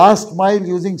 4G, the last mile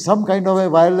using some kind of a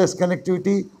wireless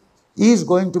connectivity is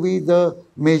going to be the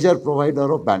major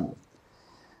provider of bandwidth.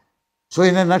 So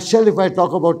in a nutshell, if I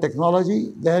talk about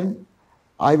technology, then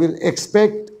I will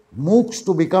expect MOOCs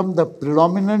to become the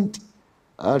predominant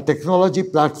technology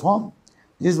platform.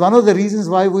 This is one of the reasons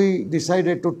why we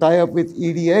decided to tie up with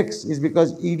EDX, is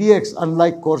because EDX,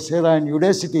 unlike Coursera and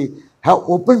Udacity, have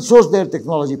open sourced their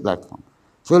technology platform.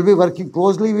 So we'll be working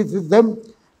closely with them,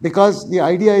 because the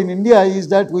idea in India is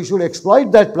that we should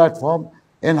exploit that platform,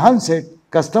 enhance it,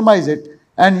 customize it,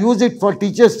 and use it for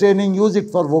teachers training, use it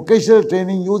for vocational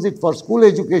training, use it for school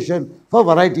education, for a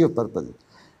variety of purposes.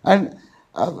 And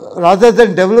rather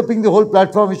than developing the whole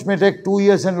platform, which may take 2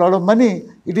 years and a lot of money,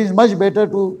 it is much better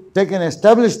to take an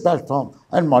established platform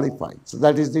and modify it. So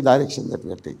that is the direction that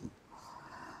we are taking.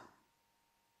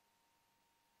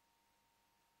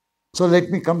 So let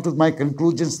me come to my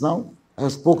conclusions now. I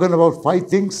have spoken about 5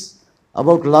 things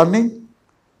about learning,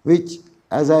 which,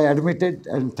 as I admitted,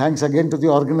 and thanks again to the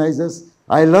organizers,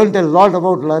 I learned a lot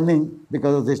about learning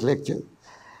because of this lecture.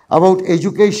 About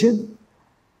education,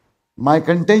 my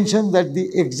contention that the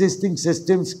existing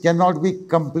systems cannot be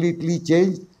completely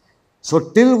changed.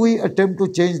 So till we attempt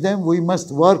to change them, we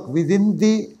must work within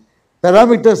the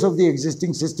parameters of the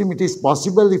existing system. It is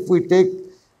possible if we take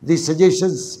the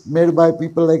suggestions made by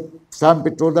people like Sam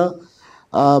Petroda.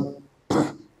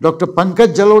 Dr.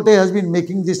 Pankaj Jalote has been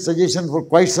making this suggestion for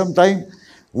quite some time.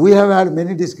 We have had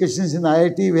many discussions in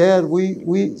IIT where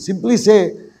we simply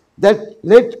say that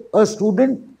let a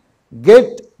student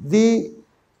get the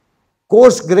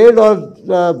course grade or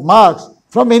marks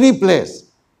from any place.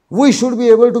 We should be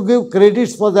able to give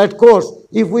credits for that course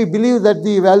if we believe that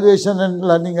the evaluation and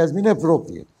learning has been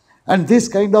appropriate. And this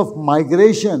kind of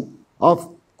migration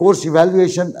of course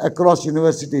evaluation across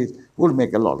universities would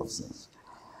make a lot of sense.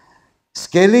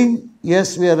 Scaling,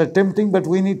 yes, we are attempting, but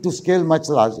we need to scale much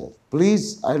larger.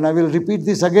 Please, and I will repeat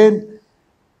this again,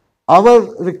 our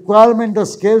requirement of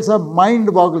scales are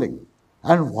mind-boggling,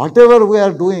 and whatever we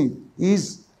are doing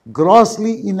is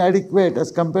grossly inadequate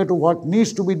as compared to what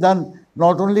needs to be done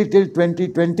not only till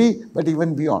 2020, but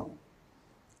even beyond.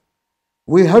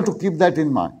 We have to keep that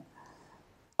in mind.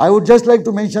 I would just like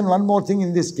to mention one more thing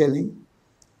in this scaling.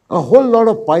 A whole lot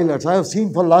of pilots. I have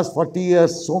seen for the last 40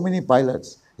 years so many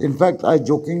pilots. In fact, I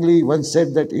jokingly once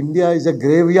said that India is a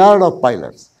graveyard of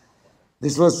pilots.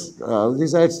 This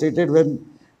I had stated when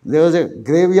there was a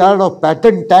graveyard of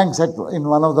patent tanks in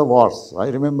one of the wars. I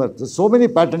remember there's so many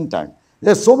patent tanks.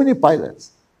 There are so many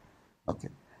pilots. Okay.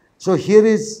 So here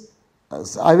is,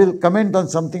 I will comment on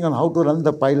something on how to run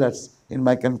the pilots in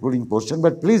my concluding portion.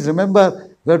 But please remember,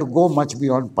 we have to go much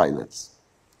beyond pilots.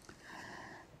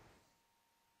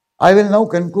 I will now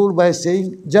conclude by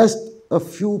saying just a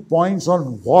few points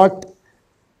on what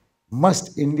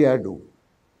must India do.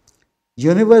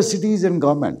 Universities and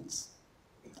governments,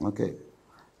 okay.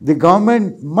 The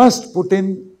government must put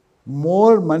in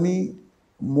more money,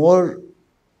 more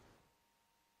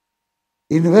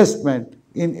investment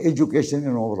in education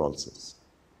in overall sense.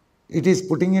 It is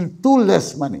putting in too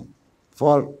less money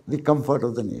for the comfort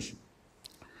of the nation.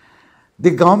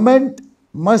 The government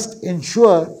must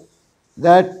ensure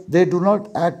that they do not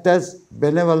act as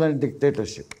benevolent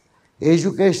dictatorship.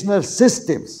 Educational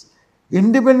systems,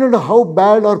 independent of how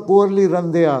bad or poorly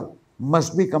run they are,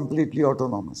 must be completely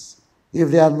autonomous. If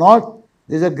they are not,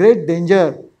 there is a great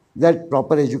danger that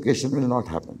proper education will not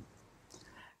happen.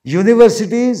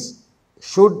 Universities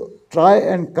should try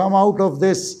and come out of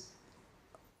this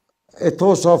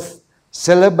ethos of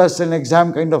syllabus and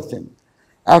exam kind of thing.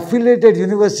 Affiliated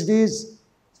universities,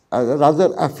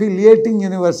 rather affiliating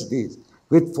universities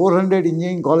with 400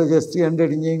 engineering colleges,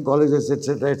 300 engineering colleges,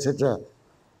 etc.,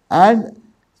 and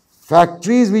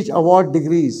factories which award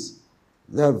degrees,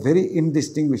 they are very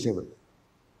indistinguishable.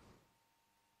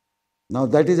 Now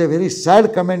that is a very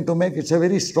sad comment to make, it's a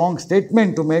very strong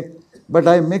statement to make, but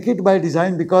I make it by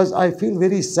design because I feel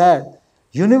very sad.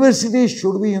 Universities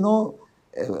should be,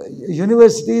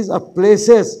 universities are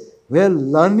places where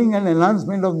learning and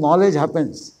enhancement of knowledge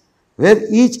happens, where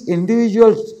each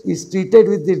individual is treated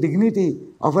with the dignity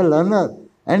of a learner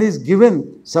and is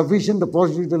given sufficient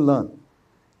opportunity to learn.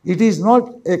 It is not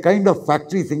a kind of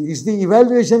factory thing. It's the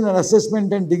evaluation and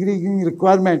assessment and degree giving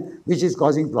requirement which is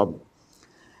causing problem.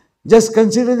 Just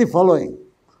consider the following.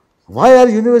 Why are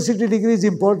university degrees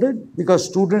important? Because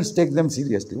students take them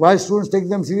seriously. Why students take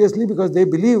them seriously? Because they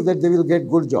believe that they will get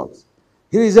good jobs.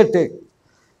 Here is a take.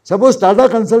 Suppose Tata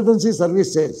Consultancy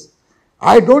Service says,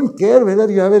 I don't care whether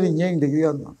you have an engineering degree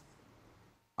or not.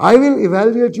 I will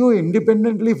evaluate you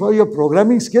independently for your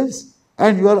programming skills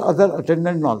and your other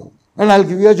attendant knowledge, and I'll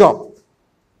give you a job.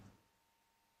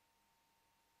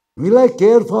 Will I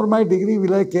care for my degree?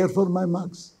 Will I care for my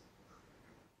marks?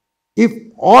 If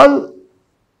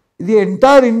the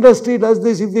entire industry does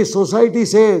this, if the society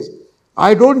says,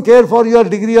 I don't care for your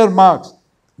degree or marks,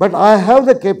 but I have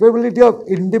the capability of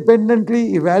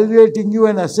independently evaluating you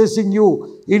and assessing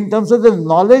you in terms of the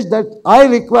knowledge that I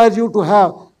require you to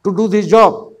have to do this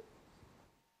job,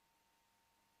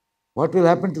 what will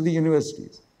happen to the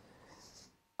universities?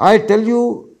 I tell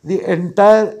you, the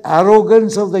entire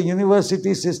arrogance of the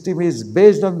university system is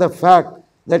based on the fact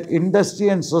that industry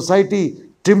and society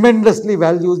tremendously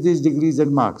values these degrees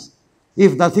and marks.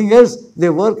 If nothing else, they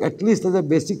work at least as a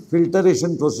basic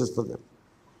filtration process for them.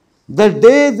 The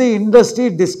day the industry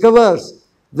discovers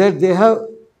that they have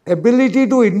ability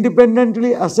to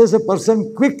independently assess a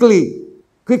person quickly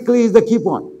is the key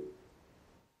point.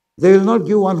 They will not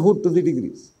give one hoot to the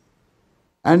degrees.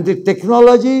 And the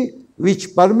technology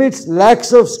which permits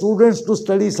lakhs of students to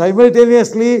study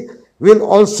simultaneously will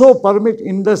also permit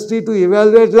industry to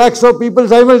evaluate lakhs of people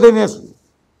simultaneously.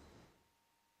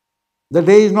 The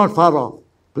day is not far off.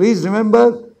 Please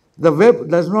remember, the web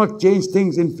does not change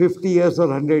things in 50 years or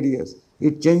 100 years.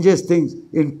 It changes things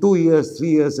in 2 years, 3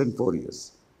 years and 4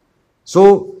 years.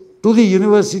 So, to the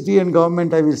university and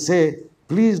government, I will say,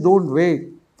 Please don't wait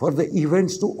for the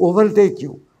events to overtake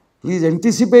you. Please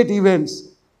anticipate events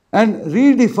and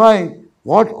redefine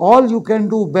what all you can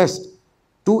do best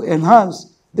to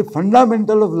enhance the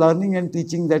fundamental of learning and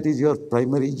teaching that is your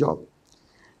primary job.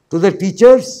 To the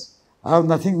teachers, I have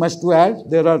nothing much to add.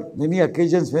 There are many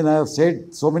occasions when I have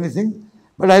said so many things,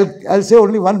 but I'll say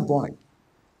only one point.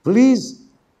 Please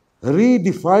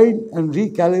redefine and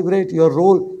recalibrate your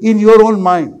role in your own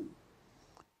mind.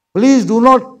 Please do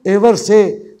not ever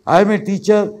say, I am a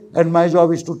teacher and my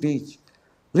job is to teach.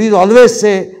 Please always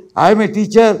say, I am a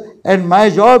teacher and my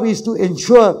job is to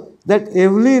ensure that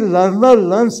every learner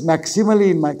learns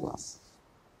maximally in my class.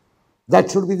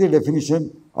 That should be the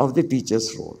definition of the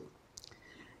teacher's role.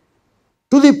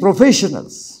 To the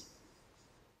professionals,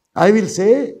 I will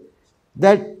say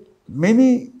that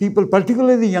many people,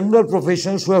 particularly the younger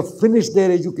professionals who have finished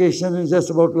their education in just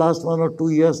about last 1 or 2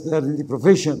 years, they are in the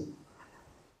profession.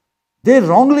 They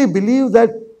wrongly believe that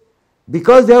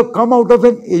because they have come out of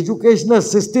an educational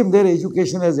system, their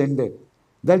education has ended.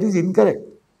 That is incorrect.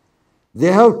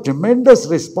 They have tremendous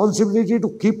responsibility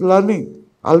to keep learning,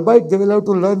 albeit they will have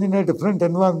to learn in a different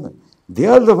environment. They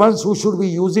are the ones who should be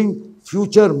using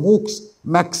future MOOCs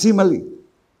maximally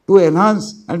to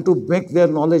enhance and to make their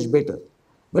knowledge better.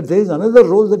 But there is another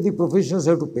role that the professionals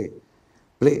have to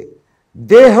play.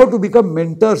 They have to become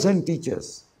mentors and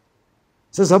teachers.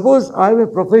 So suppose I am a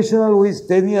professional who is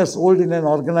 10 years old in an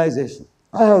organization.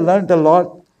 I have learned a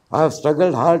lot. I have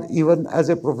struggled hard. Even as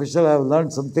a professional, I have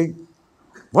learned something.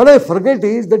 What I forget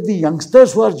is that the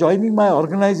youngsters who are joining my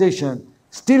organization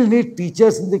still need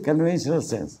teachers in the conventional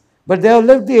sense. But they have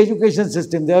left the education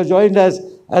system. They have joined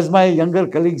as my younger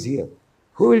colleagues here.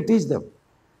 Who will teach them?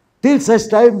 Till such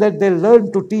time that they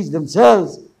learn to teach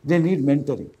themselves, they need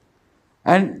mentoring.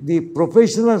 And the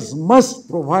professionals must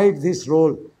provide this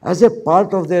role as a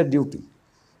part of their duty,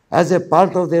 as a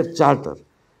part of their charter.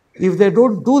 If they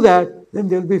don't do that, then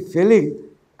they will be failing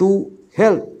to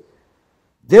help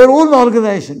their own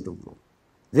organization to grow.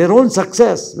 Their own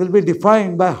success will be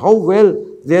defined by how well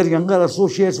their younger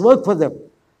associates work for them.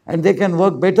 And they can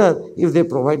work better if they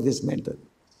provide this mentor.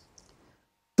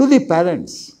 To the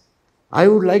parents, I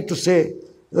would like to say,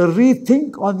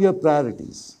 rethink on your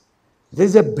priorities. There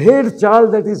is a bhed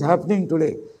chal that is happening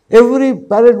today. Every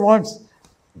parent wants,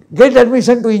 get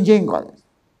admission to engineering college.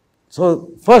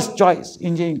 So, first choice,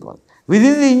 engineering college.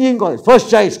 Within the engineering college, first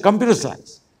choice, computer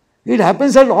science. It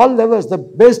happens at all levels, the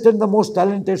best and the most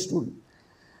talented student.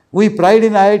 We pride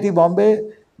in IIT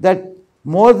Bombay that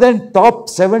more than top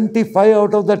 75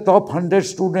 out of the top 100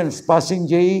 students passing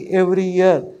JEE every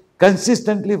year,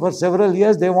 consistently for several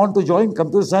years, they want to join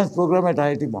computer science program at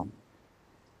IIT Bombay.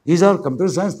 Is our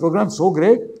computer science program so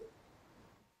great?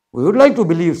 We would like to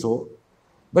believe so,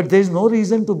 but there is no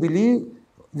reason to believe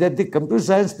that the computer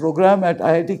science program at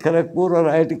IIT Kharagpur or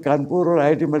IIT Kanpur or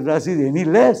IIT Madras is any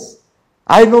less.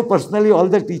 I know personally all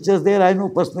the teachers there, I know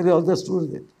personally all the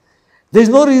students there. There is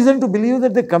no reason to believe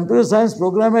that the computer science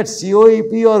program at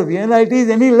COEP or VNIT is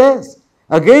any less.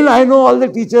 Again, I know all the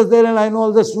teachers there and I know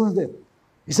all the students there.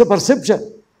 It's a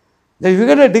perception. That if you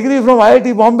get a degree from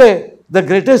IIT Bombay, the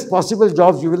greatest possible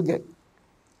jobs you will get.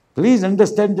 Please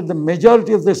understand that the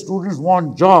majority of the students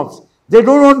want jobs. They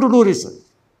don't want to do research.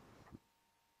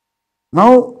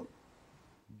 Now,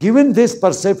 given this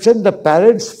perception, the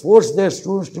parents force their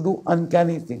students to do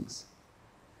uncanny things.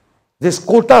 This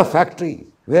quota factory,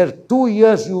 where 2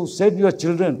 years you send your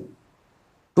children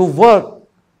to work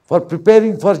for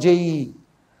preparing for JEE,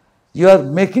 you are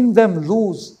making them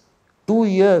lose 2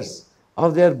 years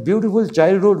of their beautiful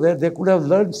childhood where they could have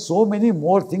learned so many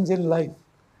more things in life.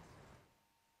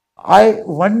 I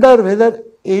wonder whether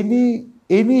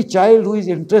any child who is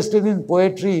interested in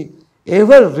poetry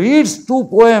ever reads 2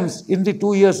 poems in the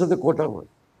 2 years of the quota work,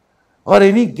 or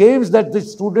any games that the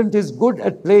student is good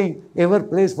at playing ever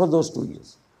plays for those 2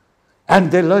 years. And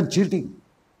they learn cheating.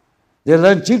 They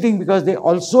learn cheating because they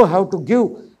also have to give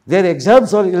their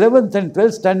exams or 11th and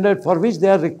 12th standard for which they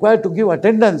are required to give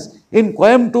attendance in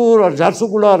Coimbatore or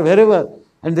Jharsuguda or wherever,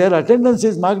 and their attendance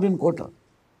is marked in quota.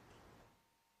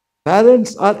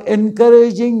 Parents are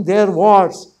encouraging their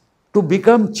wards to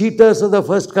become cheaters of the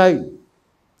first kind.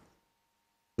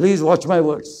 Please watch my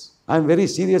words. I am very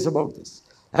serious about this.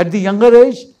 At the younger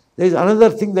age, there is another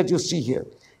thing that you see here.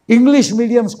 English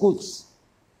medium schools.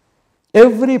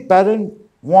 Every parent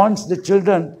wants the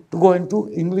children to go into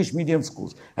English medium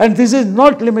schools. And this is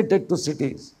not limited to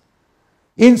cities.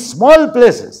 In small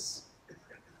places,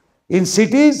 in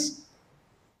cities,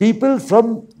 people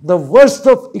from the worst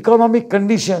of economic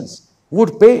conditions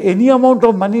would pay any amount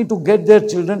of money to get their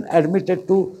children admitted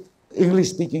to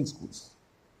English-speaking schools.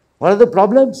 What are the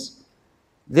problems?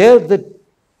 There, the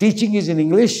teaching is in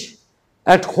English.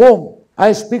 At home,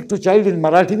 I speak to child in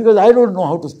Marathi because I don't know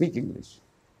how to speak English.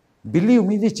 Believe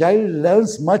me, the child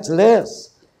learns much less.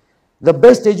 The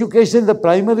best education, the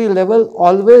primary level,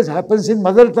 always happens in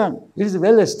mother tongue. It is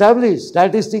well established,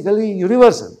 statistically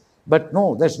universal. But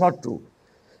no, that's not true.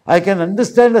 I can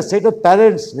understand a set of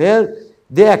parents where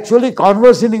they actually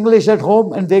converse in English at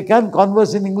home and they can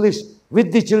converse in English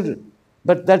with the children.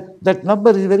 But that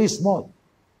number is very small.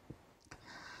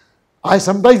 I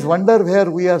sometimes wonder where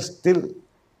we are still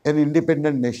an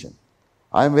independent nation.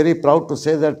 I am very proud to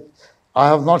say that I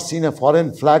have not seen a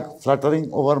foreign flag fluttering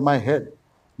over my head.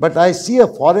 But I see a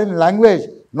foreign language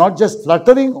not just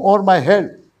fluttering over my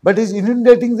head, but is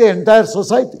inundating the entire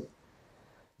society.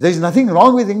 There is nothing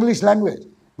wrong with English language.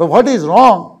 But what is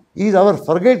wrong is our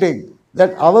forgetting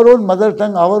that our own mother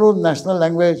tongue, our own national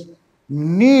language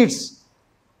needs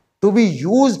to be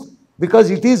used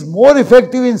because it is more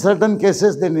effective in certain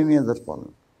cases than any other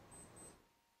form.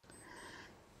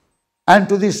 And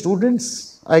to the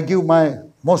students, I give my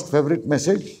most favorite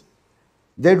message.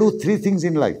 They do three things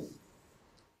in life.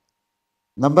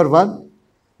 Number one,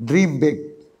 dream big,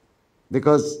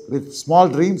 because with small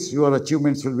dreams, your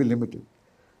achievements will be limited.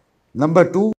 Number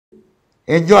two,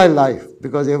 enjoy life,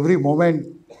 because every moment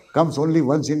comes only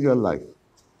once in your life.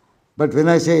 But when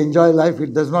I say enjoy life,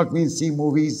 it does not mean see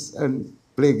movies and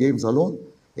play games alone.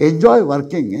 Enjoy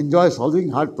working, enjoy solving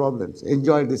hard problems,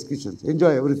 enjoy discussions,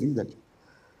 enjoy everything that.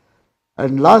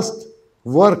 And last,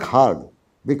 work hard,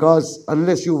 because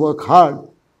unless you work hard,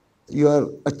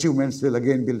 your achievements will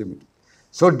again be limited.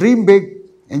 So dream big,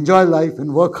 enjoy life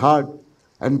and work hard,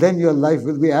 and then your life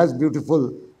will be as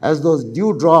beautiful as those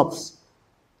dew drops.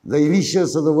 The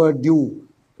initials of the word dew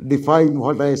define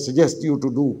what I suggest you to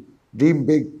do. Dream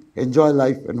big, enjoy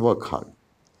life and work hard.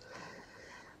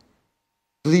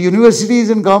 To the universities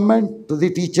and government, to the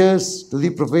teachers, to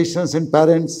the professionals and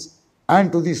parents, and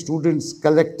to the students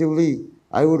collectively,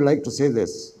 I would like to say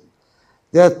this.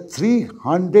 There are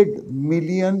 300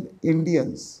 million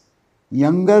Indians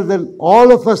younger than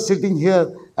all of us sitting here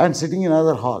and sitting in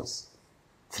other halls.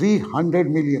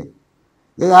 300 million.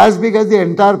 They are as big as the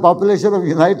entire population of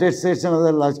United States and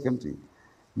other large countries.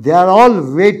 They are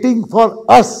all waiting for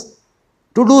us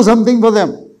to do something for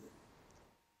them.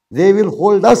 They will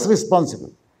hold us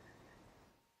responsible.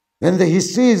 When the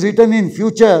history is written in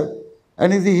future,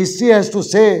 and if the history has to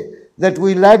say that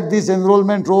we lacked these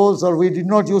enrollment rolls, or we did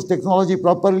not use technology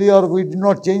properly, or we did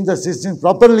not change the system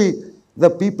properly, the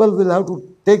people will have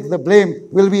to take the blame,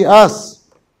 will be us.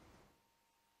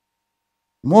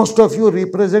 Most of you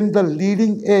represent the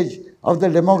leading edge of the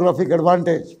demographic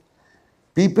advantage.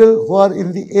 People who are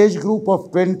in the age group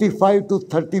of 25 to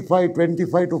 35,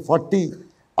 25 to 40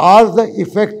 are the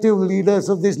effective leaders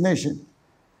of this nation.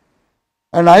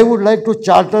 And I would like to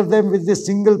charter them with this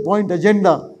single point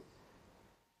agenda,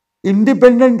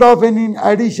 independent of and in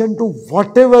addition to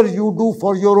whatever you do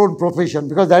for your own profession,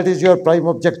 because that is your prime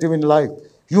objective in life.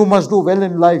 You must do well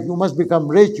in life, you must become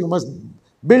rich, you must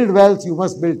build wealth, you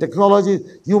must build technology,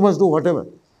 you must do whatever.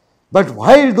 But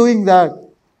while doing that,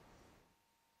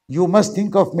 you must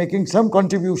think of making some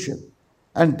contribution.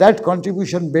 And that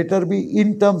contribution better be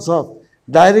in terms of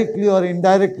directly or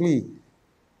indirectly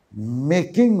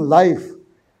making life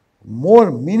more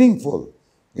meaningful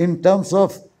in terms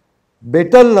of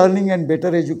better learning and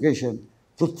better education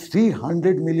to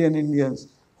 300 million Indians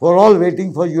who are all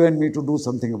waiting for you and me to do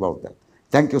something about that.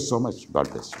 Thank you so much.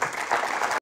 God bless you.